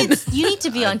so- validation. You need to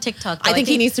be on TikTok. Though. I think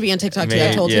he needs to be on TikTok too. I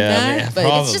Maybe- told him that. yeah, But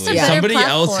probably. It's just a better Somebody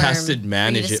else has platform to for you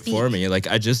manage to it for speak. me. Like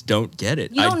I just don't get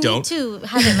it. You don't need to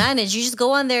have it managed. You just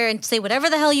go on there and say whatever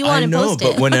the hell you want I and know, post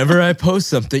but it. whenever I post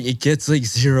something, it gets like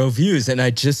 0 views, and I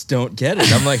just don't get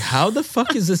it. I'm like, how the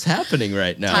fuck is this happening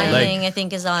right now? Timing, Like, I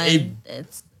think, is on. it-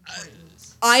 It's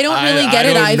I don't really get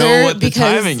it I either. don't know what the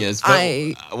because timing is,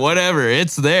 but whatever,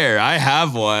 it's there. I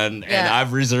have one, and Yeah.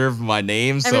 I've reserved my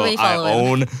name, so Everybody I follow him.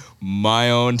 own my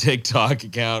own TikTok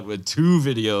account with 2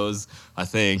 videos, I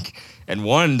think, and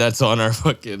one that's on our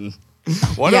fucking.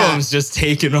 One Yeah. of them's just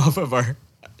taken off of our.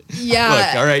 Yeah.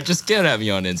 Look, all right, just get at me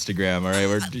on Instagram. All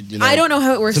right, I don't know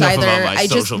how it works enough either. about my I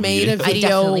just social made a media. I video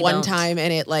definitely one don't. time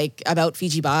and it like about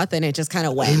Fiji Bath and it just kind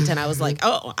of went and I was like,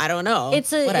 oh, I don't know.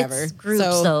 Whatever. It's groups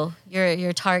So, though.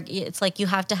 Your target. It's like you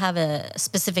have to have a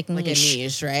specific niche. like a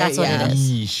niche, right? That's what Yeah. it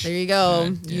is. Yeesh. There you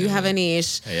go. Yeah, You have a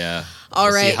niche. Yeah. All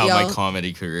We'll right, see how y'all. my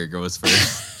comedy career goes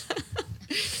first.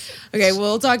 Okay,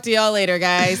 we'll talk to y'all later,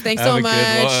 guys. Thanks Have so a good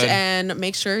much. one. And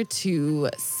make sure to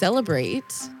celebrate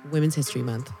Women's History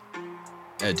Month.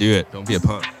 Yeah, do it. Don't be a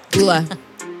punk. Ula.